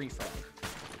 like, a tree frog.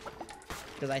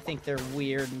 Because I think they're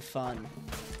weird and fun.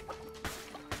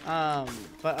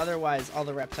 But otherwise, all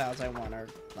the reptiles I want are,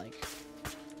 like...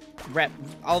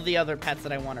 all the other pets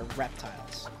that I want are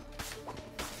reptiles.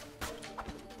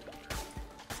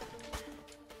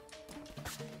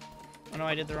 Oh no,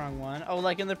 I did the wrong one. Oh,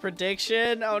 like in the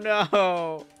prediction? Oh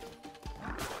no!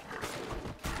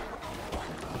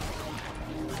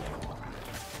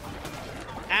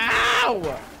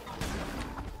 Ow!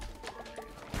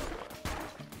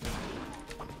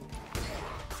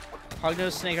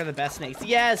 Hognose snake are the best snakes.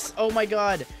 Yes! Oh my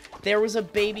god! There was a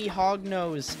baby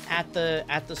hognose at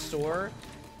the store.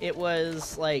 It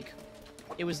was like...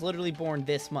 It was literally born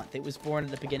this month. It was born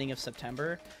at the beginning of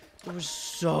September. It was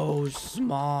so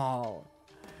small.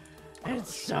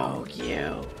 It's so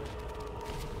cute.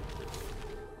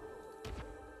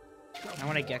 I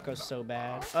want a gecko so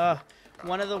bad.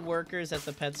 One of the workers at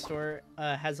the pet store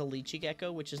has a lychee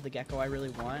gecko, which is the gecko I really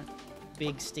want.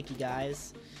 Big, sticky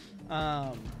guys.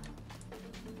 And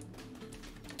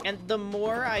the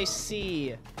more I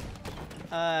see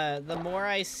The more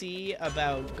I see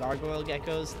about gargoyle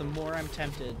geckos, the more I'm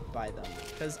tempted by them.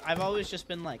 Because I've always just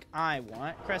been like, I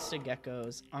want crested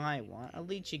geckos. I want a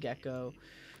lychee gecko.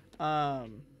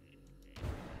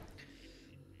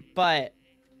 But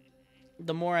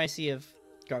the more I see of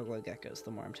gargoyle geckos,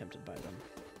 the more I'm tempted by them.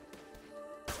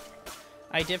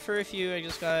 I did for a few. I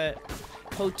just got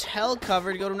hotel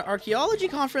cover to go to an archaeology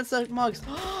conference at Mugs.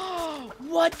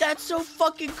 What? That's so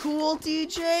fucking cool,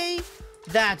 DJ.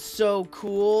 That's so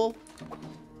cool.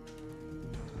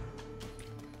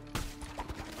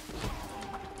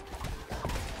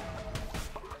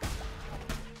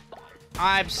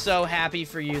 I'm so happy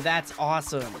for you. That's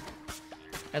awesome.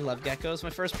 I love geckos. My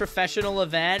first professional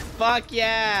event. Fuck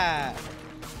yeah.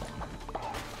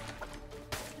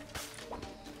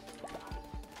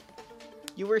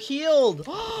 You were healed.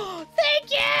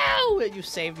 Thank you. You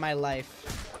saved my life.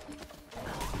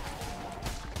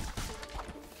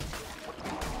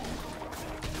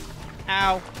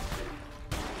 Ow.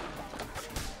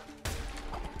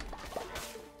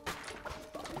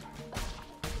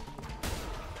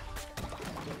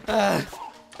 Ugh.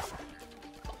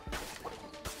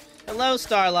 Hello,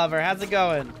 Star Lover. How's it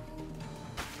going?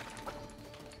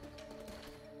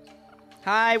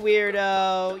 Hi,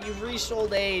 weirdo. You've reached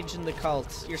old age in the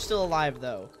cult. You're still alive,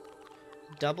 though.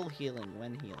 Double healing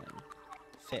when healing.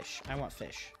 Fish. I want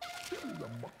fish.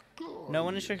 No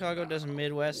one in Chicago does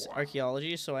Midwest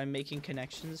archaeology, so I'm making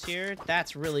connections here.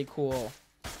 That's really cool.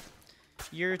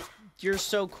 You're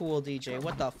so cool, DJ.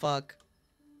 What the fuck?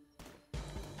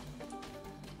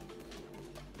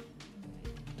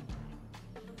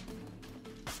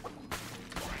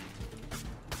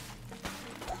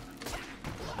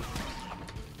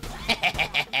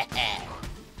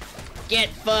 Get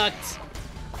fucked!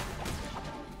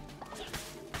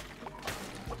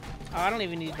 Oh, I don't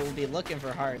even need to be looking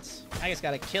for hearts. I just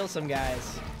gotta kill some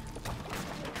guys.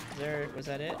 Was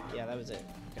that it? Yeah, that was it.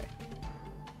 Okay.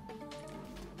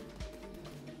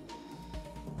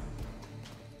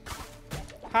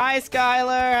 Hi,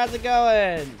 Skylar! How's it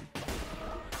going?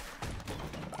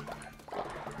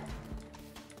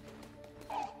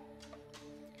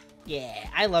 Yeah,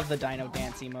 I love the Dino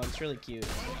Dance emote. It's really cute.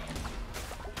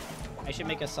 I should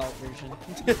make a salt version.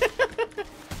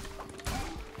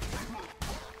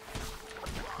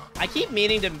 I keep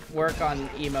meaning to work on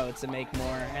emotes and make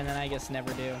more, and then I just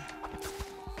never do.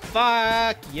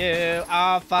 Fuck you!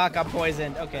 Oh fuck, I'm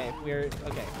poisoned. Okay, we're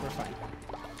fine.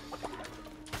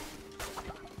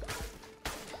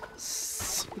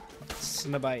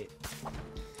 Snabite.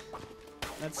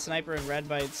 That's Sniper and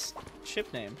Redbite's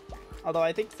ship name. Although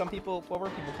I think some people, what were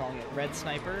people calling it? Red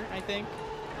Sniper, I think,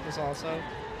 was also.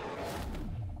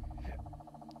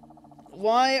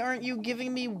 Why aren't you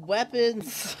giving me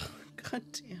weapons? God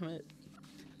damn it.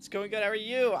 It's going good. How are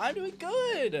you? I'm doing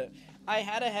good. I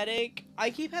had a headache. I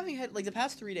keep having like the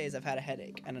past 3 days I've had a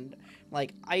headache, and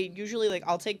like I usually like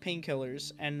I'll take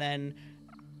painkillers, and then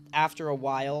after a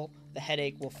while the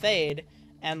headache will fade,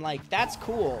 and like that's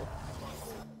cool.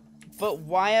 But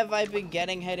why have I been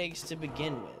getting headaches to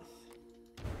begin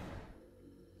with?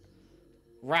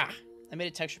 Rah. I made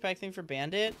a texture pack thing for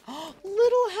Bandit.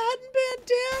 Little hat and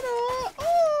bandana.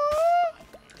 Oh,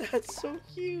 that's so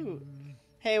cute.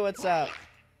 Hey, what's up?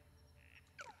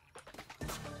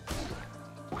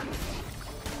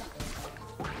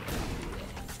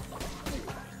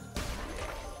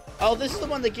 Oh, this is the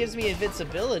one that gives me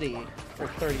invincibility for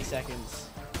 30 seconds.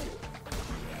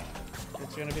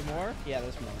 There's gonna be more? Yeah,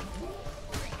 there's more.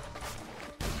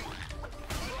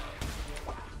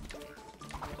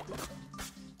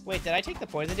 Wait, did I take the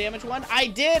poison damage one? I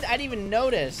did! I didn't even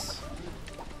notice.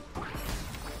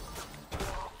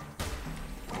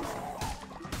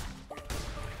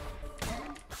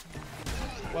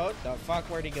 What the fuck?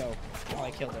 Where'd he go? Oh,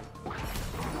 I killed him.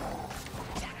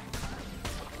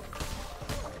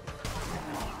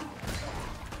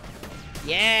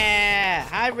 Yeah!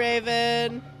 Hi,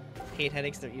 Raven! Hate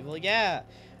headaches, they're evil. Yeah,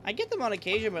 I get them on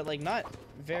occasion, but like not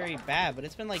very bad, but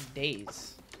it's been like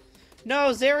days. No,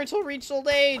 Zeratul reached old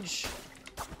age!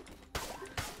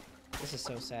 This is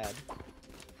so sad.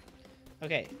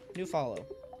 Okay, new follow.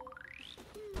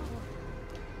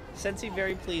 Sensei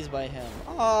very pleased by him.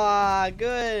 Ah,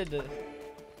 good!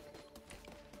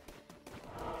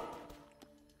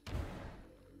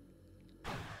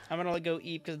 I'm gonna go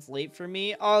eat because it's late for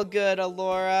me. All good,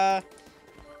 Alora.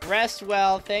 Rest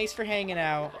well. Thanks for hanging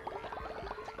out.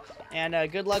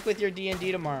 And good luck with your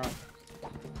D&D tomorrow.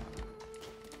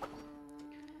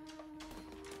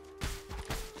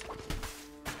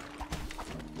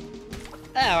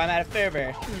 Oh, I'm out of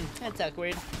fervor. That's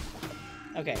awkward.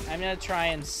 Okay, I'm gonna try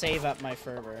and save up my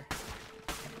fervor.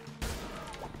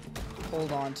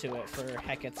 hold on to it for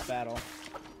Hecate's battle.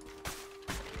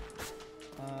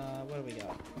 What do we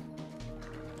got?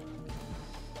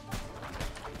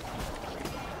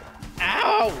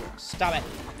 Ow! Stop it.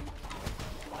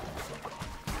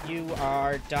 You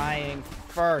are dying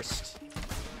first.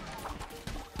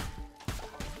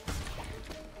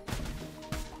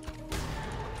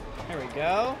 There we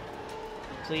go.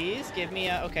 Please give me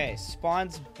a... Okay,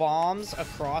 spawns bombs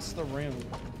across the room.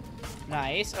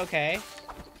 Nice, okay.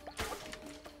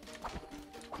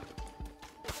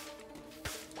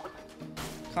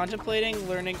 Contemplating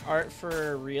learning art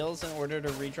for reels in order to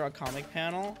redraw comic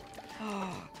panel.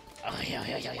 Oh, yeah.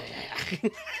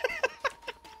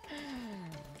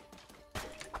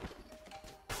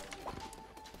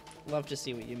 Love to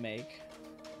see what you make.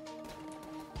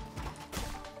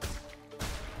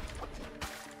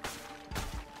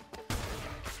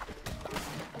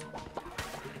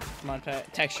 Mod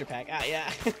pack, texture pack. Ah,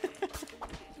 yeah.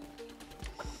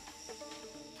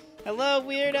 Hello,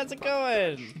 Weird. How's it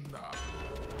going?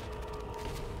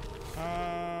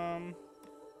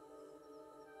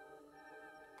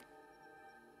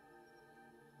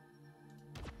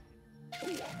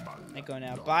 I go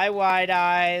now. Bye, Wide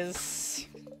Eyes.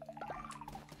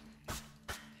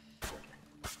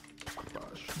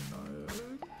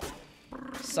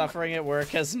 Suffering at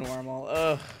work as normal.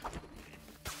 Ugh.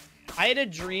 I had a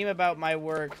dream about my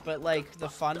work, but like the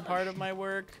fun part of my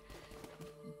work.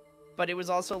 But it was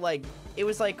also like, it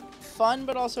was like fun,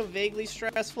 but also vaguely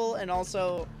stressful, and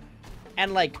also,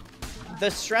 and like the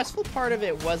stressful part of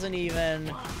it wasn't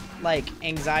even like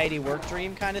anxiety work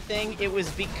dream kind of thing. It was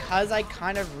because I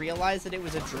kind of realized that it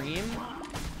was a dream,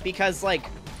 because like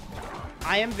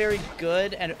I am very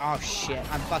good and oh shit,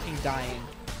 I'm fucking dying.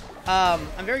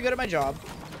 I'm very good at my job.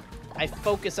 I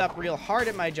focus up real hard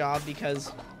at my job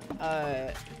because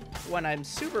when I'm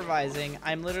supervising,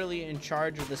 I'm literally in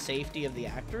charge of the safety of the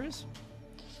actors.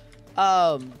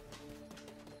 And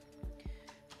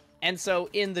so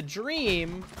in the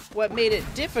dream, what made it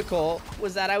difficult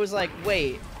was that I was like,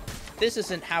 wait, this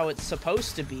isn't how it's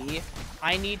supposed to be.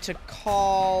 I need to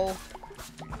call...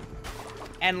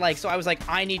 And like, so I was like,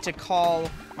 I need to call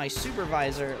my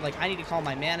supervisor, like I need to call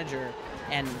my manager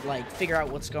and like figure out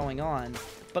what's going on.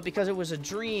 But because it was a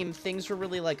dream, things were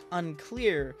really like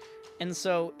unclear. And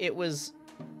so it was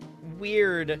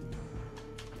weird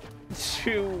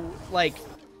to like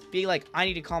be like, I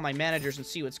need to call my managers and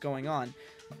see what's going on.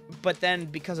 But then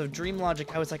because of dream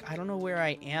logic, I was like, I don't know where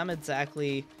I am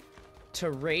exactly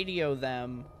to radio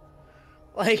them.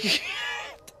 Like,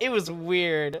 it was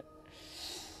weird.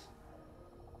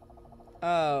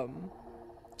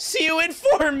 See you in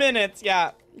 4 minutes.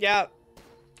 Yeah.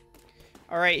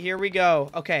 All right, here we go.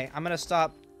 Okay, I'm gonna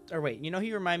stop. Or wait, you know who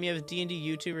you remind me of? D&D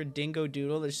YouTuber Dingo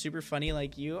Doodle. They're super funny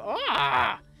like you.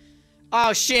 Ah!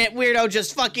 Oh shit, Weirdo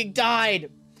just fucking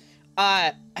died.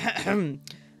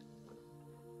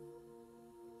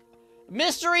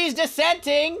 Mysteries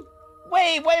dissenting.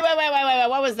 Wait,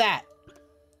 what was that?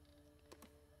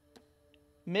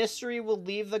 Mystery will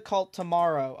leave the cult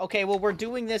tomorrow. Okay, well, we're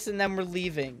doing this and then we're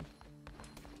leaving.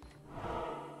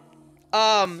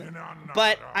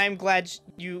 But I'm glad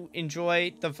you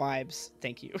enjoy the vibes.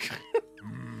 Thank you.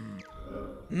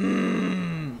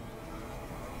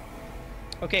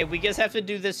 Okay, we just have to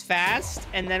do this fast,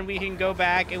 and then we can go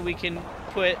back and we can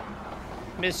put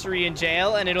Mystery in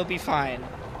jail, and it'll be fine.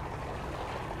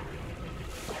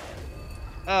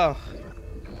 Oh.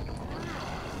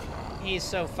 He's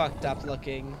so fucked up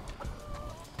looking.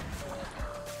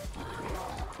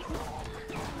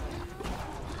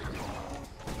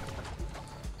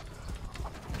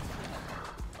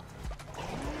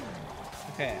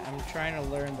 Okay, I'm trying to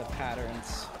learn the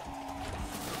patterns.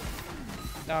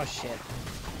 Oh shit.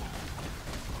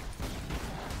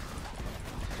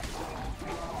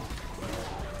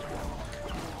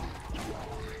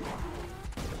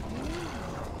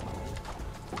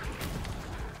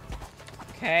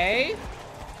 Okay.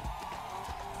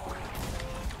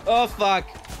 Oh fuck.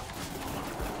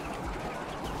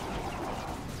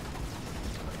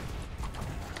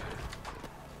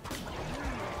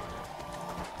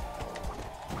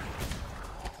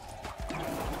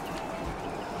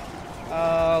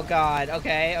 Oh god.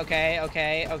 Okay.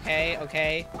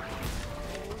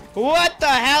 What the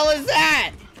hell is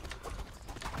that?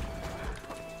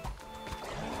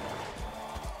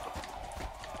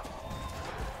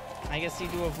 I guess you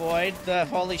do avoid the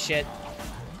holy shit.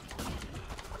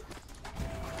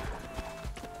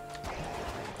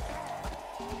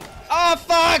 Oh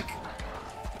fuck!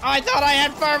 Oh, I thought I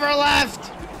had fervor left.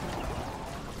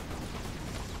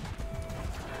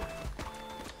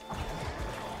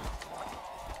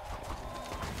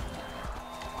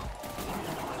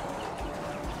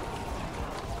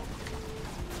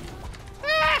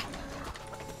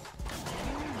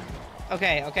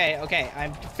 Okay, okay, okay.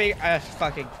 I'm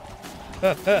fucking.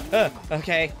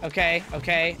 Okay, okay,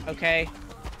 okay, okay.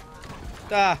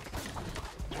 Ah!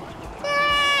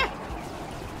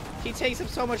 He takes up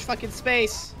so much fucking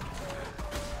space.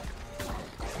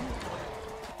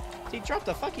 He dropped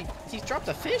a fucking. He dropped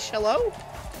a fish. Hello?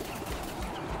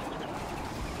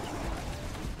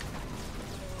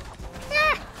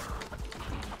 Ah!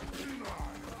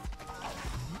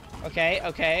 Okay,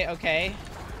 okay, okay.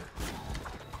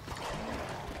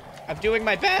 I'm doing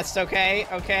my best, okay?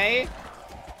 Okay?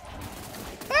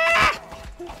 Ah!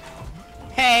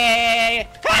 Hey!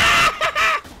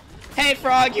 Ah! Hey,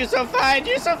 Frog, you're so fine!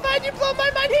 You're so fine! You blow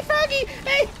my mind! Hey, Froggy!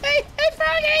 Hey, hey, hey,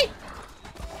 Froggy!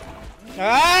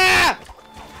 Ah!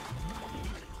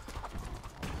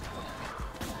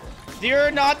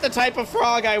 You're not the type of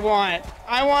frog I want.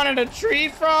 I wanted a tree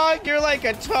frog. You're like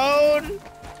a toad.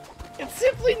 It's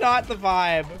simply not the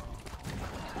vibe.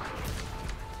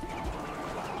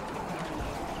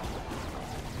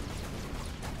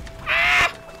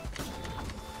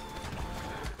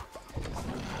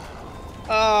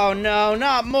 Oh no,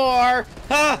 not more!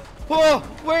 Ah! Whoa!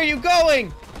 Where are you going?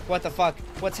 What the fuck?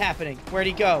 What's happening? Where'd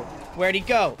he go? Where'd he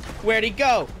go? Where'd he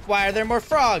go? Why are there more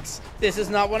frogs? This is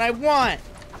not what I want!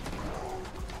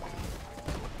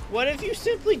 What if you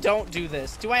simply don't do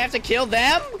this? Do I have to kill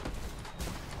them?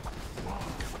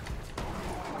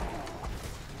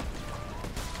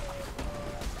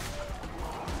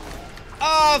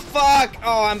 Oh fuck!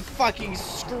 Oh, I'm fucking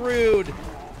screwed!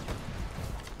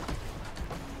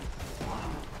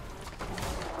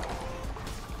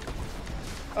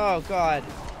 Oh, God.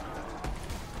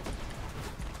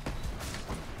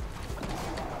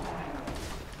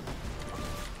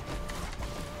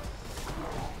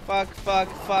 Fuck, fuck,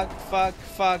 fuck, fuck,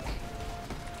 fuck.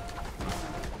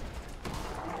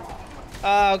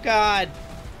 Oh, God.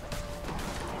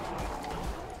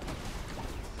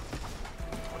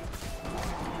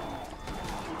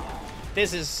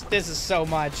 This is so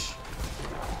much.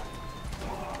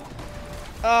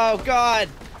 Oh, God.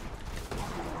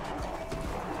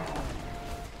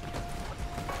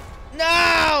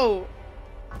 No!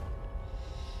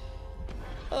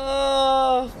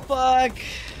 Oh, fuck.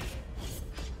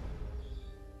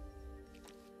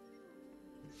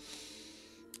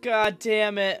 God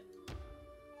damn it.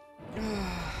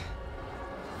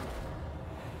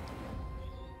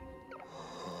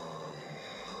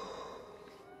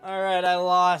 All right, I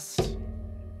lost.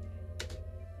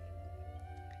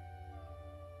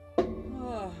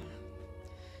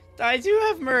 I do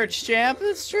have merch, champ.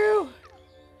 That's true.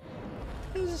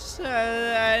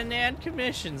 And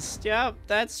commissions. Yep,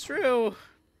 that's true.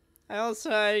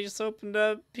 I just opened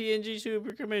up PNG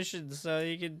Tuber commissions, so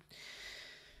you can.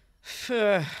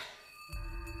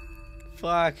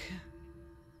 Fuck.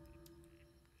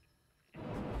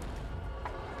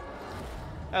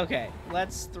 Okay,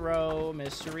 let's throw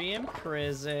Mystery in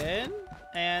prison.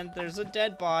 And there's a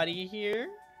dead body here.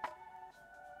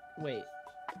 Wait.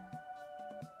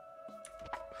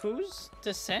 Who's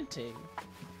dissenting?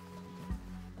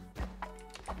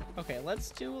 Okay,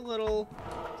 let's do a little...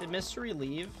 Did Mystery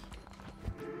leave?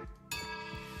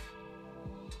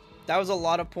 That was a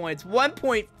lot of points.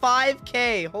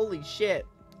 1.5k! Holy shit.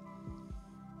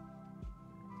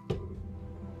 Oh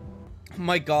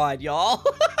my god, y'all.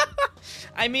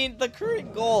 I mean, the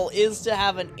current goal is to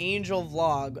have an angel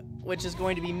vlog, which is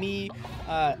going to be me...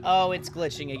 oh, it's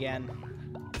glitching again.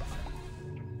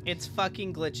 It's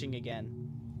fucking glitching again.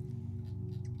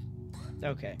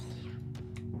 Okay.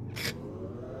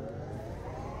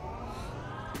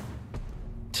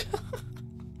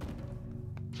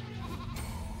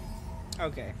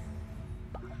 Okay.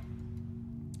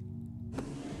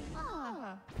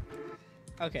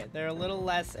 Okay, they're a little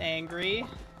less angry.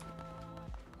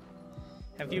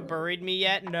 Have you buried me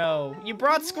yet? No. You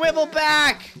brought Squivel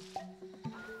back!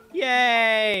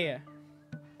 Yay!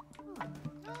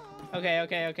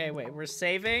 Okay, wait. We're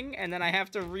saving, and then I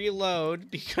have to reload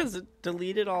because it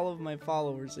deleted all of my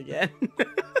followers again.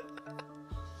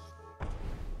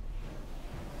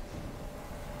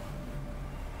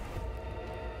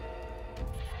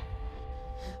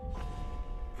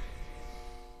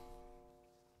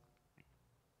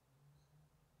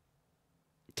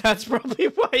 That's probably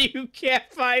why you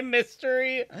can't find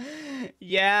Mystery.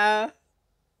 Yeah.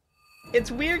 It's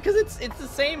weird because it's the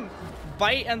same.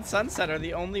 Bite and Sunset are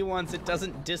the only ones it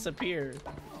doesn't disappear.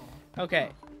 Okay.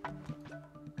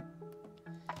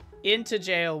 Into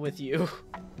jail with you.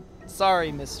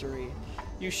 Sorry, Mystery.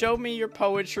 You showed me your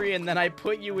poetry and then I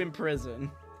put you in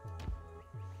prison.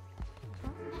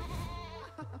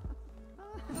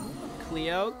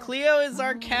 Cleo? Cleo is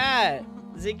our cat.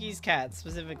 Ziggy's cat,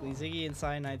 specifically. Ziggy and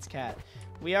Cyanide's cat.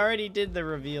 We already did the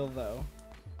reveal, though.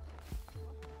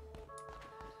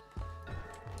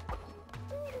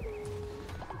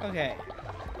 Okay.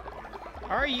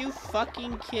 Are you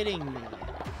fucking kidding me?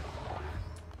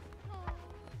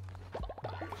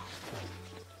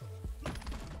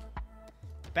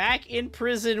 Back in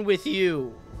prison with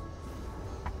you.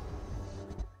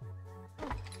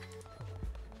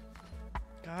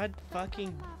 God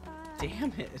fucking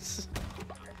damn it.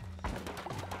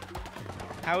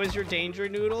 How is your danger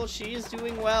noodle? She is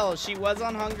doing well. She was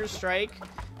on hunger strike,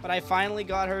 but I finally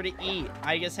got her to eat.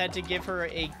 I just had to give her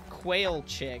a quail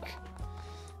chick.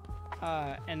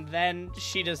 And then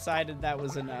she decided that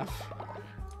was enough.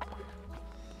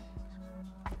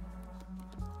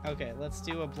 Okay, let's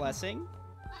do a blessing.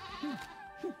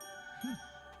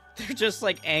 They're just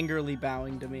like angrily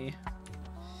bowing to me.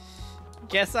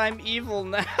 Guess I'm evil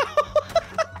now.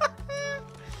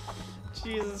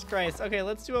 Jesus Christ. Okay,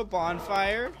 let's do a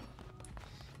bonfire.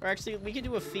 Or actually, we could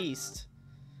do a feast.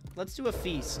 Let's do a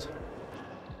feast.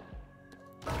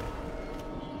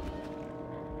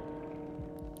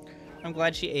 I'm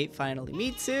glad she ate finally.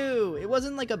 Me too. It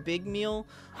wasn't like a big meal,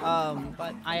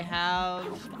 but I have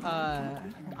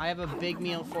a big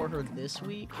meal for her this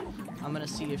week. I'm gonna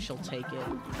see if she'll take it.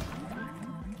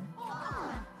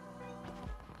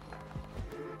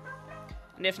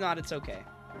 And if not, it's okay.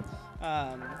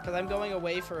 Because I'm going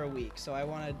away for a week, so I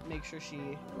want to make sure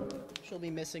she'll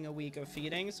be missing a week of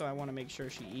feeding, so I want to make sure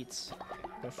she eats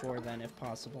before then if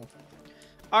possible.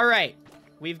 All right,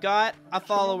 we've got a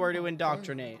follower to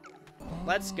indoctrinate.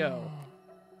 Let's go.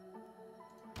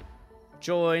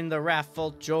 Join the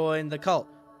raffle, join the cult.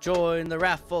 Join the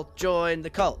raffle, join the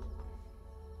cult.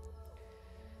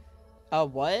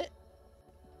 What?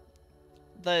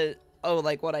 Oh,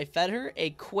 like what I fed her? A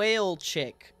quail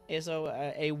chick. Is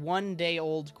a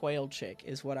 1-day-old quail chick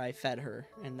is what I fed her.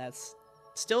 And that's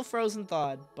still frozen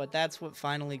thawed, but that's what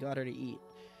finally got her to eat.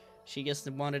 She just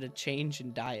wanted a change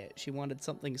in diet. She wanted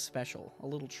something special. A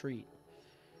little treat.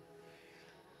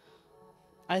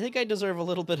 I think I deserve a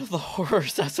little bit of the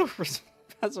horrors as a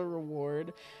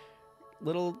reward.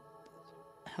 Little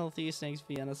healthy snakes,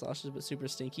 Vienna sausages, but super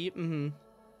stinky.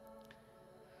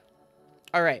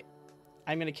 All right.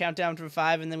 I'm going to count down from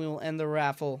 5, and then we will end the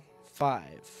raffle. 5,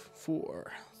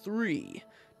 4, 3,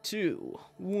 2,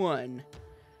 1.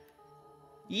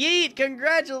 Yeet!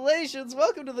 Congratulations!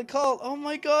 Welcome to the cult! Oh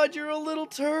my god, you're a little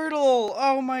turtle!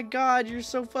 Oh my god, you're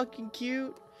so fucking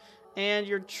cute! And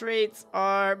your traits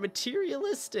are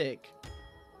materialistic.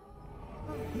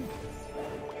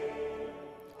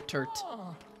 Turt.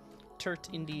 Turt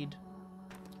indeed.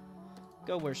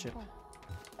 Go worship.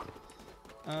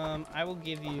 I will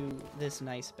give you this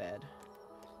nice bed.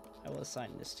 I will assign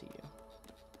this to you.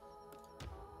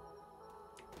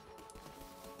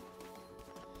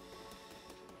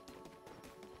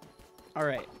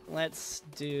 Alright, let's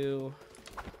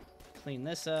clean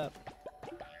this up.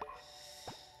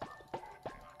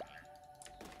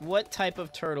 What type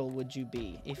of turtle would you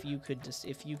be if you could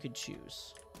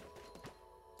choose?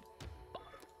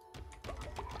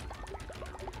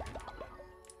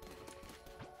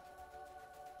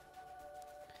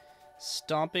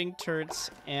 Stomping turts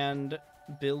and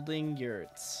building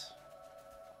yurts.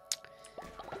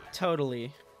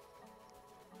 Totally.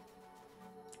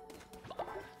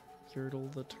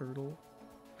 Yertle the turtle.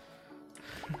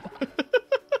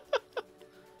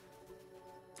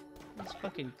 These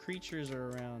fucking creatures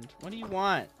are around. What do you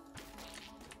want?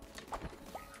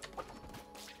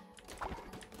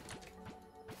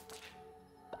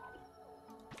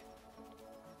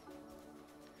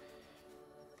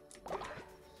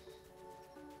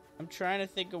 I'm trying to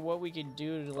think of what we can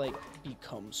do to, like,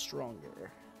 become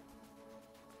stronger.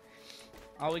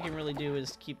 All we can really do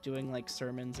is keep doing, like,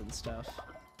 sermons and stuff.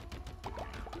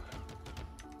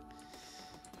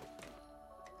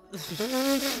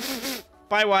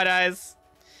 Bye, Wide Eyes.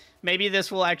 Maybe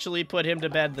this will actually put him to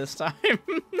bed this time.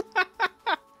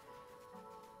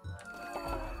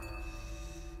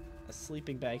 A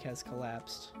sleeping bag has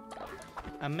collapsed.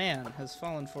 A man has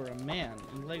fallen for a man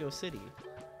in Lego City.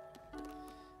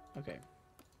 Okay.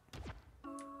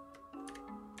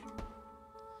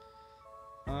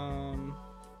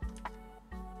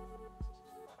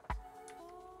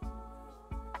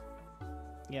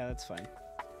 Yeah, that's fine.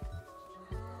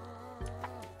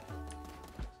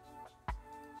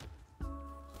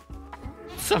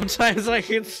 Sometimes I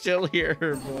can still hear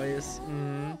her voice.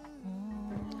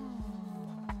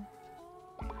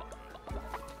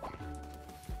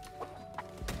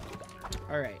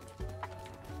 Alright.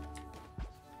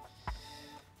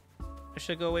 I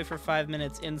should go away for 5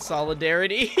 minutes in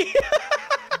solidarity.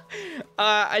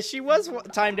 She was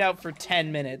timed out for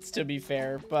 10 minutes, to be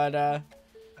fair, but,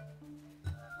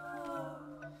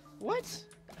 What?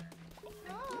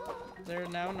 There are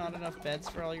now not enough beds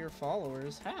for all your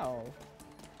followers. How?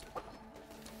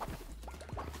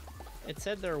 It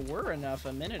said there were enough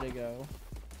a minute ago.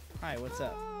 Hi, what's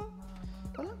up?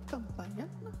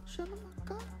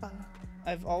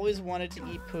 I've always wanted to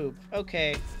eat poop.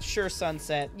 Okay, sure,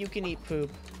 Sunset. You can eat poop.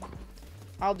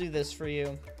 I'll do this for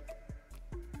you.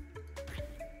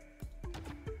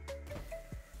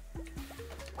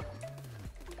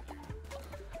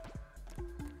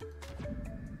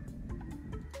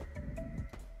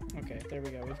 Okay, there we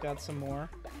go. We've got some more.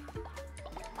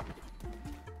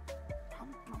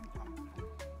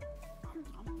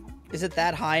 Is it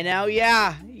that high now?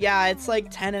 Yeah. Yeah, it's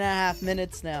like 10.5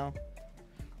 minutes now.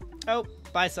 Oh,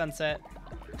 bye, Sunset.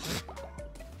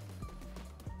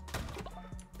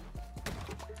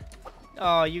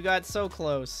 Oh, you got so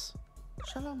close.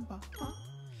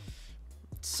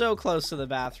 So close to the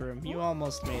bathroom. You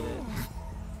almost made it.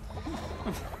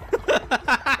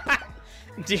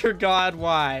 Dear God,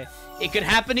 why? It could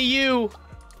happen to you!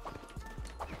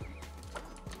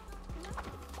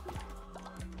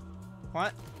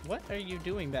 What? What are you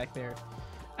doing back there?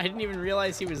 I didn't even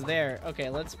realize he was there. Okay,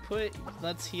 let's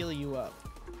heal you up.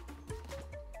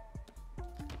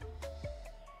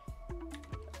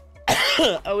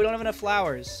 Oh, we don't have enough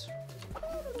flowers.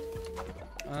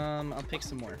 I'll pick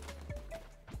some more.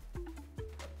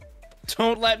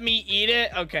 Don't let me eat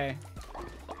it? Okay.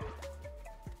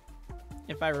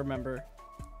 If I remember.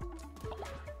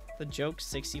 The joke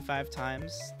 65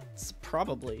 times? It's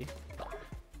probably.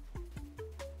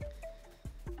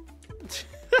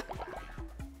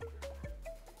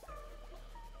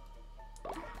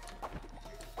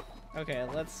 Okay,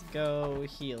 let's go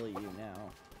heal you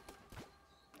now.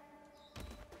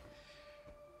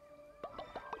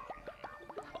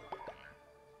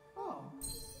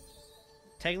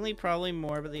 Technically, probably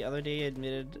more, but the other day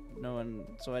admitted no one,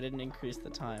 so I didn't increase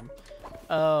the time.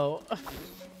 Oh.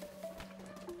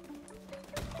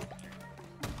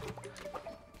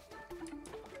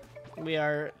 We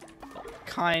are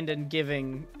kind and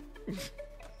giving.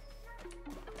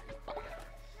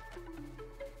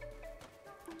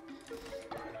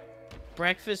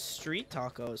 Breakfast street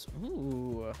tacos.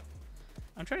 Ooh.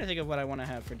 I'm trying to think of what I want to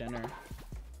have for dinner.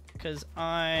 Because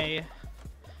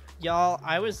Y'all,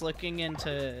 I was looking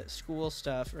into school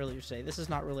stuff earlier today. This is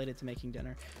not related to making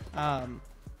dinner.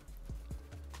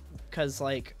 Because,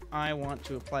 like, I want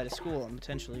to apply to school and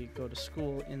potentially go to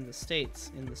school in the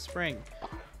States in the spring.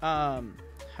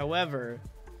 However,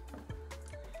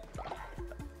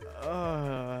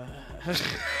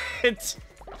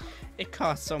 it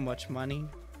costs so much money.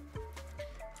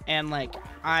 And, like,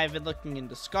 I've been looking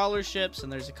into scholarships,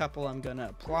 and there's a couple I'm gonna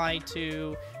apply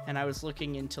to, and I was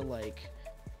looking into, like,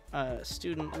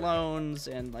 student loans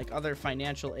and like other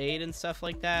financial aid and stuff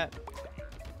like that.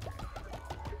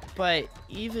 But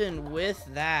even with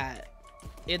that,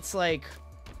 it's like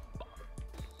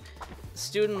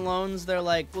student loans, they're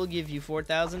like, we'll give you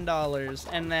 $4,000,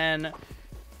 and then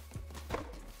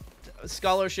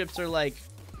scholarships are like,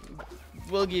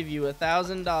 we'll give you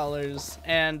 $1,000,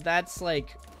 and that's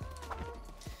like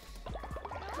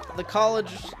the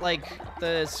college, like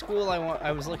the school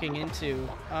I was looking into,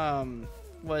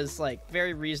 was like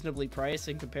very reasonably priced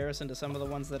in comparison to some of the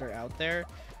ones that are out there,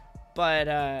 but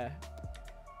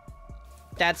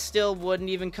that still wouldn't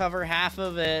even cover half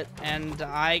of it, and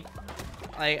I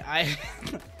I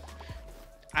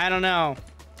don't know.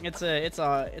 It's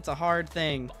a hard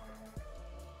thing.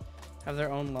 Have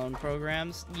their own loan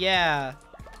programs. Yeah,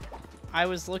 I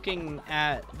was looking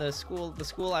at the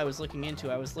school I was looking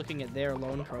into. I was looking at their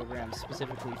loan programs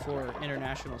specifically for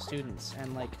international students,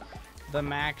 and like the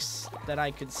max that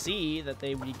I could see that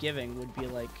they would be giving would be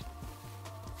like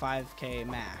 $5K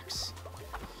max.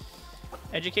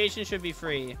 Education should be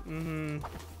free.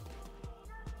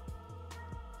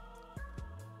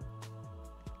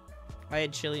 I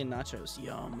had chili and nachos.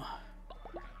 Yum.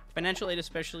 Financial aid,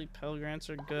 especially Pell Grants,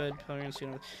 are good. Pell Grants, you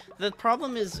know. The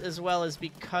problem is, as well, is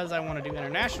because I want to do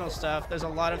international stuff, there's a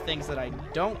lot of things that I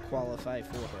don't qualify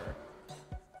for.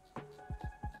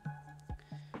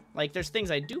 Like, there's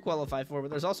things I do qualify for,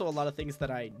 but there's also a lot of things that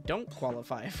I don't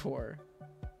qualify for.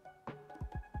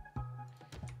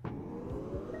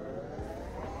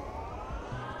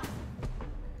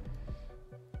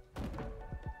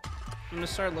 I'm gonna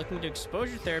start looking to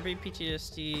exposure therapy,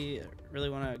 PTSD, really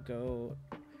want to go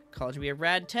college and be a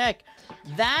rad tech.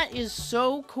 That is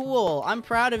so cool. I'm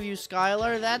proud of you,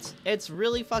 Skylar. It's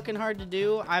really fucking hard to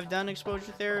do. I've done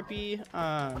exposure therapy.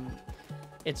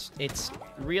 It's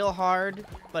real hard,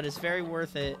 but it's very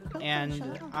worth it.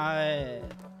 And I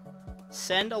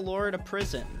send Alora to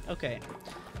prison. Okay.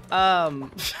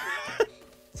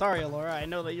 Sorry, Alora. I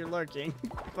know that you're lurking,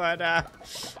 but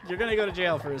you're gonna go to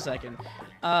jail for a second.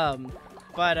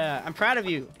 But I'm proud of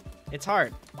you. It's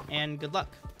hard, and good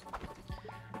luck.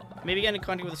 Maybe get in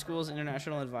contact with the school's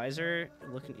international advisor,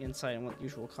 looking inside on what the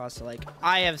usual costs are like.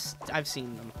 I've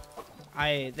seen them.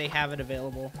 They have it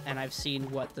available, and I've seen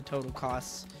what the total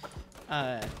costs,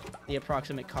 the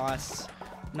approximate costs,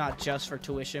 not just for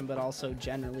tuition, but also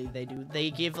generally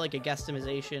they give like a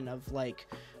guesstimation of like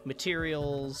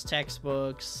materials,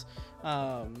 textbooks,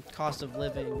 cost of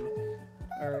living,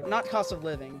 or not cost of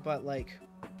living, but like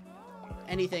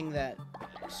anything that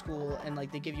school, and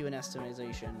like they give you an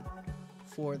estimation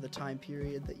for the time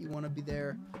period that you want to be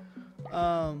there.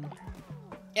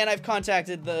 And I've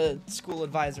contacted the school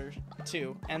advisor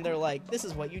too, and they're like, this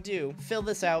is what you do, fill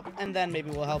this out, and then maybe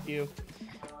we'll help you.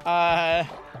 But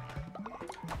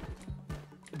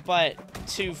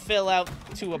to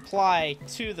apply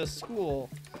to the school,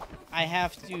 I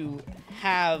have to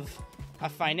have a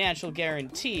financial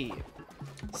guarantee.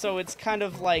 So it's kind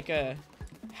of like a,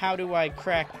 how do I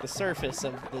crack the surface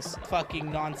of this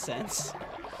fucking nonsense?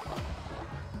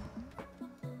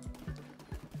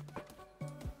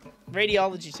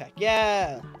 Radiology tech,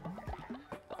 yeah!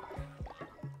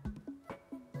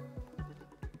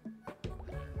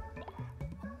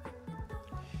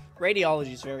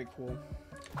 Radiology is very cool.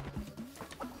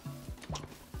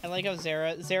 I like how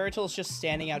Zeratil's just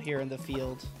standing out here in the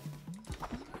field,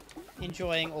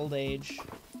 enjoying old age.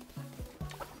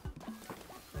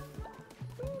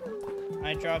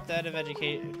 I dropped out of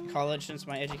college since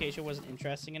my education wasn't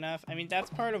interesting enough. I mean, that's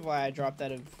part of why I dropped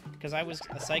out of, because I was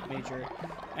a psych major,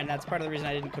 and that's part of the reason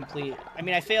I didn't complete. I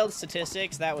mean, I failed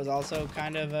statistics. That was also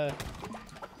kind of a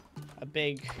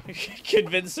big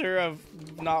convincer of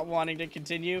not wanting to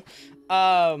continue.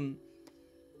 But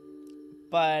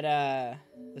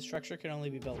the structure can only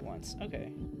be built once.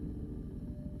 Okay.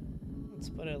 Let's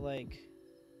put it like,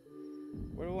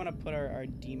 where do we want to put our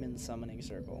demon summoning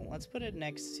circle? Let's put it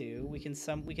next to, we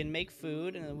can make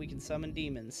food, and then we can summon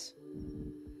demons.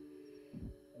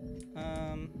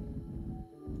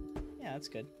 Yeah, that's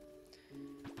good.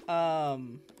 A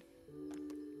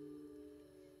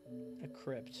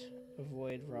crypt.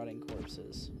 Avoid rotting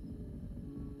corpses.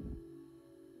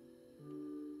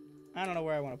 I don't know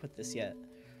where I want to put this yet.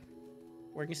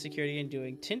 Working security and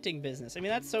doing tinting business. I mean,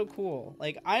 that's so cool.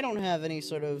 Like, I don't have any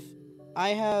sort of... I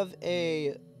have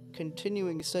a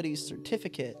continuing studies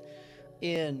certificate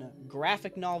in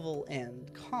graphic novel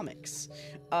and comics.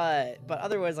 But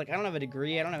otherwise, like, I don't have a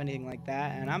degree. I don't have anything like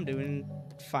that. And I'm doing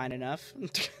fine enough.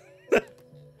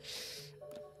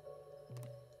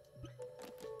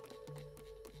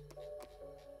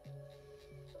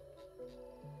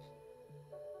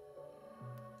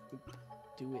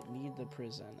 Do it need the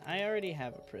prison? I already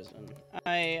have a prison.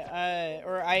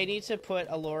 I need to put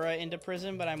Alora into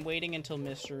prison, but I'm waiting until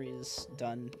Mystery is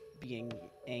done being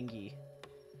Angie.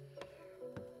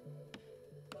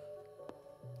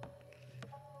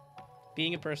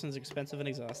 Being a person is expensive and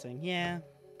exhausting. Yeah.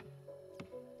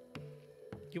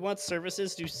 You want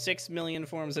services? Do 6 million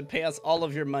forms and pay us all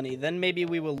of your money. Then maybe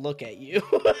we will look at you.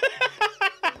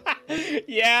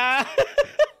 Yeah.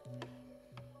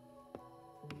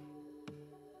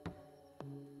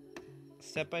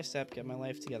 Step by step, get my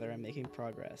life together. I'm making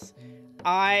progress.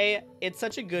 It's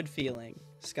such a good feeling,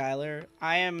 Skylar.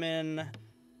 I am in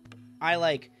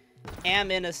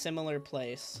a similar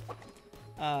place,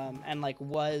 and like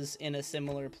was in a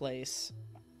similar place.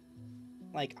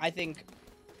 Like, I think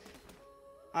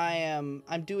I'm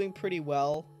doing pretty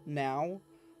well now,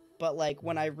 but like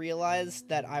when I realized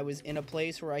that I was in a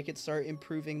place where I could start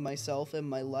improving myself and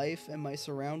my life and my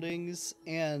surroundings,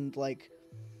 and like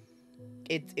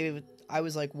I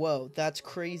was like, whoa, that's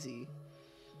crazy.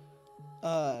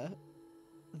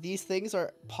 These things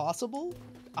are possible?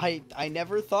 I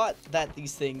never thought that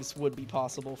these things would be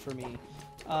possible for me.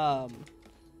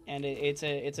 And it's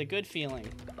a good feeling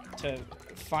to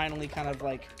finally kind of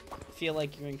like feel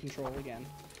like you're in control again.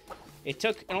 It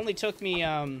only took me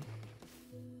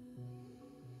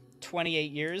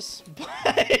 28 years,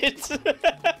 but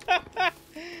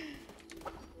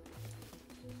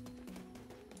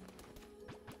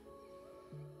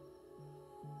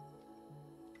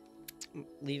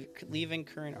leaving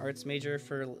current arts major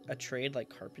for a trade like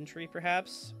carpentry,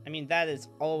 perhaps. I mean, that is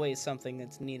always something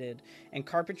that's needed, and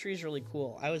carpentry is really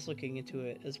cool. I was looking into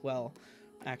it as well,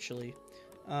 actually.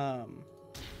 I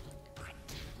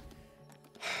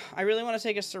really want to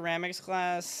take a ceramics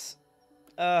class.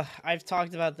 I've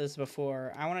talked about this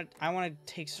before. I wanna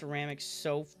take ceramics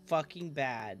so fucking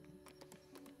bad.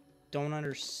 Don't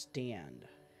understand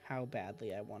how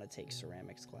badly I want to take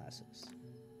ceramics classes.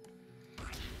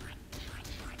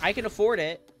 I can afford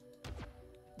it.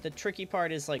 The tricky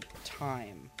part is like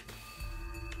time.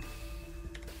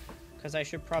 Because I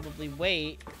should probably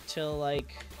wait till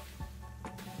like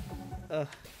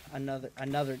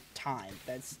another time.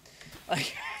 That's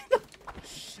like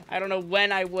I don't know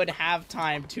when I would have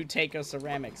time to take a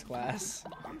ceramics class.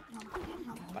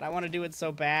 But I want to do it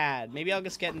so bad. Maybe I'll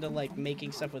just get into like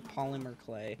making stuff with polymer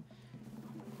clay.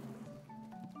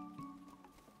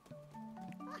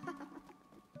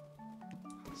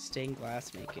 Stained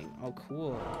glass making. Oh,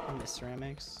 cool. I miss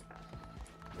ceramics.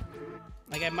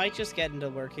 Like, I might just get into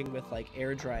working with, like,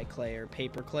 air dry clay or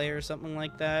paper clay or something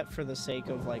like that for the sake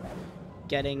of, like,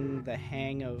 getting the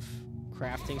hang of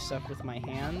crafting stuff with my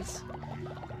hands.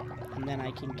 And then I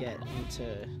can get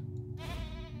into,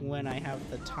 when I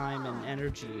have the time and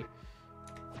energy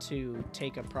to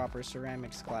take a proper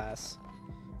ceramics class,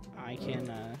 I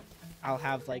can, I'll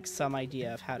have, like, some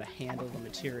idea of how to handle the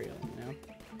material, you know?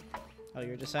 Oh,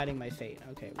 you're deciding my fate.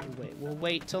 Okay, we'll wait. We'll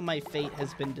wait till my fate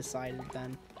has been decided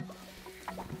then.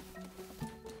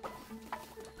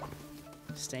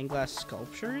 Stained glass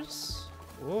sculptures?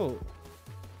 Whoa.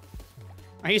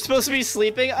 Are you supposed to be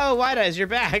sleeping? Oh, White Eyes, you're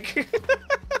back.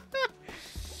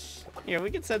 Here,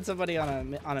 we can send somebody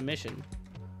on a mission.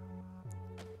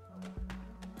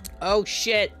 Oh,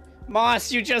 shit.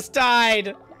 Moss, you just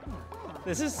died.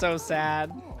 This is so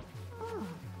sad.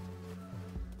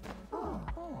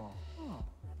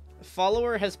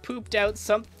 Follower has pooped out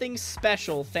something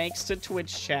special thanks to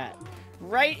Twitch chat.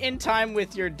 Right in time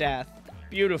with your death.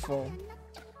 Beautiful.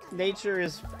 Nature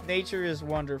is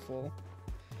wonderful.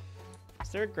 Is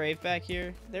there a grave back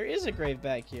here? There is a grave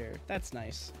back here. That's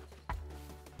nice.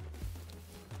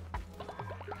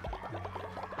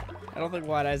 I don't think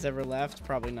Wide Eyes ever left.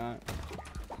 Probably not.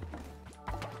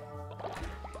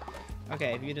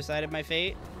 Okay, have you decided my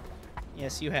fate?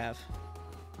 Yes, you have.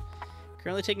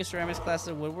 Currently taking ceramics class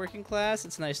and a woodworking class.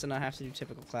 It's nice to not have to do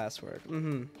typical classwork.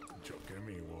 Mm-hmm.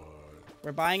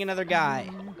 We're buying another guy.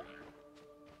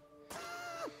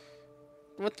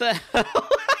 What the hell?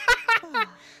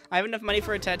 I have enough money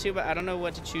for a tattoo, but I don't know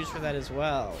what to choose for that as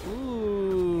well.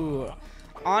 Ooh.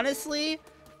 Honestly...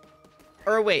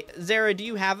 Or wait, Zara, do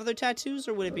you have other tattoos,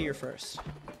 or would it be your first?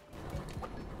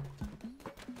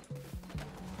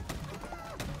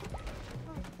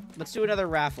 Let's do another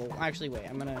raffle. Actually, wait,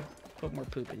 I'm gonna put more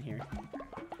poop in here.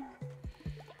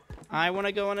 I want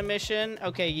to go on a mission.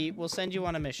 Okay, Yeet, we'll send you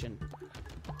on a mission.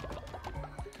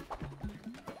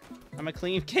 I'm a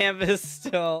clean canvas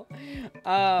still.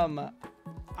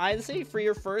 I'd say for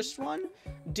your first one,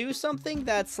 do something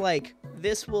that's like,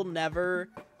 this will never,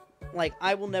 like,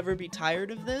 I will never be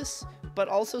tired of this, but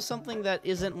also something that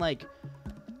isn't like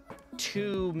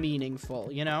too meaningful,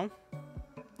 you know?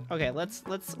 Okay,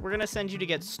 we're gonna send you to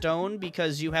get stone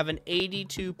because you have an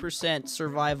 82%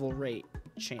 survival rate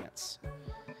chance.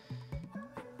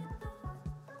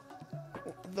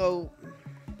 Though,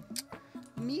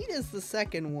 meat is the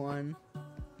second one.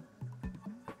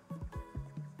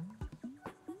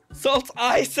 Salt's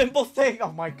eye symbol thing!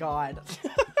 Oh my god.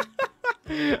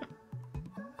 I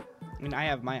mean, I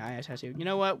have my eye tattoo. You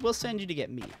know what? We'll send you to get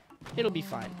meat. It'll be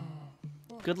fine.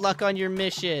 Good luck on your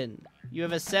mission. You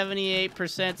have a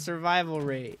 78% survival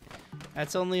rate.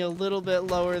 That's only a little bit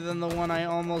lower than the one I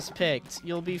almost picked.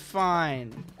 You'll be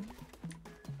fine.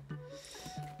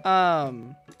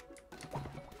 Don't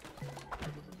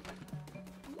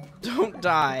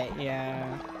die.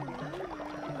 Yeah.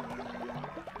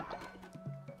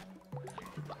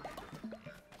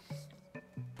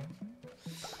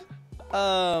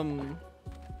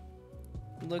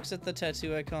 Looks at the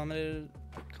tattoo I commented.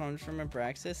 Comes from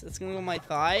Abraxas. It's gonna go on my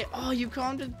thigh. Oh, you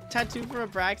commented tattoo for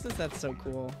Abraxas? That's so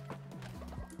cool.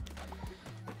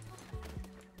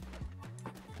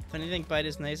 If anything, Bite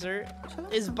is nicer.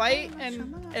 Is Bite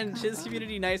and his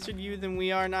community nicer to you than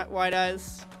we are, not White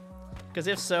Eyes? Because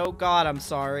if so, God, I'm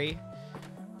sorry.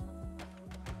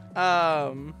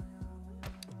 But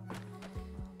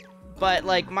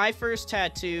like my first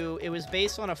tattoo, it was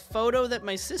based on a photo that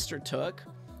my sister took.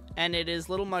 And it is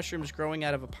little mushrooms growing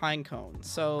out of a pine cone.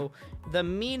 So the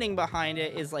meaning behind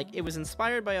it is like it was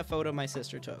inspired by a photo my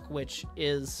sister took, which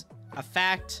is a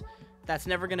fact that's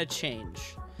never gonna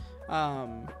change.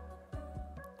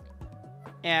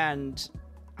 And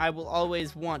I will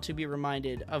always want to be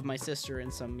reminded of my sister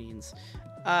in some means.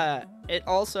 It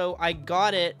also, I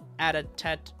got it at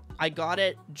I got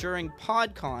it during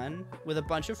PodCon with a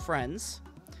bunch of friends.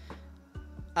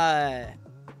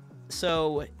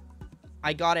 So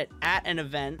I got it at an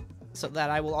event so that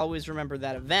I will always remember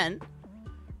that event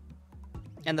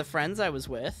and the friends I was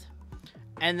with.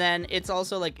 And then it's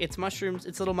also like, it's mushrooms,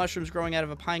 it's little mushrooms growing out of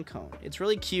a pine cone. It's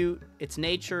really cute. It's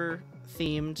nature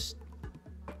themed.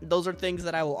 Those are things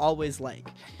that I will always like.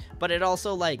 But it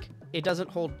also, like, it doesn't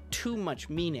hold too much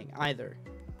meaning either.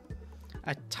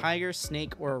 A tiger,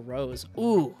 snake, or a rose.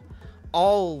 Ooh,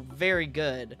 all very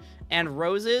good. And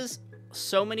roses,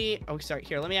 so many. Oh, sorry.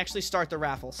 Here, let me actually start the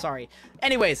raffle. Sorry.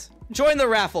 Anyways, join the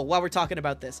raffle while we're talking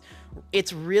about this.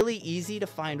 It's really easy to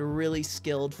find really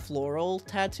skilled floral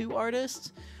tattoo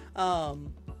artists.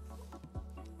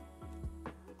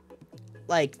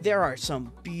 Like, there are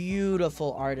some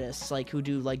beautiful artists, like, who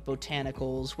do, like,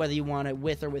 botanicals, whether you want it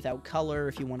with or without color,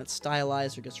 if you want it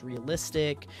stylized or just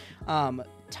realistic.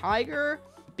 Tiger,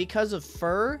 because of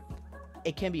fur,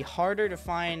 it can be harder to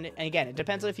find, and again, it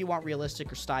depends on if you want realistic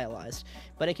or stylized,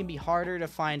 but it can be harder to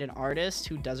find an artist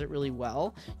who does it really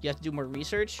well. You have to do more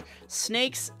research.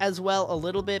 Snakes as well, a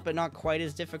little bit, but not quite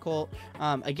as difficult.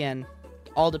 Again,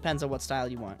 all depends on what style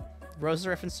you want. Rose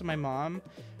reference to my mom.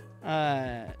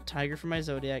 Tiger for my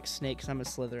zodiac, snake 'cause I'm a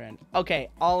Slytherin. Okay,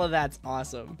 all of that's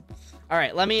awesome. All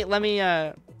right, let me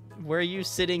were you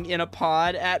sitting in a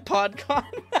pod at PodCon?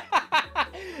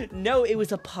 No, it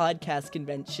was a podcast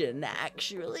convention,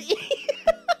 actually.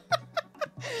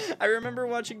 I remember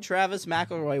watching Travis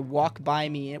McElroy walk by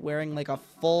me wearing like a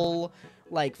full,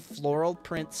 like, floral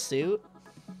print suit.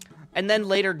 And then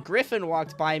later Griffin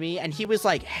walked by me and he was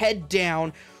like head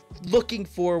down, looking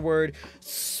forward,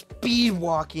 speed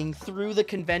walking through the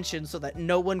convention so that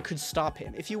no one could stop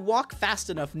him. If you walk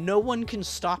fast enough, no one can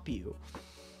stop you.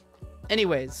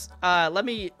 Anyways, let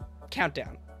me count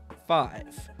down.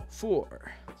 5,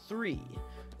 4, 3,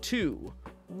 2,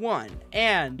 1,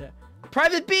 and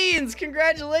Private Beans,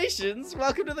 congratulations!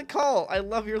 Welcome to the call. I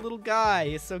love your little guy.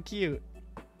 He's so cute.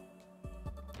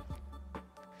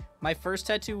 My first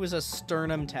tattoo was a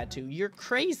sternum tattoo. You're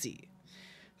crazy.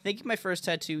 I think my first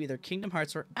tattoo, either Kingdom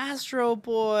Hearts or Astro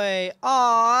Boy.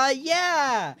 Aw,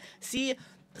 yeah! See,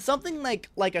 something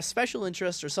like a special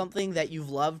interest or something that you've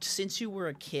loved since you were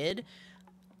a kid,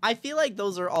 I feel like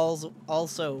those are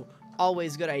also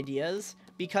always good ideas.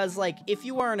 Because, like, if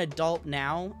you are an adult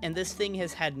now, and this thing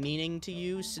has had meaning to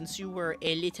you since you were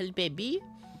a little baby,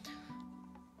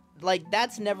 like,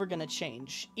 that's never gonna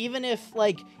change. Even if,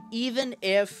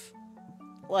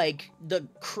 the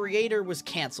creator was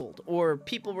canceled, or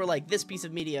people were like, this piece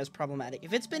of media is problematic.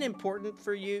 If it's been important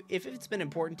for you, if it's been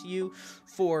important to you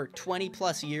for 20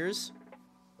 plus years,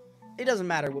 it doesn't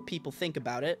matter what people think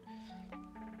about it.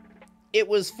 It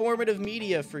was formative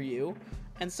media for you.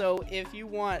 And so if you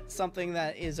want something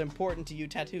that is important to you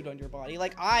tattooed on your body,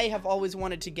 like, I have always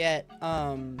wanted to get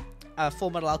a Full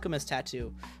Metal Alchemist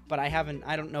tattoo, but I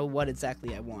don't know what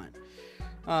exactly I want.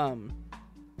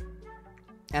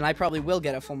 And I probably will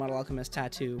get a Full Metal Alchemist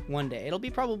tattoo one day. It'll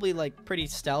be probably, like, pretty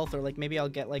stealth, or, like, maybe I'll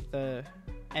get, like, the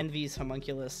Envy's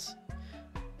homunculus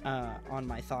on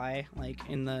my thigh, like,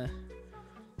 in the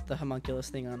homunculus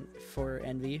thing for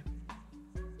Envy.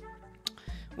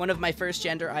 One of my first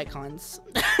gender icons.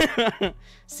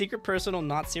 Secret personal,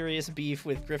 not serious beef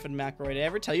with Griffin McElroy. Did I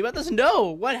ever tell you about this?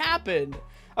 No! What happened?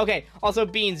 Okay, also,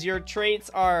 Beans, your traits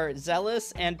are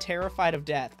zealous and terrified of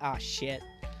death. Ah, shit.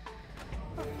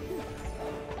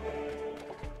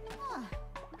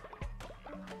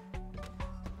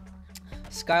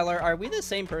 Skylar, are we the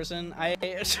same person? I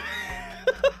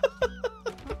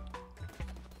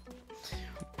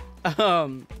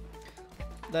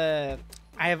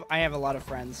have a lot of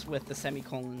friends with the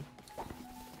semicolon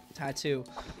tattoo.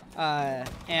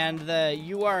 And the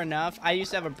 "you are enough," I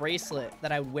used to have a bracelet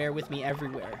that I would wear with me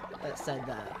everywhere that said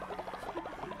that.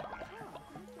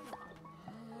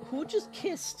 Who just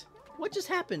kissed? What just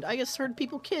happened? I just heard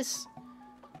people kiss.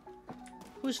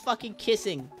 Who's fucking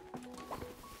kissing?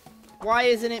 Why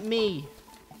isn't it me?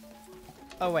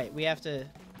 Oh wait, we have to...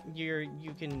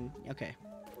 you can... Okay.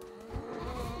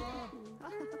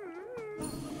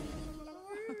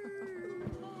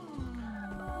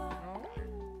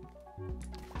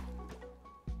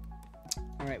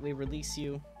 Alright, we release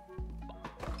you.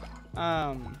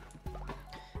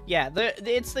 Yeah,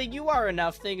 it's the "you are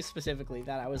enough" thing specifically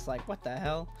that I was like, what the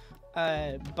hell?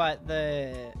 But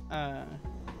the,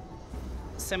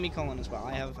 semicolon as well.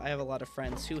 I have a lot of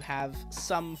friends who have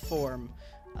some form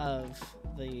of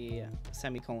the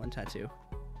semicolon tattoo.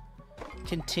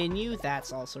 Continue,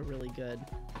 that's also really good.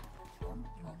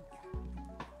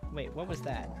 Wait, what was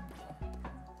that?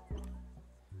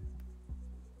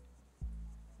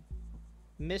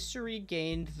 Mystery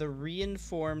gained the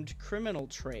reinformed criminal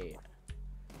trait.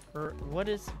 Or what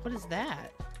is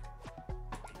that?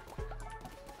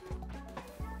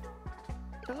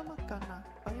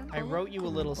 I wrote you a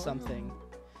little something.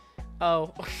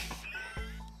 Oh.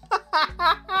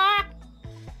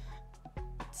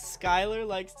 Skylar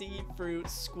likes to eat fruit.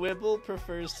 Squibble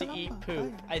prefers to eat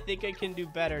poop. I think I can do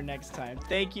better next time.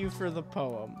 Thank you for the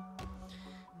poem.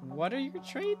 What are your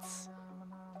traits?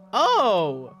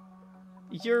 Oh!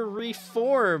 You're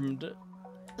reformed.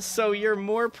 So you're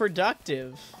more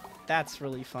productive. That's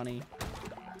really funny.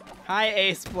 Hi,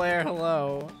 Ace Blair.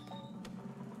 Hello.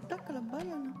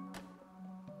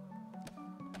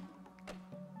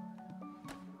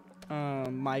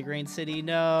 Migraine City.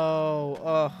 No.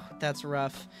 Oh, that's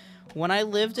rough. When I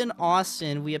lived in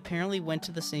Austin, we apparently went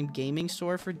to the same gaming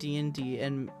store for D&D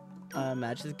and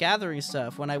Magic the Gathering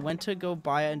stuff. When I went to go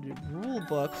buy a rule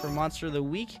book for Monster of the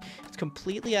Week, it's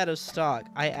completely out of stock.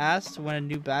 I asked when a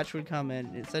new batch would come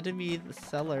in. It said to me, the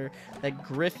seller, that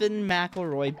Griffin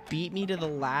McElroy beat me to the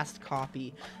last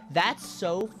copy. That's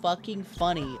so fucking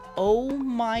funny. Oh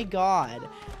my god.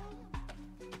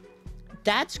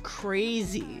 That's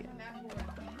crazy.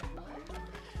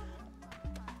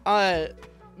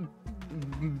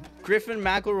 Griffin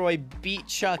McElroy beat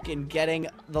Chuck in getting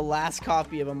the last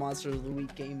copy of a Monster of the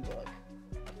Week game book.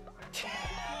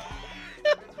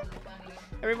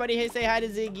 Everybody, hey, say hi to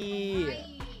Ziggy. Hi.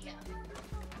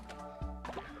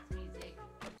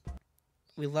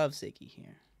 We love Ziggy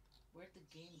here. Where'd the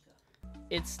game go?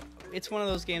 It's one of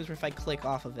those games where if I click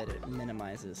off of it, it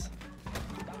minimizes. I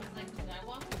was like, did I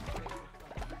walk?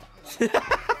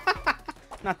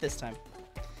 Not this time.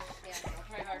 Yeah, I'll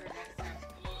try harder next time.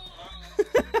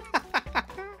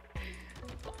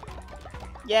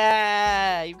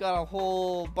 Yeah, you've got a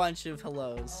whole bunch of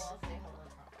hellos.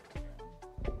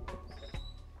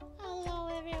 Hello,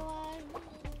 everyone.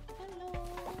 Hello.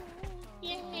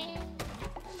 Yeah.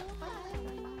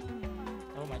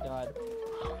 Oh my god.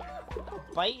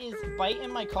 Bite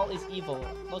in my cult is evil.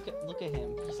 Look at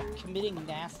him. He's committing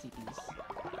nasties.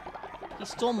 He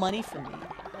stole money from me.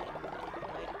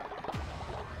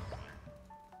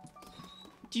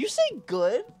 Do you say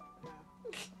good?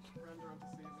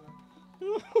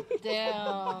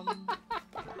 Damn.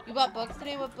 You bought books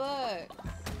today? What books?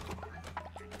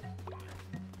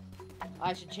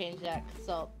 I should change that because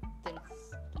Salt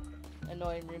thinks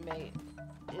annoying roommate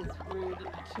is rude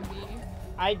to me.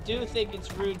 I do think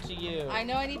it's rude to you. I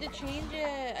know I need to change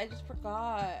it. I just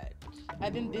forgot.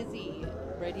 I've been busy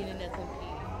writing an SMP.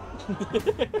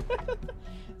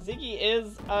 Ziggy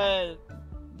is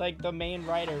like the main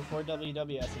writer for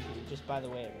WWSMP, just by the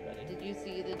way, everybody. Did you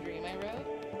see the dream I wrote?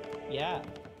 Yeah.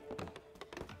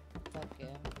 Fuck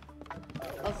yeah.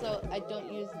 Also, I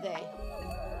don't use they.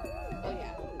 Oh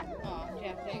yeah. Aw,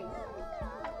 yeah, thanks.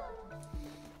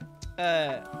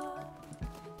 Yeah.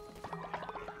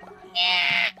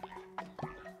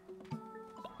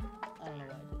 I don't know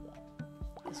why I did that.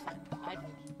 It's fine. I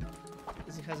did.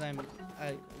 Is it because I'm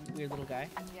a weird little guy?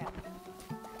 Yeah.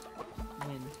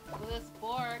 Win. For this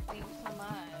fork, thank you so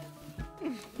much.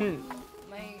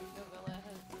 My novella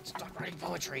has... Stop writing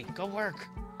poetry. Go work.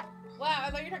 Wow, I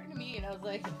thought you were talking to me, and I was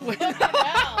like, what the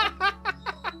hell?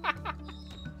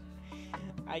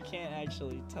 I can't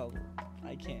actually tell them.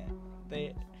 I can't.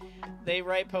 They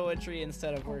write poetry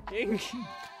instead of working.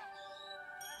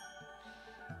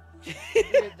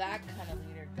 You're that kind of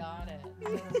leader. Got it. So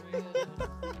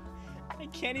rude. I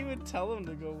can't even tell them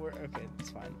to go work. Okay, it's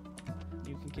fine.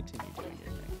 You can continue doing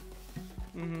your thing.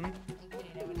 Mm-hmm. I'm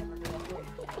kidding, I would never go to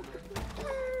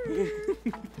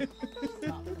It's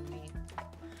not for me.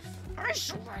 I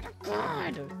swear to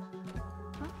God!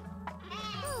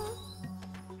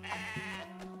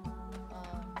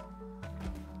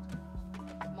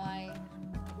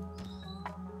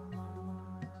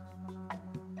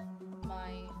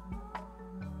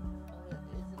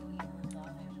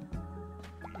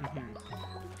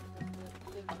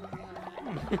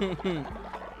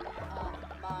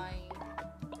 My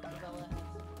novella has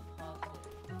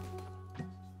positive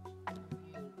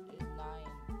is 9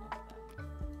 of them.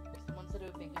 Someone said it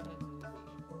would make a good movie.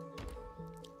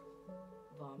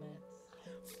 Vomits.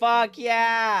 Fuck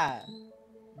yeah!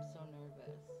 I'm so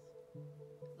nervous.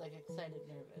 Like excited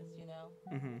nervous, you know?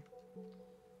 Mm-hmm.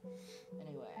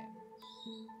 Anyway.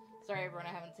 Sorry everyone, I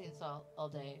haven't seen Salt all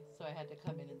day, so I had to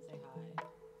come in and say hi.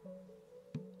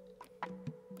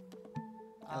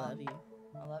 I love you.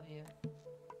 I love you.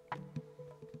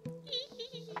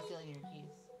 I'm stealing your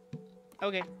keys.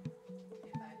 Okay.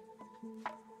 Okay, bye.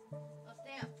 Oh,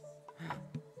 stamps.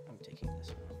 I'm taking this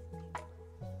one.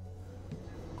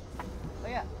 Oh,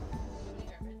 yeah.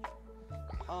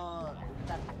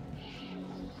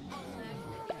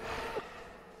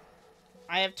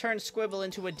 I have turned Squibble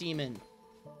into a demon.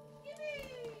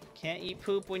 Can't eat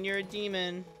poop when you're a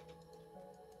demon.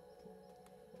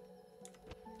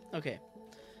 Okay.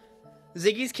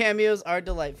 Ziggy's cameos are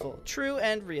delightful. True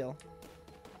and real.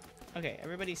 Okay,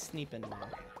 everybody's sneeping now.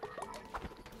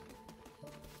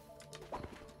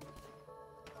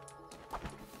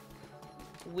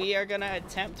 We are gonna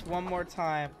attempt one more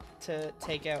time to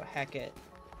take out Hecate.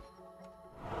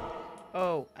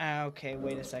 Oh, okay,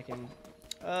 wait a second.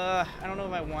 I don't know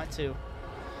if I want to.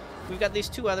 We've got these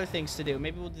 2 other things to do.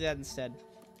 Maybe we'll do that instead.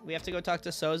 We have to go talk to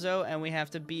Sozo, and we have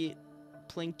to beat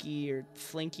Plinky or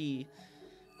Flinky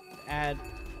at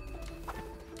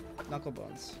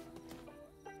Knucklebones.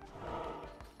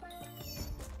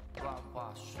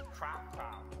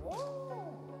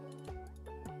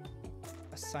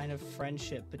 A sign of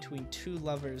friendship between 2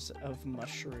 lovers of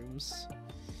mushrooms.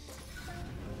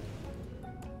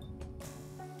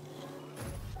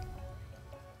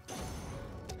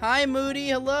 Hi, Moody.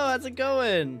 Hello. How's it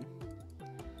going?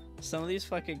 Some of these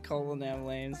fucking Colonel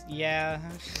lanes. Yeah.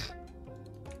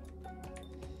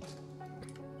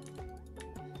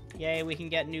 Yay, we can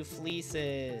get new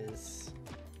fleeces.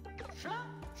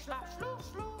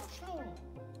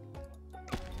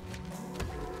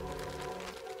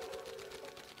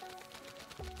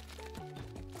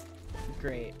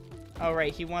 Great. Oh,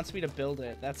 right. He wants me to build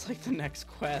it. That's like the next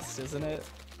quest, isn't it?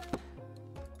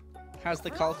 How's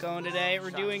the cult going today? We're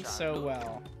doing so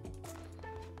well.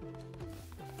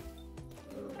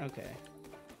 Okay.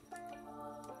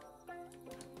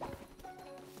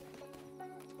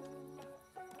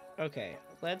 Okay,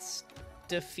 let's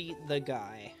defeat the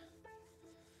guy.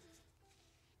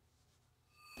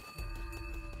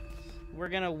 We're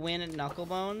gonna win at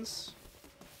Knucklebones.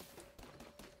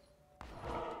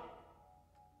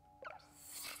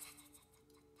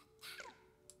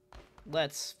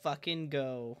 Let's fucking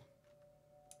go.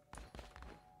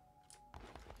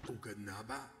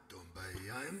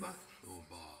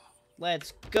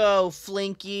 Let's go,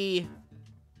 Flinky.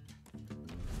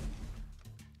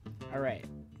 Alright.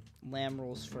 Lamb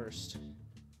rolls first.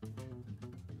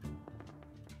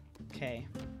 Okay.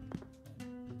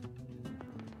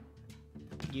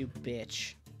 You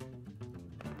bitch.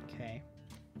 Okay.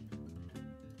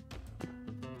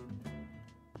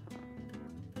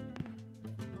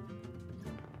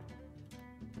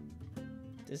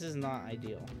 This is not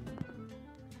ideal.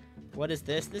 What is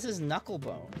this? This is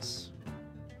Knucklebones.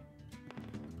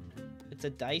 It's a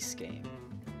dice game.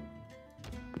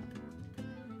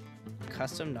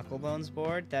 Custom Knucklebones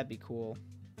board? That'd be cool.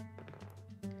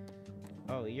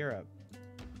 Oh, you're a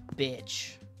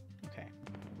bitch. Okay.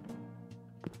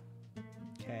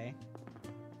 Okay.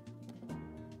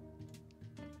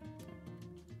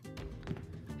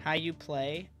 How you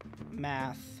play?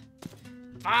 Math.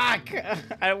 Fuck!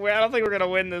 I don't think we're gonna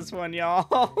win this one,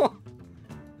 y'all.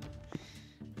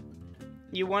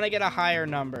 You want to get a higher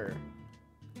number.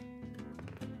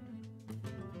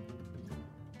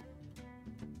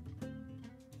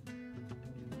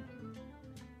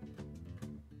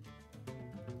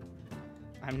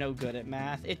 I'm no good at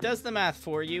math. It does the math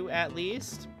for you, at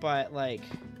least, but, like,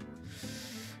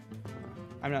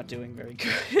 I'm not doing very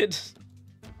good.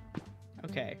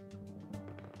 Okay.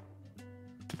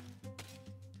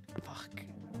 Fuck.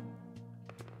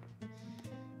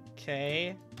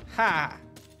 Okay. Ha!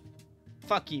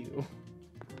 Fuck you.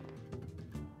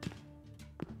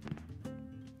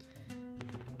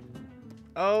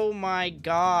 Oh my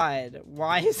god.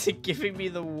 Why is it giving me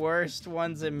the worst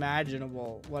ones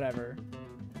imaginable? Whatever.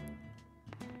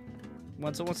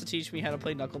 Once it wants to teach me how to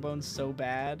play Knucklebones so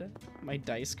bad. My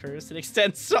dice curse. It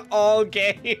extends to all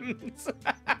games.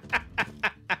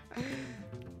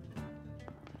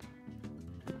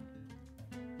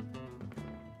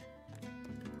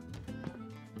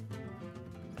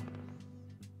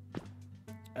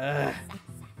 Ugh.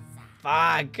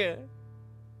 Fuck.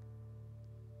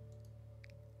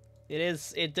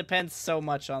 It depends so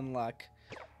much on luck.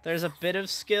 There's a bit of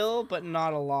skill, but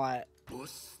not a lot.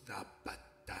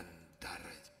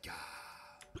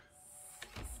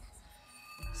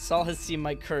 Saul has seen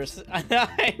my curse.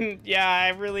 Yeah, I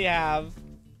really have.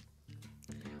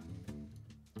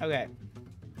 Okay.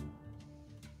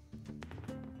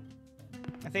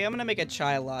 I think I'm gonna make a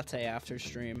chai latte after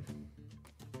stream.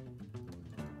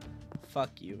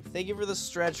 Fuck you. Thank you for the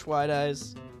stretch, Wide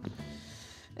Eyes.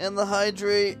 And the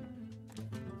hydrate.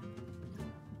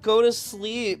 Go to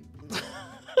sleep.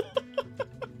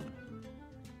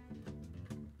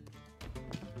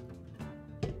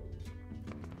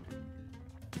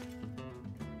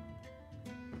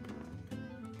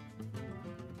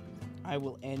 I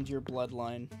will end your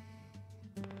bloodline.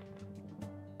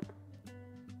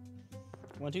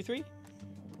 1, 2, 3.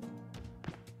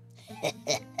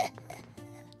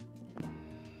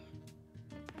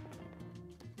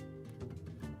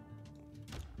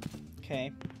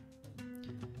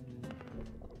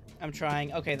 I'm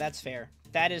trying. Okay, that's fair.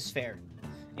 That is fair.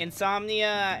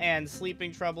 Insomnia and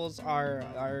sleeping troubles are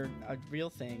a real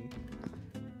thing.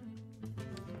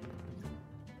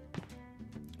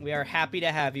 We are happy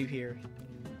to have you here.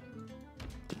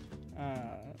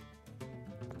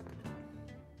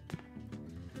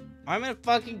 I'm gonna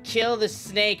fucking kill this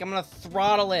snake. I'm gonna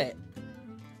throttle it.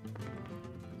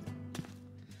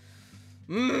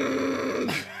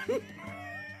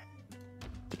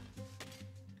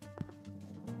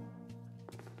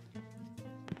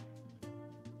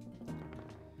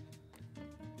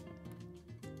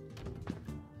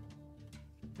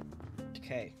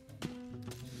 Okay.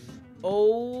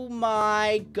 Oh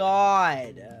my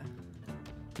god.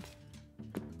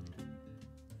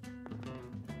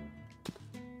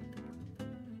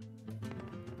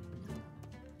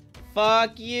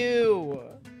 Fuck you.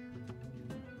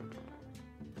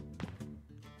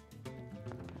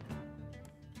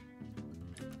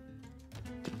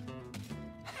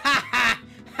 Ha ha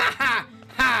ha ha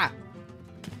ha.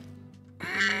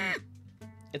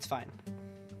 It's fine.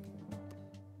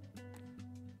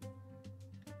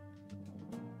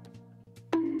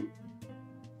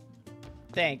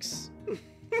 Thanks.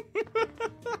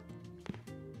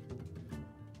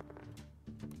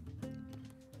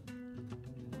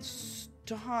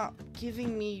 Stop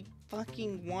giving me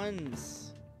fucking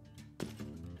ones.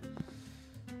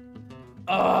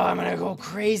 Oh, I'm gonna go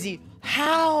crazy.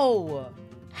 How?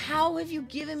 How have you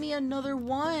given me another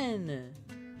one?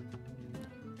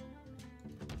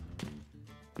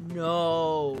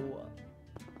 No.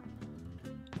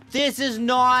 This is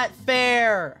not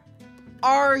fair.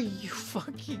 Are you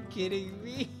fucking kidding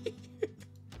me?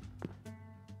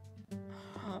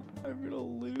 I'm gonna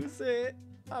lose it.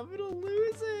 I'm gonna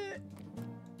lose it.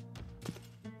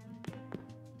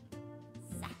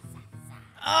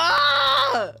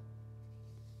 Ah!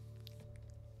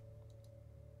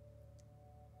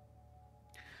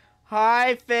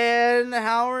 Hi, Finn.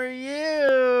 How are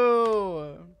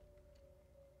you?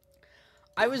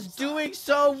 I was doing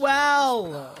so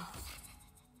well.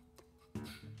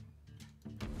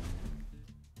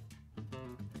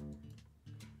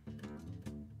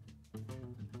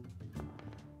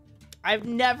 I've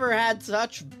never had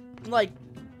such, like,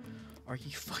 are you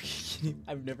fucking kidding?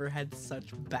 I've never had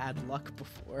such bad luck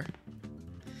before.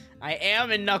 I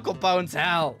am in Knucklebones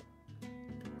hell.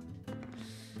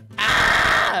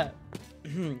 Ah!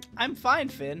 I'm fine,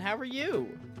 Finn. How are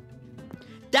you?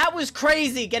 That was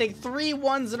crazy, getting 3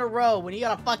 ones in a row when you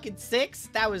got a fucking 6.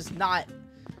 That was not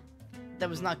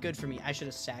good for me. I should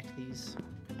have sacked these.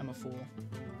 I'm a fool.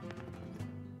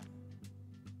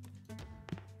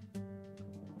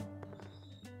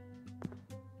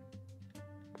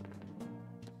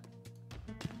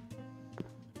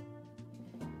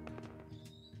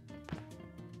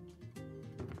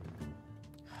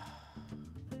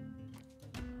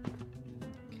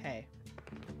 Okay.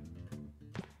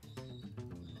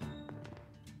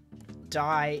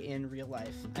 Die in real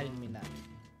life. I didn't mean that.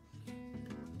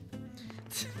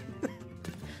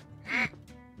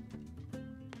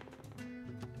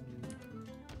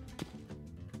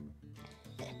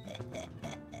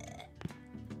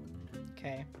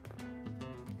 Okay.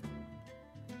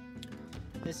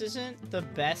 This isn't the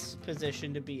best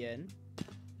position to be in,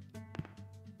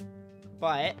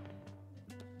 but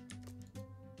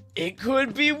it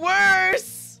could be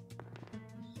worse!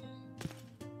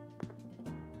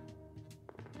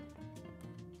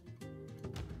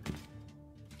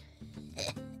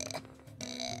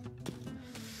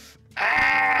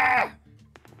 Ah!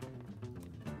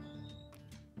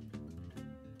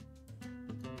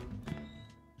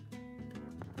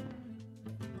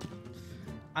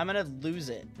 I'm gonna lose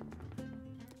it.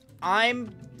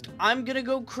 I'm gonna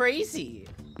go crazy.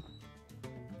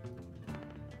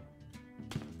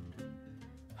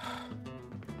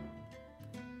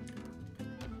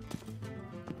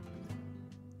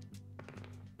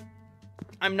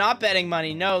 I'm not betting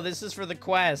money. No, this is for the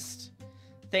quest.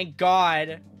 Thank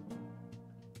God.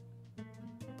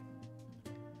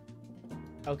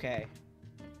 Okay.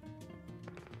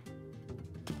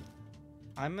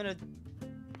 I'm gonna...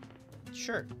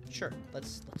 Sure.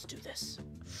 Let's do this.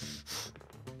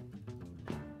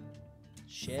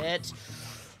 Shit.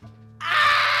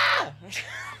 Ah!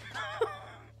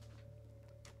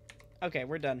 Okay,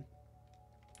 we're done.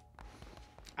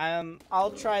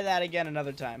 I'll try that again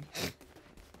another time.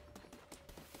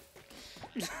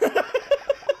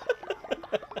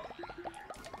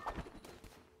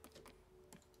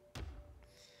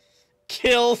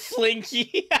 Kill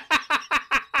Flinky.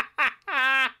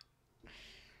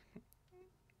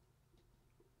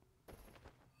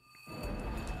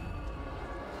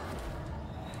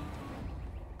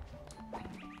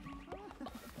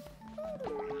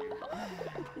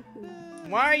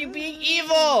 Why are you being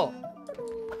evil?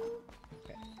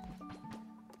 Okay.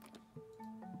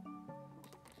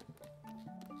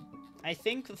 I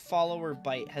think the follower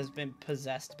Bite has been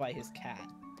possessed by his cat.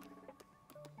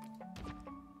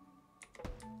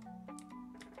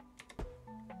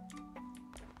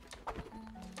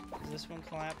 Is this one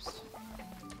collapsed?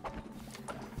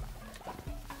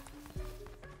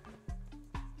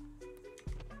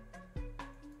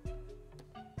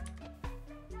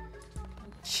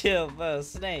 Kill the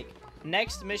snake.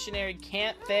 Next missionary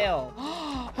can't fail.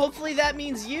 Hopefully that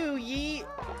means you, Yeet.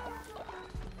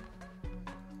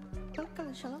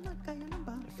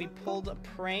 If we pulled a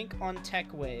prank on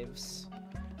Tech Waves,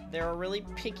 they're a really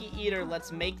picky eater.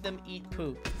 Let's make them eat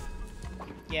poop.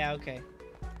 Yeah, okay.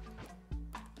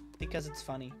 Because it's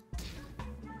funny.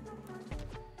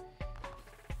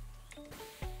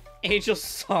 Angel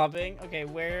sobbing. Okay,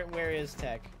 where is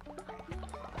Tech?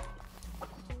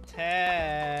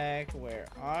 Tech, where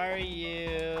are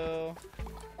you?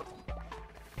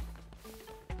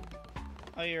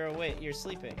 Oh, you're awake. You're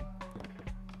sleeping.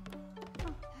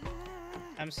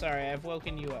 I'm sorry, I've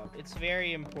woken you up. It's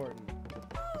very important.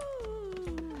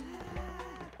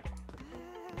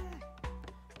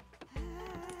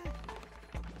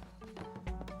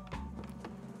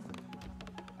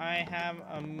 I have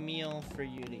a meal for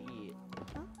you to eat.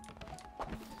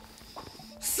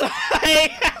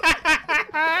 Sorry!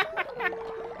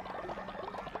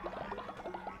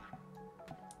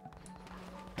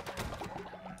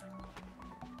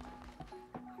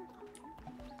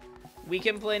 We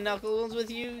can play Knuckles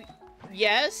with you?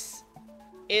 Yes.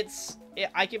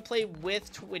 I can play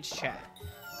with Twitch chat.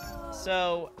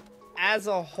 So, as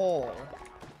a whole,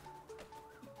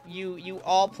 you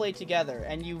all play together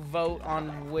and you vote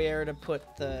on where to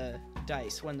put the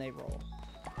dice when they roll.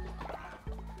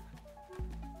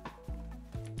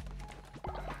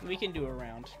 We can do a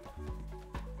round.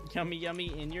 Yummy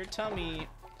yummy in your tummy.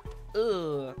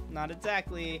 Ugh, not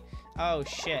exactly. Oh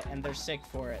shit, and they're sick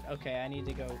for it. Okay, I need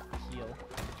to go heal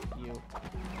you.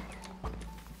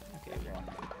 Okay, well.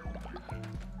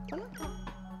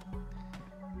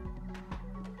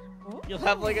 You'll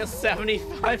have like a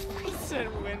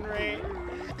 75% win rate.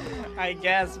 I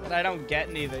guess, but I don't get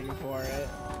anything for it.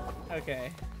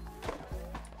 Okay.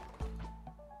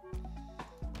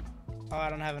 Oh, I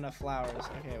don't have enough flowers.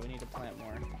 Okay, we need to plant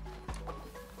more.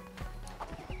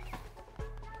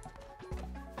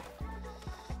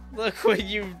 Look what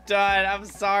you've done. I'm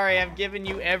sorry. I've given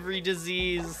you every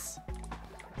disease.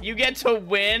 You get to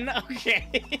win?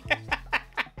 Okay.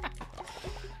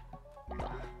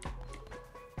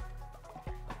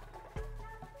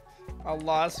 A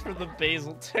loss for the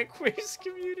Basil Tech Waste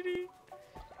community.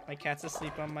 My cat's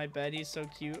asleep on my bed. He's so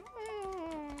cute.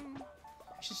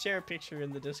 I should share a picture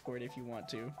in the Discord if you want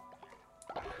to.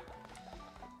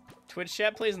 Twitch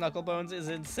chat plays Knucklebones is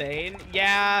insane.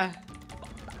 Yeah.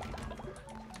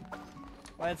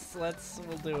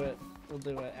 We'll do it. We'll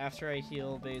do it after I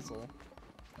heal Basil.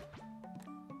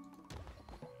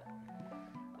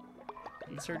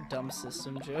 It's her dumb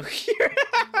system joke here.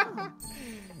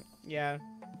 Yeah.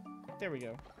 There we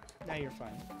go. Now you're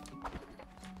fine.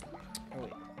 Oh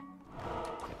wait.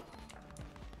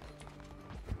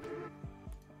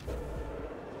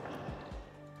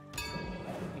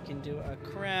 We can do a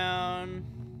crown.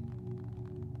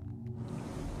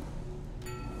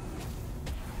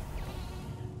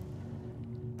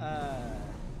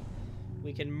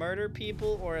 We can murder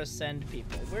people or ascend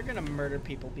people. We're gonna murder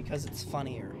people because it's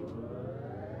funnier.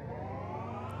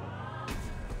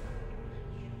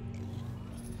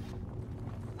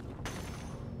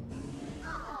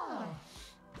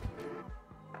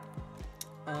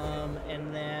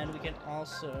 And then we can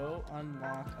also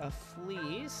unlock a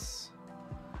fleece.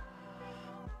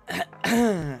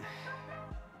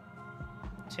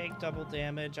 Take double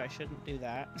damage. I shouldn't do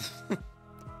that.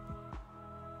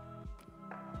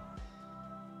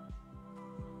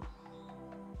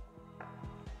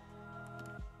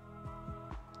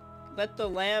 Let the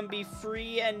lamb be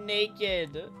free and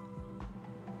naked.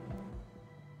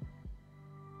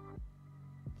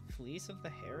 Fleece of the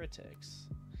Heretics.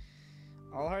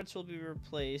 All hearts will be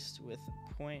replaced with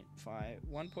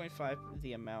 1.5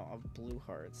 the amount of blue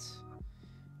hearts.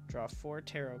 Draw 4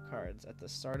 tarot cards at the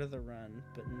start of the run,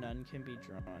 but none can be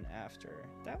drawn after.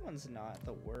 That one's not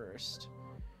the worst.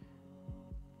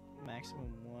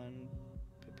 Maximum 1,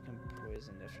 but become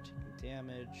poisoned after taking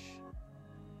damage.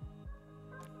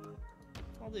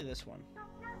 I'll do this one.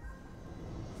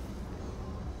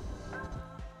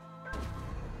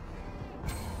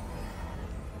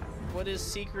 What is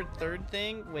secret third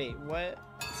thing? Wait, what?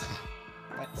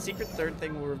 Secret third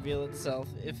thing will reveal itself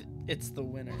if it's the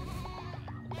winner.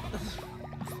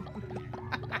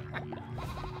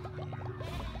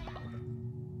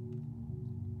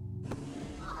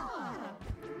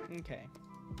 Okay.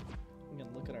 I'm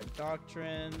gonna look at our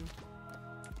doctrine.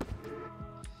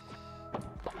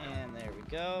 And there we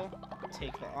go.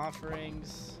 Take the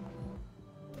offerings.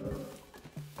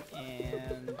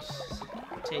 And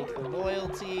take the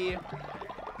loyalty.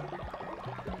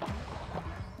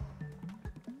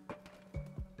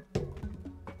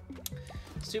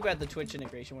 It's too bad the Twitch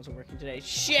integration wasn't working today.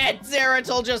 Shit!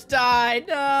 Zeratul just died!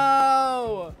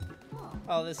 No!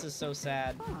 Oh, this is so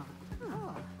sad.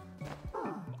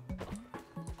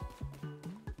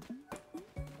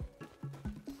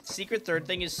 Secret third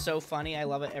thing is so funny. I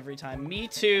love it every time. Me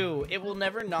too. It will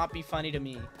never not be funny to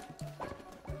me.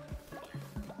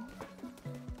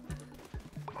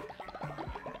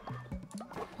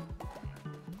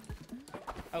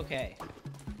 Okay.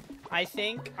 I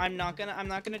think I'm not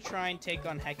gonna try and take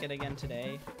on Hecate again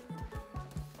today.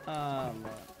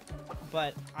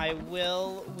 But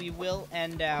we will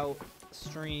end out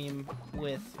stream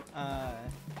with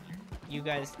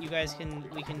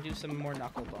we can do some more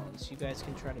knuckle bones. You guys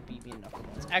can try to beat me in knuckle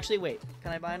bones. Actually, wait,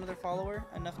 can I buy another follower?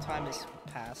 Enough time has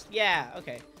passed. Yeah,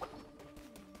 okay.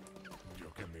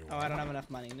 Oh, I don't have enough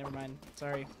money. Never mind.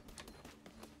 Sorry.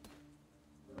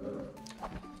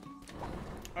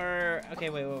 Okay,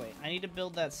 wait. I need to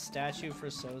build that statue for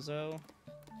Sozo.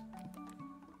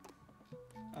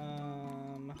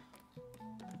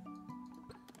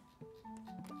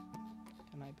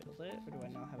 Can I build it, or do I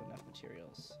not have enough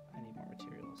materials? I need more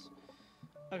materials.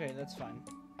 Okay, that's fine.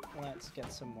 Let's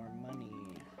get some more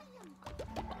money.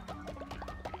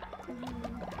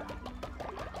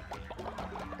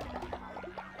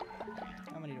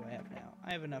 How many do I have now?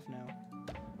 I have enough now.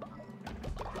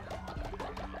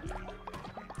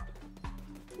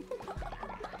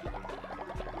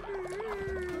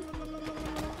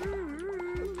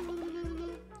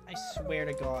 I swear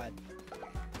to God.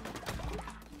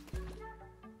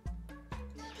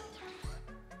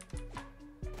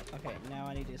 Okay, now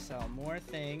I need to sell more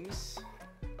things.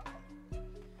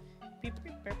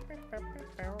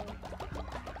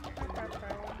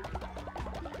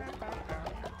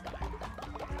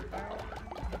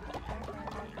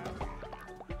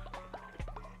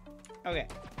 Okay,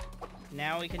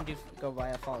 now we can go buy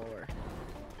a follower.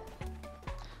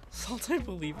 Salt, I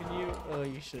believe in you. Oh,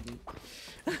 you shouldn't.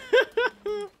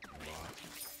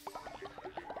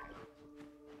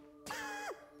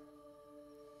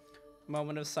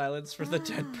 Moment of silence for the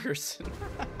dead person.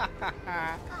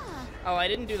 Oh, I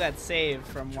didn't do that save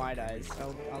from Wide Eyes.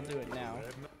 I'll do it now.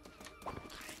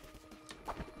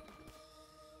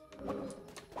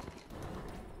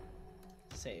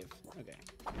 Save. Okay.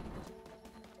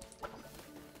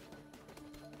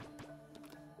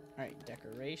 Alright,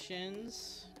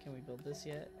 decorations. Can we build this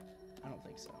yet? I don't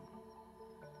think so.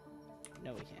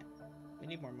 No, we can't. We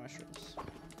need more mushrooms.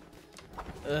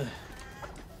 Ugh.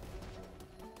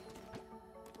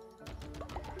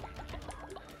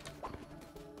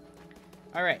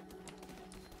 Alright.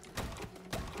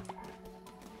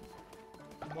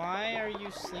 Why are you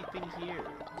sleeping here?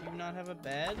 Do you not have a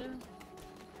bed?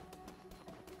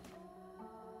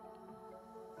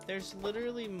 There's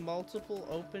literally multiple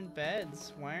open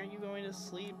beds. Why aren't you going to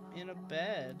sleep in a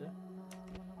bed?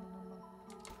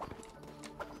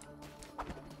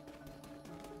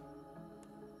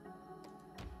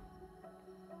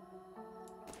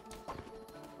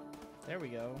 There we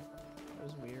go. That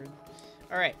was weird.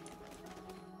 Alright.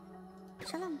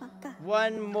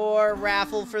 One more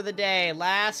raffle for the day.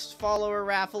 Last follower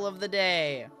raffle of the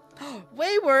day.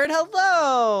 Wayward,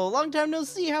 hello! Long time no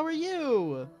see, how are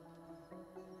you?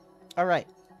 Alright.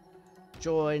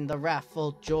 Join the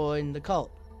raffle, join the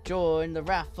cult. Join the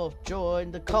raffle,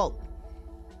 join the cult.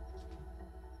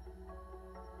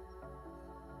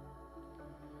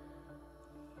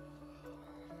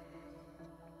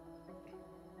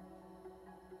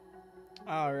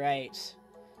 Alright.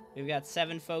 We've got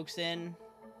 7 folks in.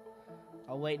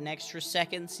 I'll wait an extra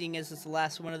second, seeing as it's the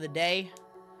last one of the day.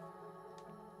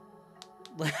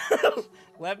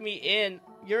 Let me in.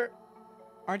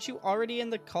 Aren't you already in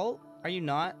the cult? Are you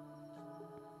not?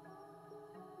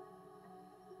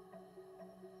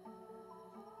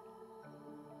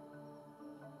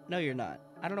 No, you're not.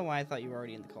 I don't know why I thought you were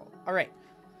already in the cult. Alright.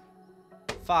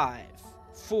 5,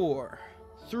 4,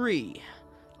 3,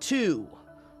 2,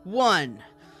 1.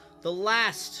 The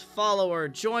last follower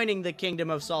joining the Kingdom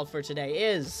of Salt for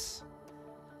today is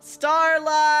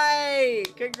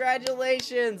Starlight!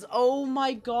 Congratulations! Oh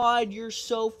my god, you're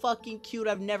so fucking cute.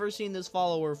 I've never seen this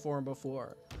follower form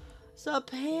before. It's a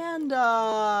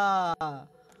panda! Aww!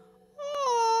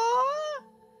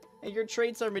 And your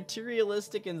traits are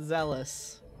materialistic and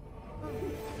zealous.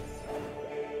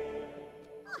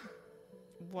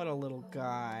 What a little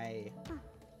guy.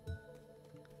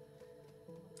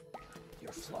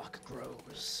 Your flock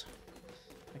grows.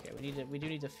 Okay, we do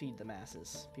need to feed the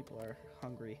masses. People are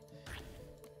hungry.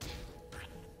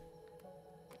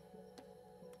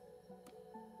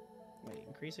 Wait,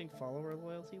 increasing follower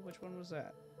loyalty? Which one was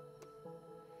that?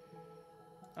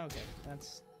 Okay,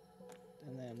 that's...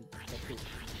 And then the poop.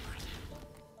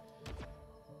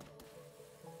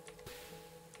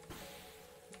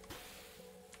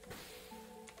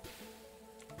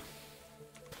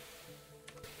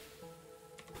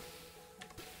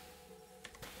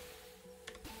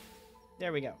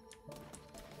 There we go.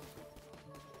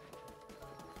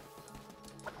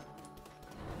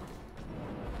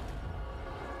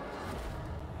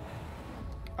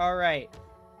 All right.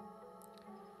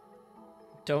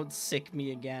 Don't sick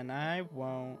me again. I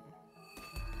won't.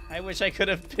 I wish I could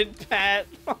have been Pat.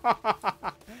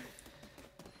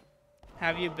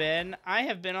 Have you been? I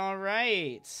have been all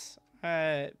right.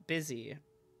 Busy.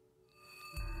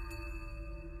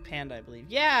 Panda, I believe.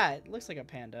 Yeah, it looks like a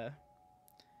panda.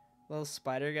 Little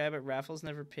spider guy, but Raffles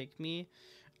never picked me.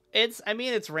 I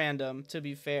mean, it's random, to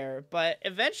be fair, but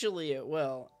eventually it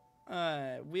will.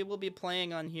 We will be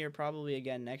playing on here probably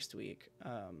again next week.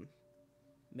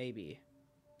 Maybe.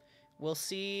 We'll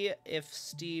see if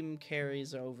Steam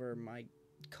carries over my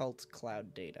cult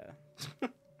cloud data.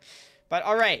 But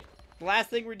alright, the last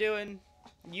thing we're doing,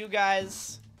 you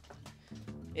guys,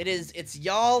 it's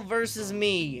y'all versus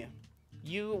me.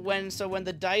 When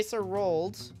the dice are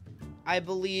rolled, I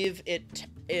believe it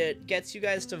gets you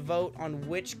guys to vote on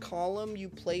which column you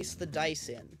place the dice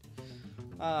in.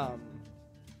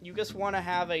 You just want to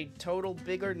have a total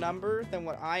bigger number than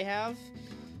what I have.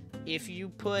 If you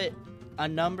put a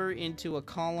number into a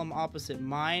column opposite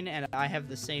mine and I have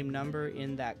the same number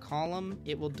in that column,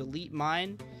 it will delete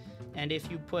mine. And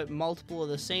if you put multiple of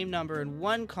the same number in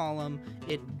one column,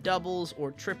 it doubles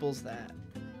or triples that.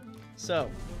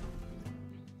 So,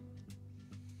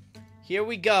 here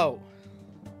we go.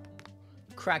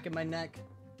 Cracking my neck.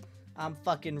 I'm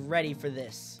fucking ready for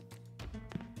this.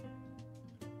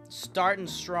 Starting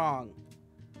strong.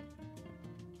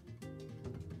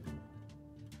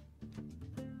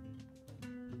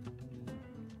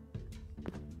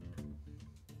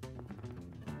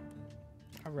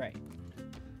 All right.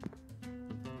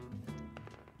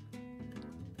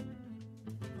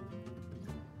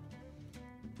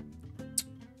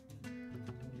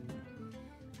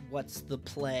 What's the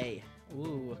play?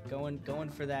 Ooh, going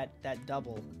for that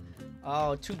double.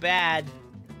 Oh, too bad.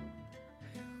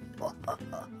 Oh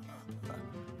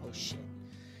shit.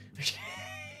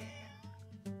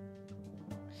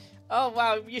 Oh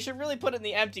wow, you should really put it in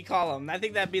the empty column. I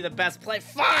think that'd be the best play.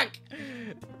 Fuck!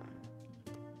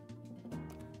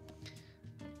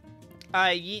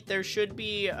 There should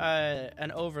be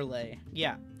an overlay.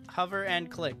 Yeah, hover and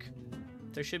click.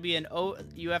 There should be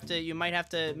you might have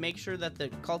to make sure that the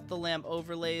Cult the Lamb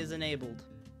overlay is enabled.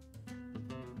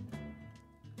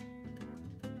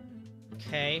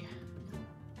 Okay.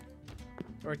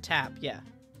 Or tap, yeah.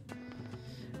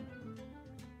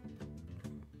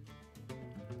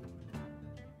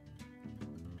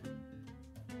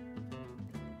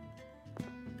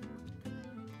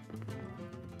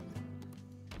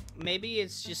 Maybe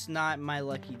it's just not my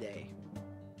lucky day.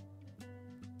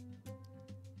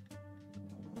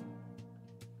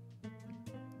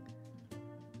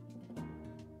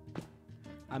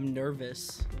 I'm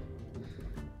nervous.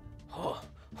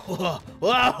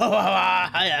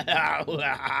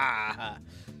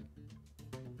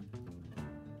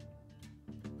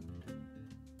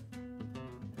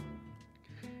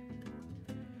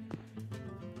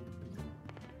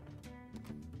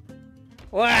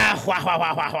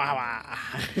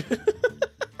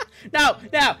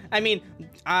 No, I mean,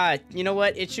 you know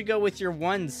what? It should go with your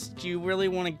ones. Do you really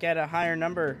want to get a higher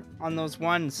number on those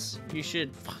ones? You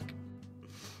should. Fuck.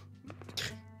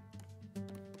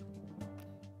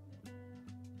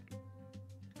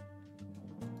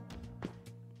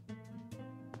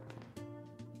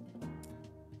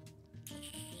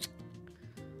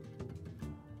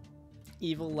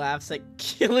 Evil laughs at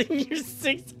killing your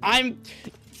six. I'm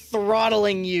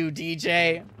throttling you,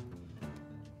 DJ.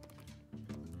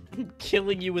 I'm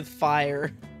killing you with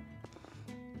fire.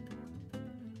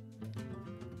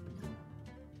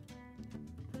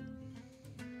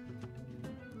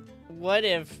 What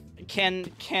if can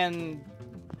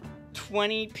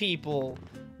 20 people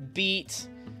beat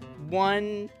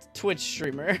one Twitch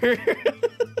streamer?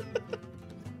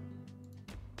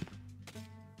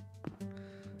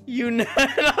 You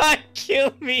not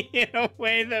kill me in a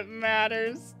way that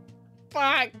matters.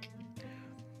 Fuck.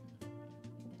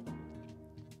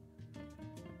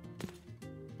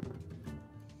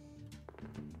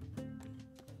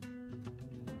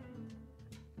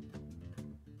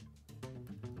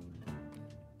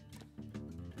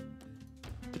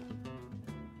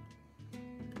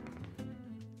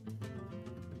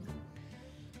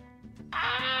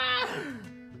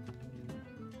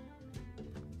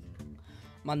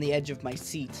 I'm on the edge of my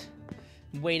seat,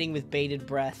 waiting with bated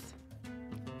breath.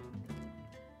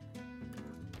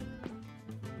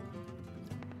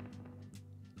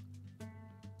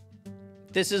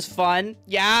 This is fun.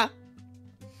 Yeah?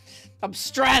 I'm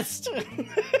stressed.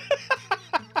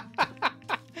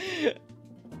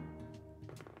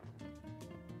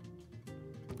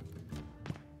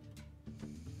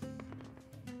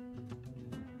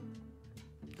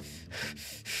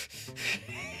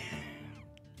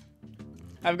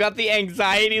 I've got the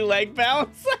anxiety leg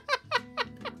bounce.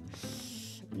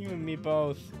 You and me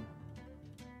both.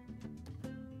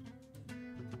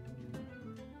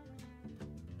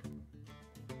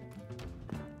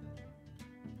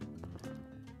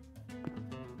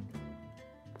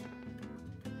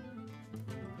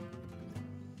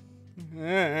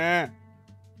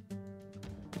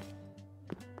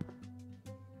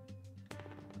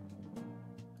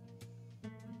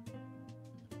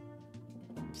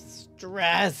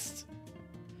 Stressed.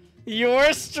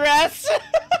 You're stressed?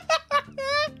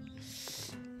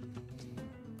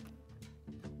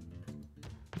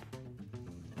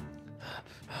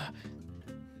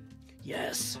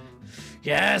 Yes.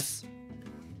 Yes.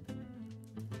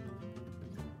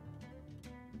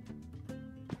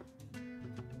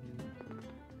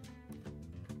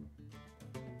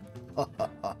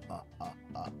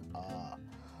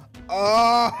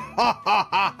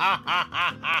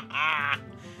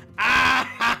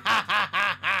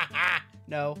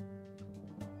 No.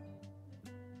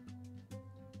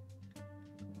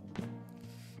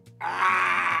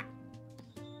 Ah!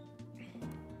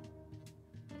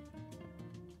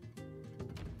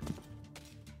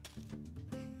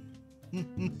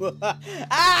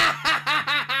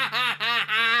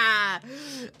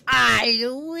 I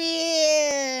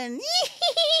win!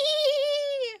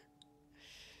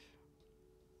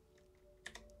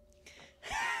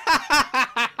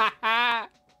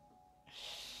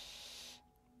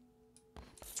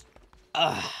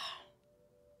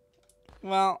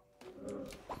 Well,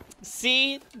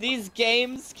 see, these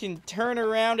games can turn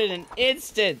around in an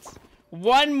instant.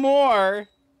 One more.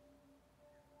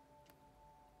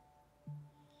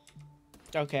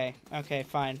 Okay,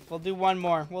 fine. We'll do one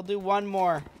more.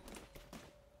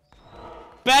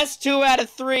 Best 2 out of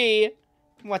 3.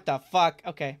 What the fuck?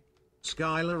 Okay.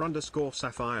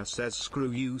 Skylar_Sapphire says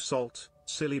screw you, Salt.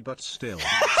 Silly but still.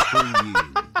 Screw you.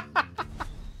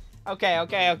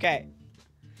 Okay.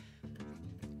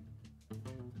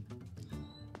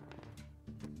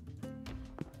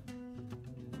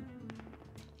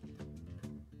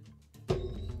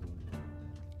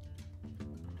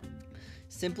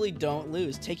 Simply don't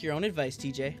lose. Take your own advice,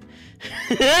 TJ.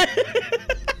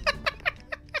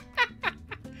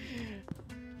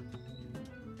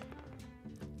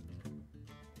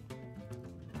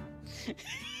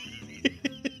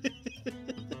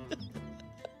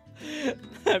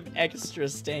 I'm extra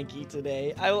stanky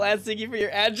today. I will ask you for your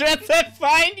address and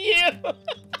find you.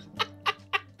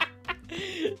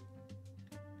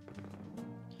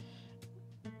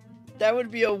 That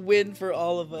would be a win for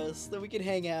all of us. Then we can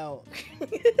hang out.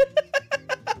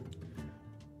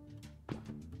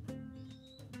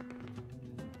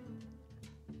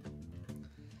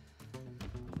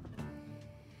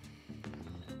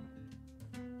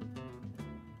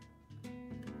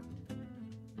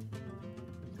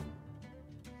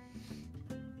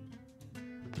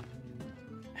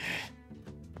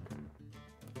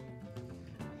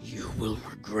 You will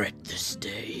regret this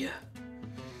day.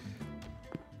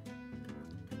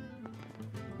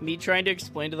 Me trying to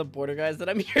explain to the border guys that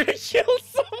I'm here to kill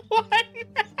someone.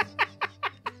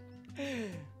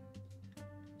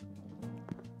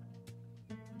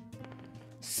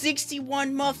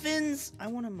 61 muffins? I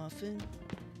want a muffin.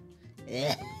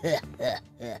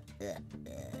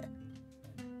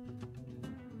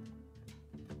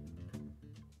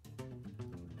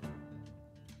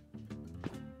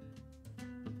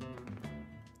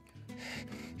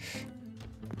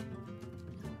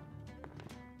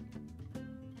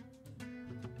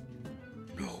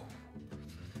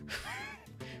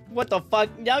 What the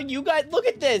fuck? Now you guys, look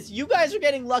at this. You guys are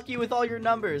getting lucky with all your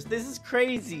numbers. This is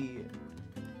crazy.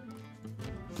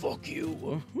 Fuck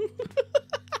you.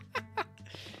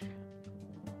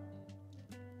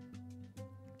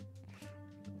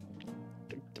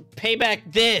 Payback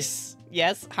this.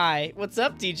 Yes, hi. What's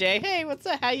up, DJ? Hey, what's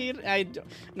up? How you?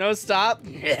 No, stop.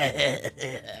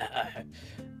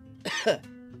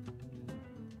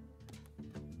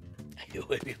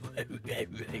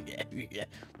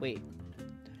 Wait.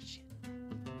 Oh, shit.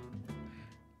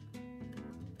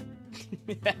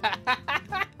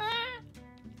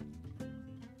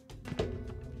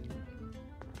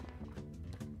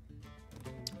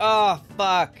 Oh,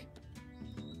 fuck.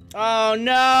 Oh,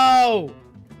 no.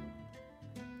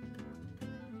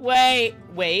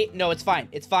 Wait. No, it's fine.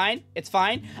 It's fine. It's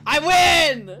fine. I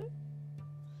win!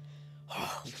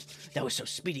 Oh, that was so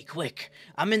speedy quick.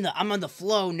 I'm on the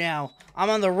flow now. I'm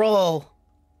on the roll.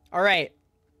 All right.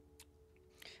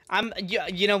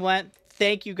 You know what?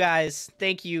 Thank you guys.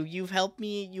 Thank you. You helped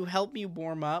me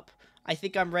warm up. I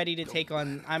think I'm ready to take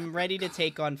on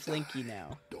Flinky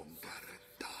now.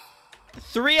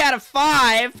 3 out of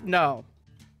 5? No.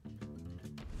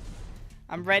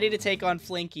 I'm ready to take on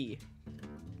Flinky.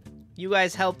 You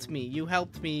guys helped me. You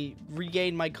helped me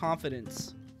regain my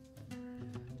confidence.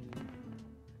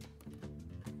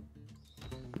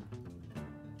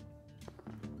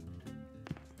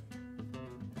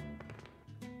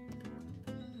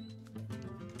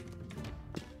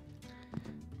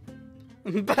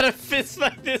 I'm about to fist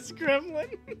fight this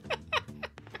gremlin.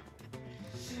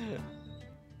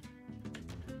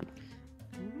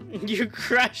 You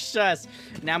crushed us.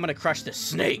 Now I'm gonna crush the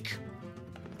snake.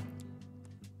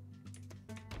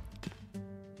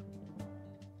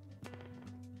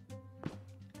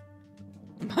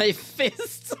 My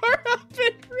fists are up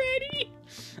and ready.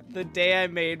 The day I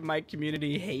made my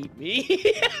community hate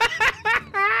me.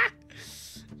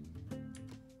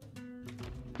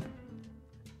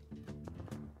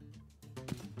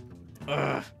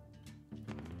 Ugh.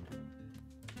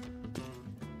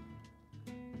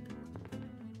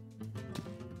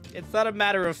 It's not a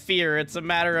matter of fear, it's a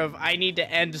matter of I need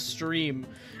to end stream.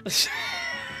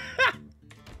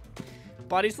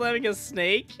 Body slamming a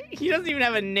snake? He doesn't even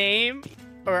have a name,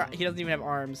 or he doesn't even have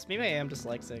arms. Maybe I am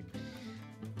dyslexic.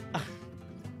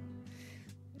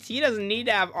 He doesn't need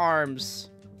to have arms.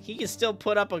 He can still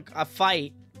put up a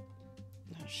fight.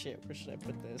 Oh shit, where should I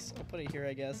put this? I'll put it here,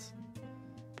 I guess.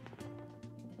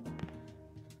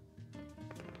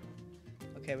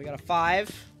 Okay, we got a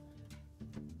 5.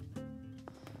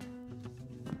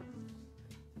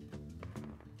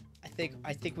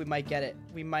 I think we might get it.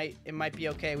 It might be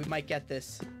okay. We might get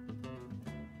this.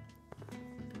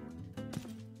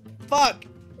 Fuck!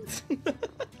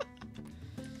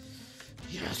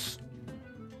 Yes!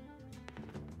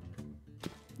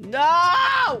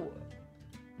 No!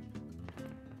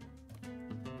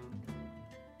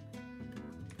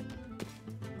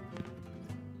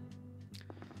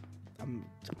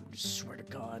 Swear to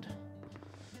God.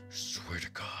 Swear to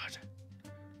God.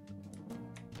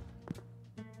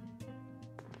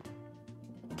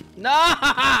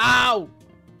 No!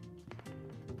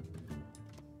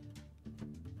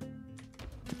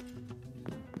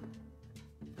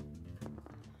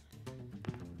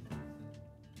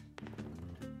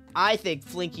 I think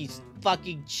Flinky's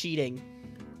fucking cheating.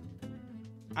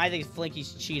 I think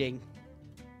Flinky's cheating.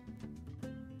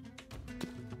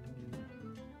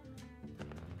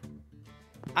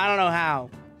 I don't know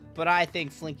how, but I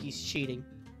think Flinky's cheating.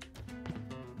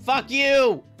 Fuck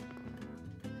you!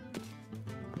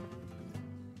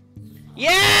 Yeah,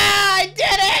 I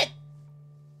did it!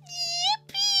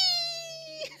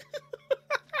 Yippee!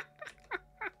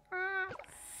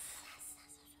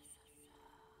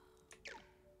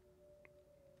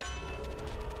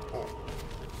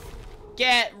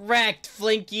 Get wrecked,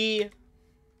 Flinky!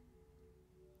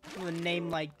 With a name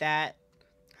like that.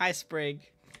 Hi, Sprig.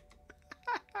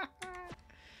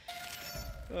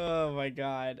 Oh my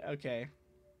God. Okay.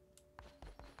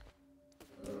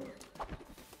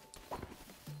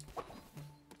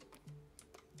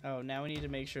 Oh, now we need to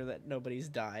make sure that nobody's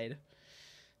died.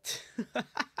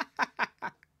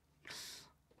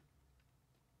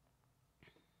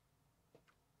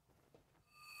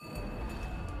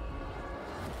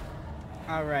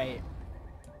 All right.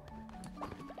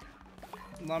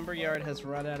 Lumberyard has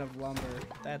run out of lumber.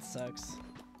 That sucks.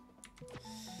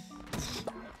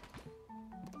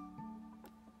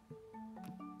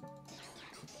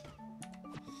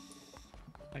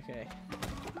 Okay.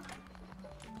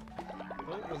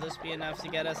 Oh, will this be enough to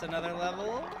get us another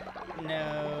level?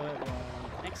 No, it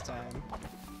won't. Next time.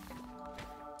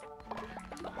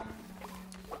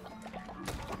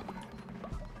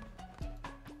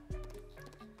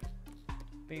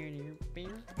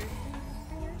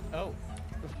 Oh.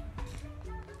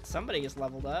 Somebody is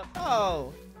leveled up.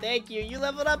 Oh, thank you. You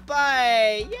leveled up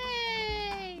by...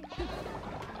 Yay!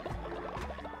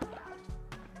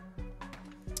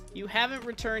 You haven't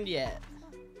returned yet.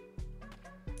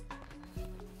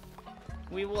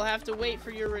 We will have to wait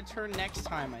for your return next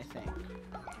time, I think.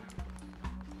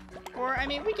 Or, I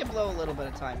mean, we can blow a little bit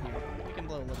of time here. We can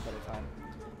blow a little bit of time.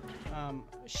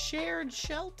 Shared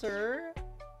shelter?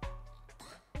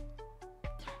 You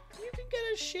can get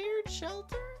a shared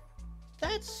shelter?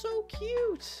 That's so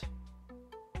cute!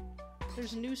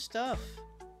 There's new stuff.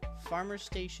 Farmer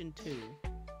Station 2.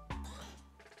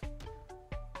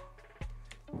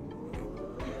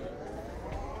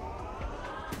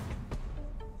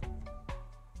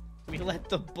 We let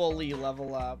the bully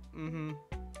level up. Mm-hmm.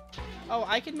 Oh,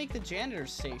 I can make the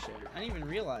janitor's station. I didn't even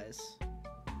realize.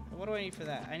 What do I need for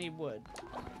that? I need wood.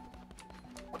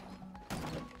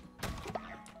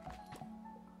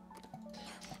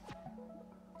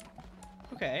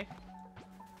 Okay.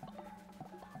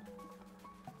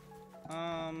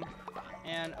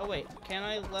 And, oh wait, can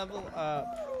I level up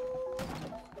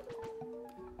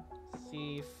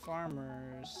the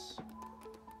farmers?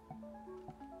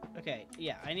 Okay,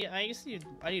 yeah, I need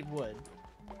wood.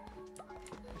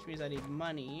 Which means I need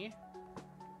money.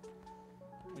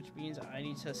 Which means I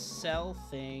need to sell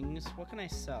things. What can I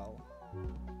sell?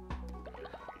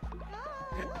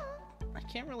 I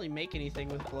can't really make anything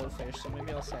with blowfish, so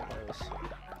maybe I'll sell those.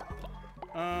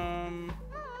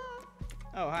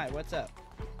 Oh, hi, what's up?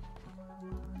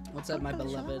 What's up, my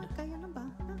beloved?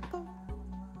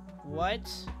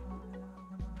 What?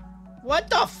 What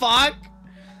the fuck?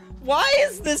 Why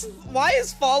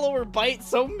is follower bite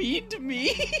so mean to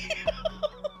me?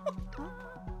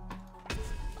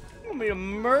 You want me to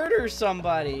murder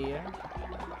somebody?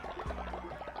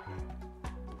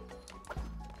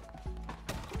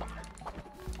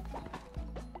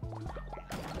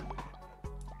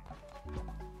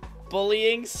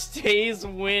 Bullying stays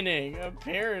winning,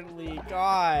 apparently.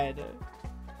 God.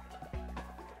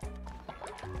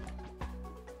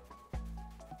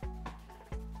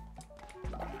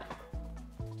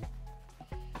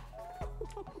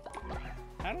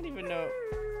 I don't even know.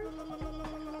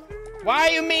 Why are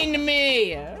you mean to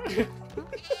me?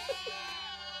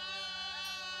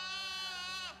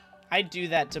 I do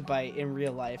that to bite in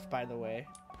real life, by the way.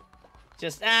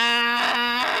 Just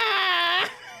ah!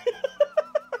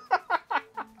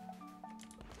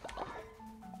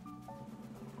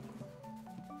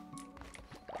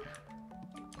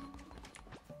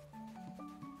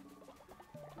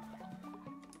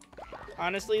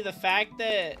 Honestly, the fact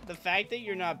that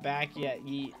you're not back yet,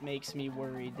 Yeet, makes me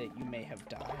worried that you may have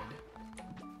died.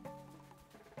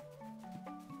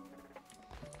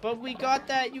 But we got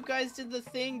that. You guys did the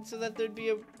thing so that there'd be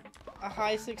a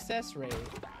high success rate.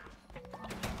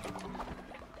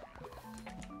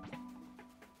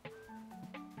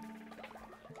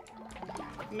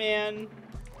 Man.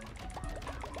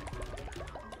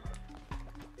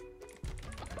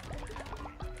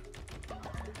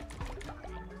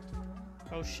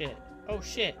 Oh shit. Oh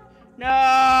shit.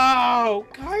 No!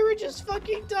 Kyra just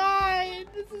fucking died!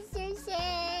 This is so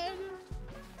sad.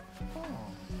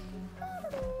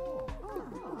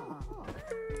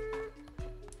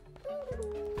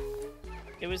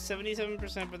 It was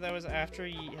 77%, but that was after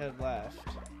he had left.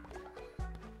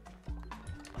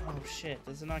 Oh shit,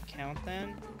 does it not count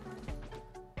then?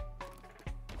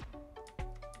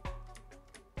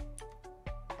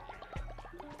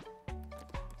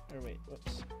 Or wait,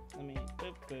 whoops. Let me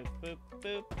boop, boop, boop,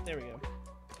 boop. There we go.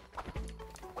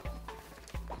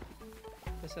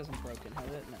 This hasn't broken, has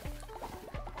it? No.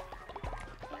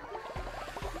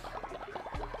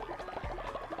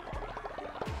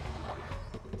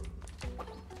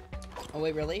 Oh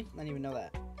wait, really? I didn't even know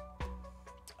that.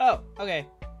 Oh, okay.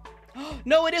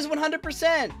 No, it is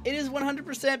 100%. It is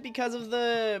 100%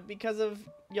 because of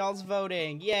y'all's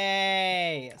voting.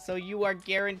 Yay! So you are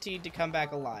guaranteed to come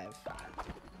back alive.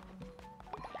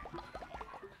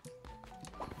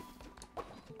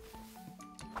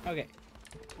 Okay.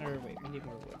 Or wait, we need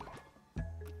more wood.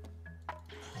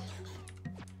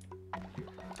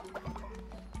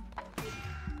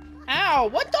 Ow!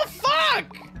 What the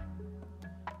fuck?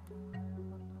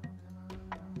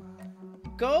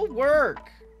 Go work.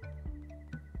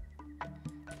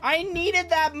 I needed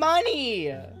that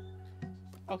money.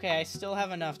 Okay, I still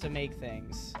have enough to make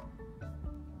things.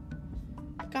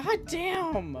 God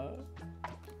damn.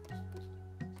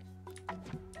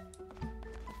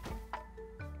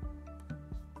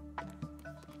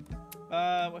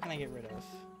 What can I get rid of?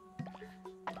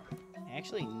 I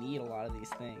actually need a lot of these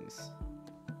things.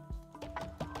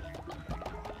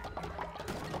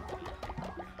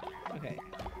 Okay.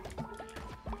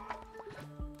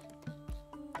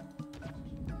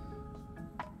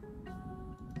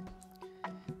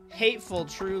 hateful,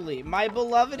 truly. My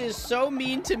beloved is so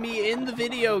mean to me in the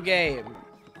video game.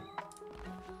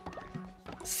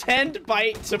 Send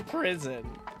Bite to prison.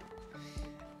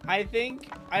 I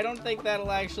don't think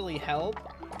that'll actually help.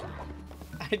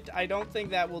 I don't think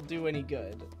that will do any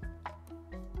good.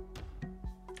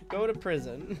 Go to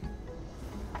prison.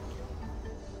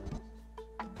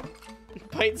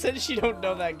 Bite said she don't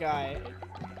know that guy.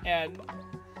 And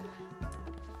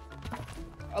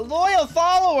a loyal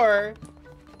follower?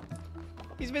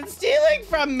 He's been stealing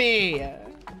from me! I'm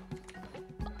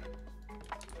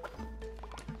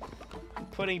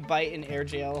putting Bite in air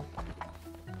jail.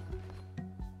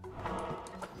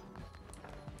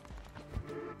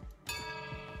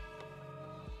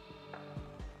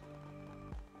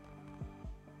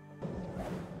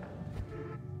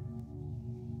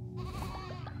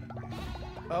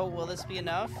 Oh, will this be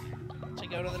enough to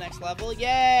go to the next level?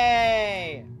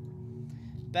 Yay!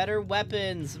 Better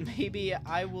weapons. Maybe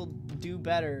I will do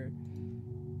better.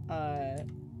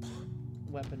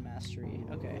 Weapon mastery.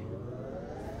 Okay.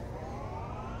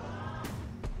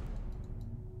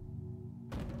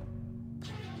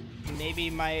 Maybe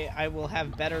I will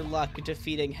have better luck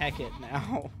defeating Hecate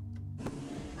now.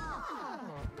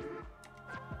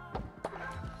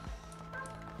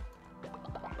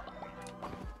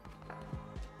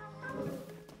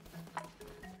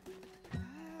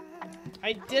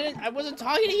 I wasn't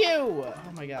talking to you!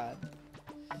 Oh my god.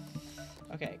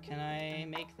 Okay, can I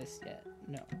make this yet?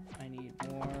 No, I need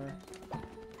more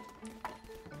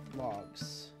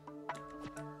logs.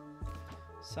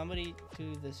 Somebody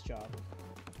do this job.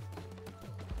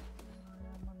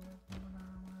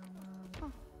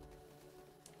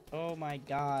 Oh my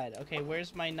god. Okay,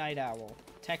 where's my night owl?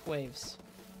 Tech waves.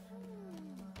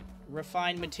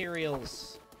 Refined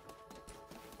materials.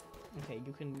 Okay,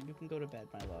 you can go to bed,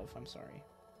 my love. I'm sorry.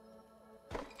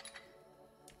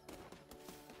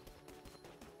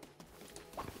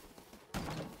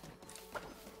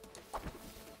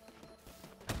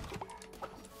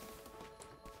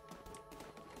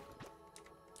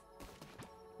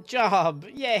 Job!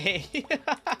 Yay!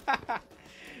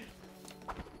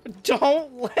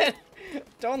 Don't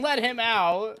let him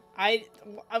out.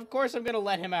 Of course I'm gonna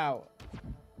let him out.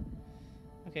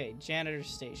 Okay, janitor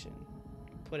station.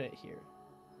 Put it here.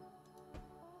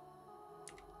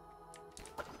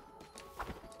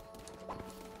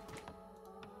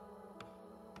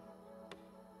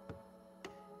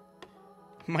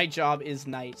 My job is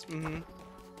night. Mm-hmm.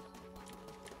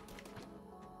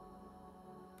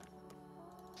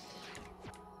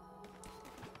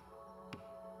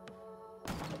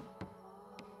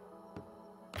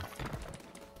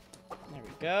 There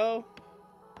we go.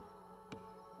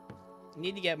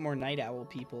 Need to get more night owl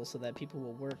people so that people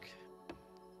will work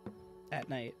at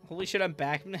night. Holy shit, I'm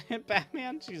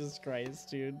Batman? Jesus Christ,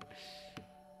 dude.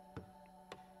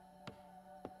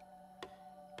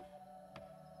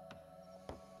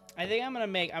 I think I'm gonna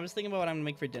make, I was thinking about what I'm gonna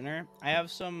make for dinner. I have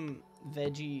some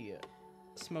veggie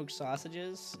smoked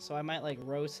sausages, so I might like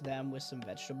roast them with some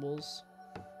vegetables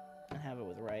and have it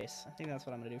with rice. I think that's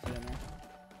what I'm gonna do for dinner.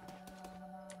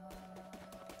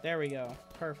 There we go.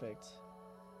 Perfect.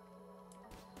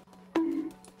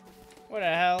 What the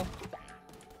hell?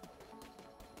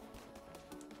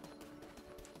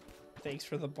 Thanks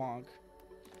for the bonk.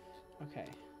 Okay.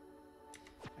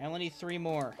 I only need 3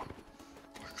 more.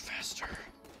 Work faster.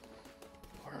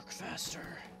 Work faster.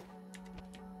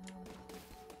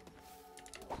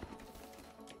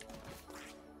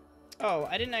 Oh,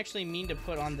 I didn't actually mean to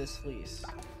put on this fleece.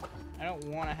 I don't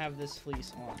want to have this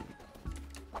fleece on.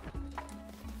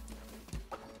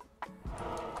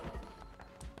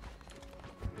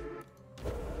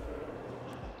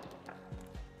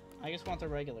 I just want the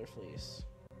regular fleece.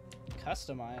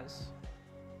 Customize.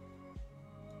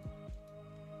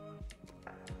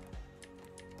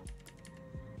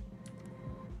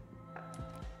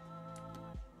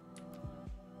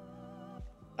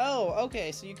 Oh,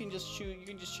 okay, so you can just choose, you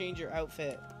can just change your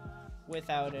outfit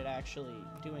without it actually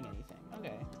doing anything.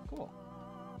 Okay, cool.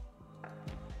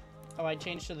 Oh, I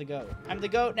changed to the goat. I'm the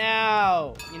goat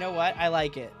now! You know what? I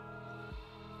like it.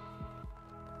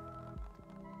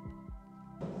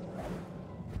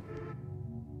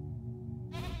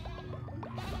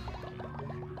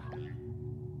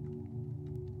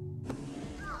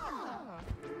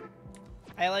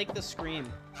 I like the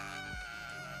scream.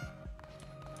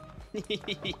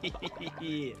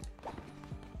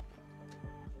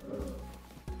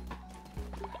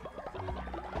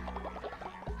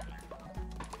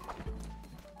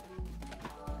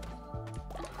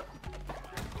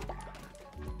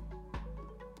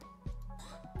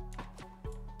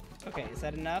 Okay, is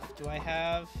that enough? Do I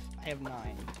have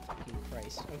 9. Fucking Christ.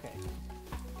 Christ. Okay.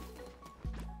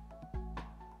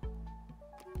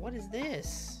 What is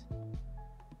this?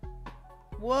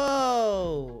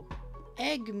 Whoa!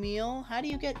 Egg meal? How do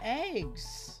you get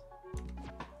eggs?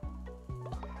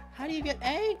 How do you get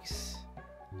eggs?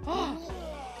 Oh!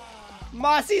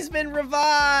 Mossy's been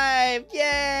revived!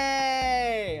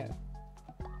 Yay!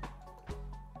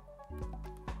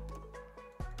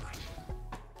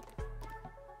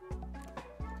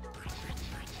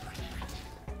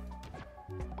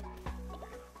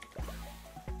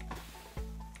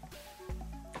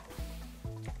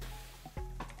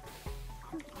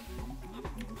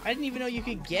 I didn't even know you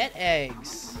could get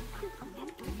eggs.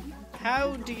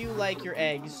 How do you like your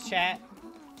eggs, chat?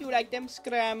 Do you like them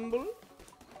scrambled?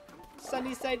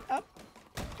 Sunny side up?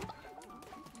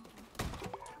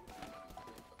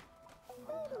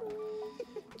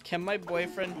 Can my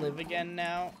boyfriend live again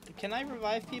now? Can I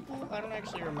revive people? I don't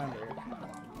actually remember.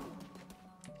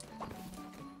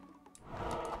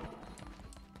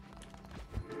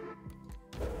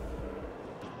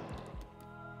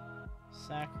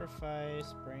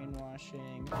 Sacrifice,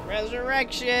 brainwashing,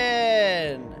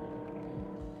 resurrection!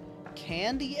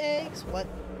 Candy eggs? What?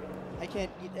 I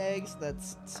can't eat eggs?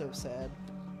 That's so sad.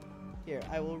 Here,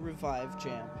 I will revive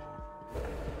Jam.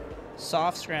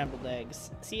 Soft scrambled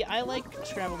eggs. See, I like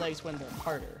scrambled eggs when they're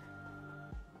harder.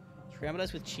 Scrambled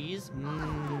eggs with cheese?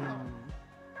 Mmm.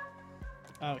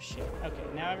 Oh shit. Okay,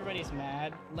 now everybody's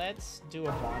mad. Let's do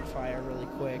a bonfire really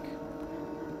quick.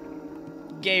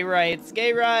 Gay rights!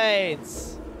 Gay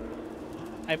rights!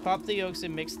 I pop the yolks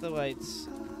and mix the whites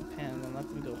and then let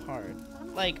them go hard.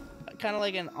 Like, kind of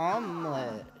like an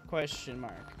omelet, question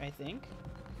mark, I think.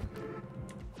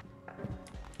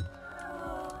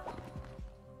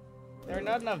 There are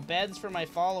not enough beds for my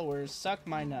followers. Suck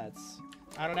my nuts.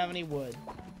 I don't have any wood.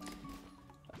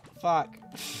 Fuck.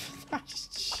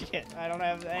 Shit, I don't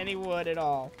have any wood at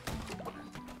all.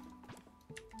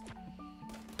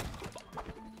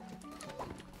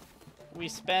 We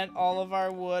spent all of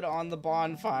our wood on the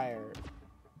bonfire.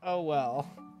 Oh well.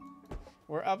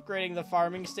 We're upgrading the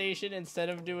farming station instead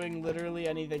of doing literally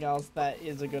anything else. That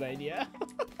is a good idea.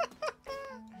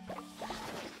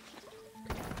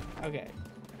 Okay.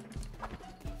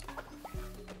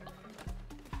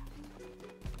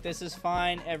 This is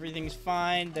fine. Everything's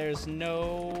fine. There's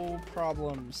no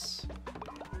problems.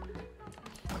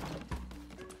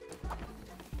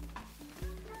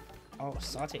 Oh,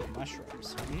 sauteed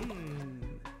mushrooms. Mmm.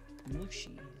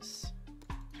 Mushies.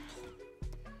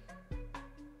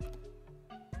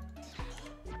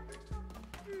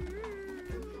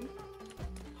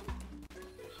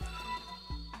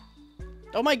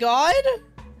 Oh my god!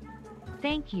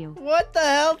 Thank you. What the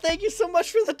hell? Thank you so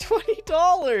much for the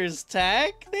 $20,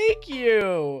 Tack. Thank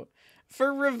you.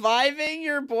 For reviving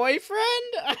your boyfriend?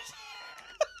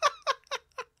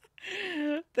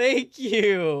 Thank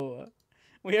you.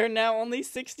 We are now only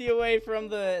 60 away from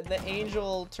the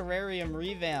Angel Terrarium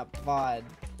revamp VOD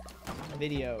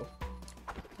video.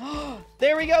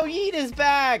 There we go. Yeet is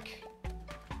back.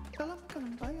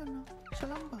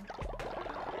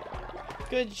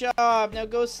 Good job. Now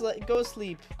go sleep. Go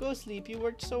sleep. Go sleep. You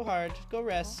worked so hard. Go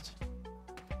rest.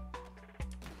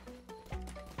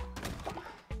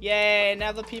 Yay!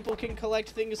 Now the people can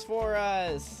collect things for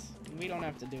us. We don't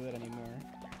have to do it anymore.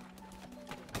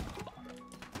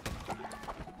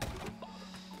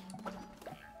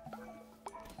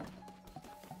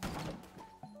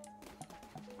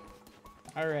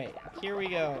 Alright, here we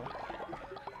go.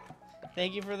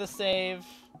 Thank you for the save.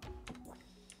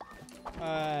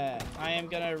 I am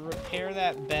gonna repair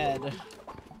that bed.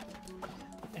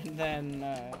 And then,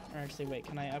 or actually, wait,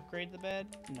 can I upgrade the bed?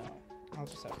 No. I'll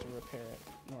just have to repair it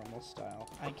normal style.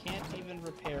 I can't even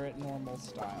repair it normal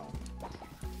style.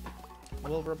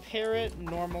 We'll repair it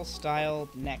normal style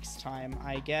next time,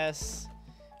 I guess.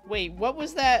 Wait, what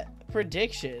was that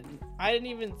prediction? I didn't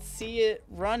even see it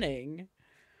running.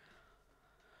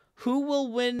 Who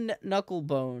will win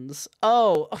Knucklebones?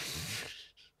 Oh.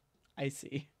 I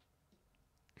see.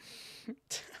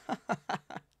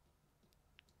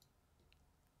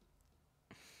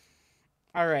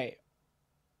 All right.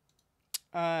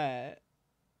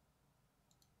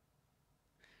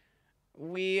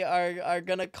 We are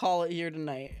gonna call it here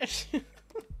tonight.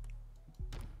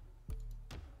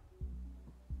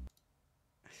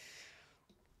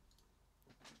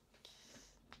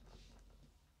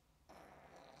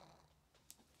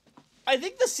 I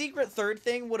think the secret third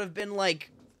thing would have been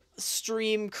like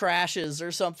stream crashes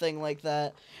or something like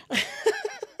that.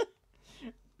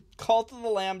 Cult of the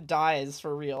Lamb dies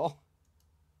for real.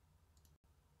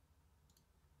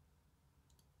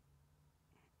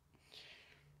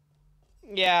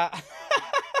 Yeah.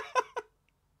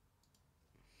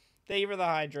 Thank you for the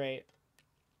hydrate.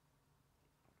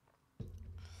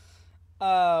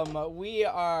 We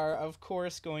are, of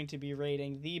course, going to be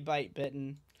rating the Bite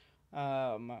Bitten,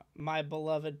 my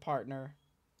beloved partner,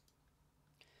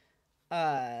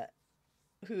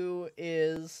 who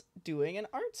is doing an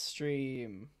art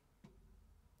stream.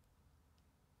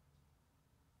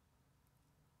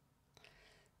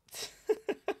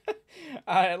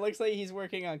 It looks like he's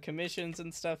working on commissions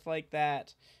and stuff like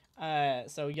that.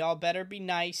 So y'all better be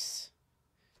nice.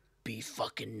 Be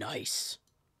fucking nice.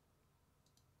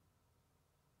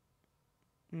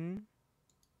 Hmm?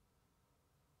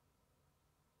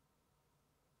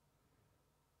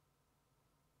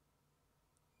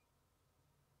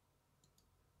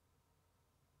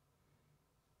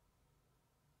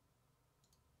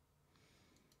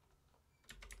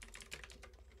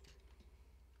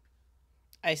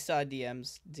 I saw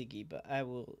DMs, Ziggy, but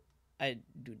I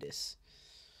do this.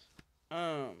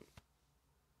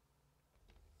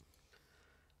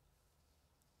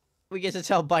 We get to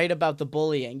tell Bite about the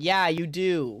bullying. Yeah, you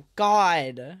do.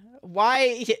 God.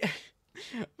 Why?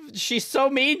 She's so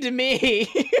mean to me.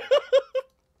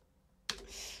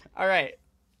 All right.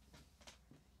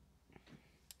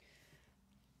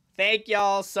 Thank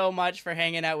y'all so much for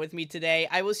hanging out with me today.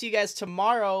 I will see you guys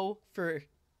tomorrow for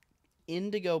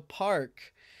Indigo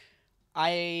Park.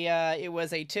 It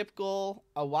was a tip goal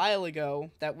a while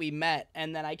ago that we met,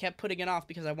 and then I kept putting it off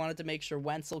because I wanted to make sure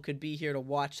Wenzel could be here to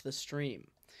watch the stream.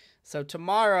 So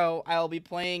tomorrow, I'll be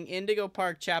playing Indigo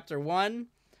Park Chapter 1.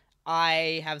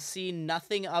 I have seen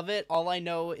nothing of it. All I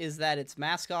know is that it's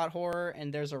mascot horror,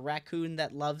 and there's a raccoon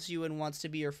that loves you and wants to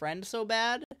be your friend so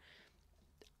bad.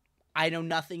 I know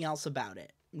nothing else about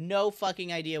it. No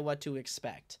fucking idea what to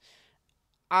expect.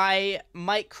 I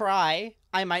might cry.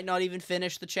 I might not even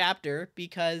finish the chapter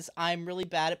because I'm really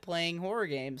bad at playing horror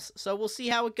games. So we'll see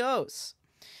how it goes.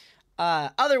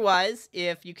 Otherwise,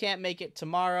 if you can't make it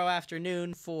tomorrow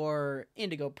afternoon for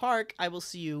Indigo Park, I will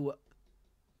see you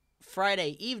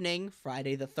Friday evening,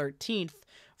 Friday the 13th,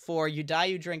 for You Die,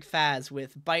 You Drink Faz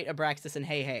with Bite, Abraxas, and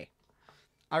Hey Hey.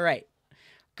 All right.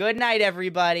 Good night,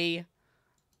 everybody.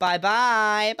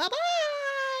 Bye-bye. Bye-bye.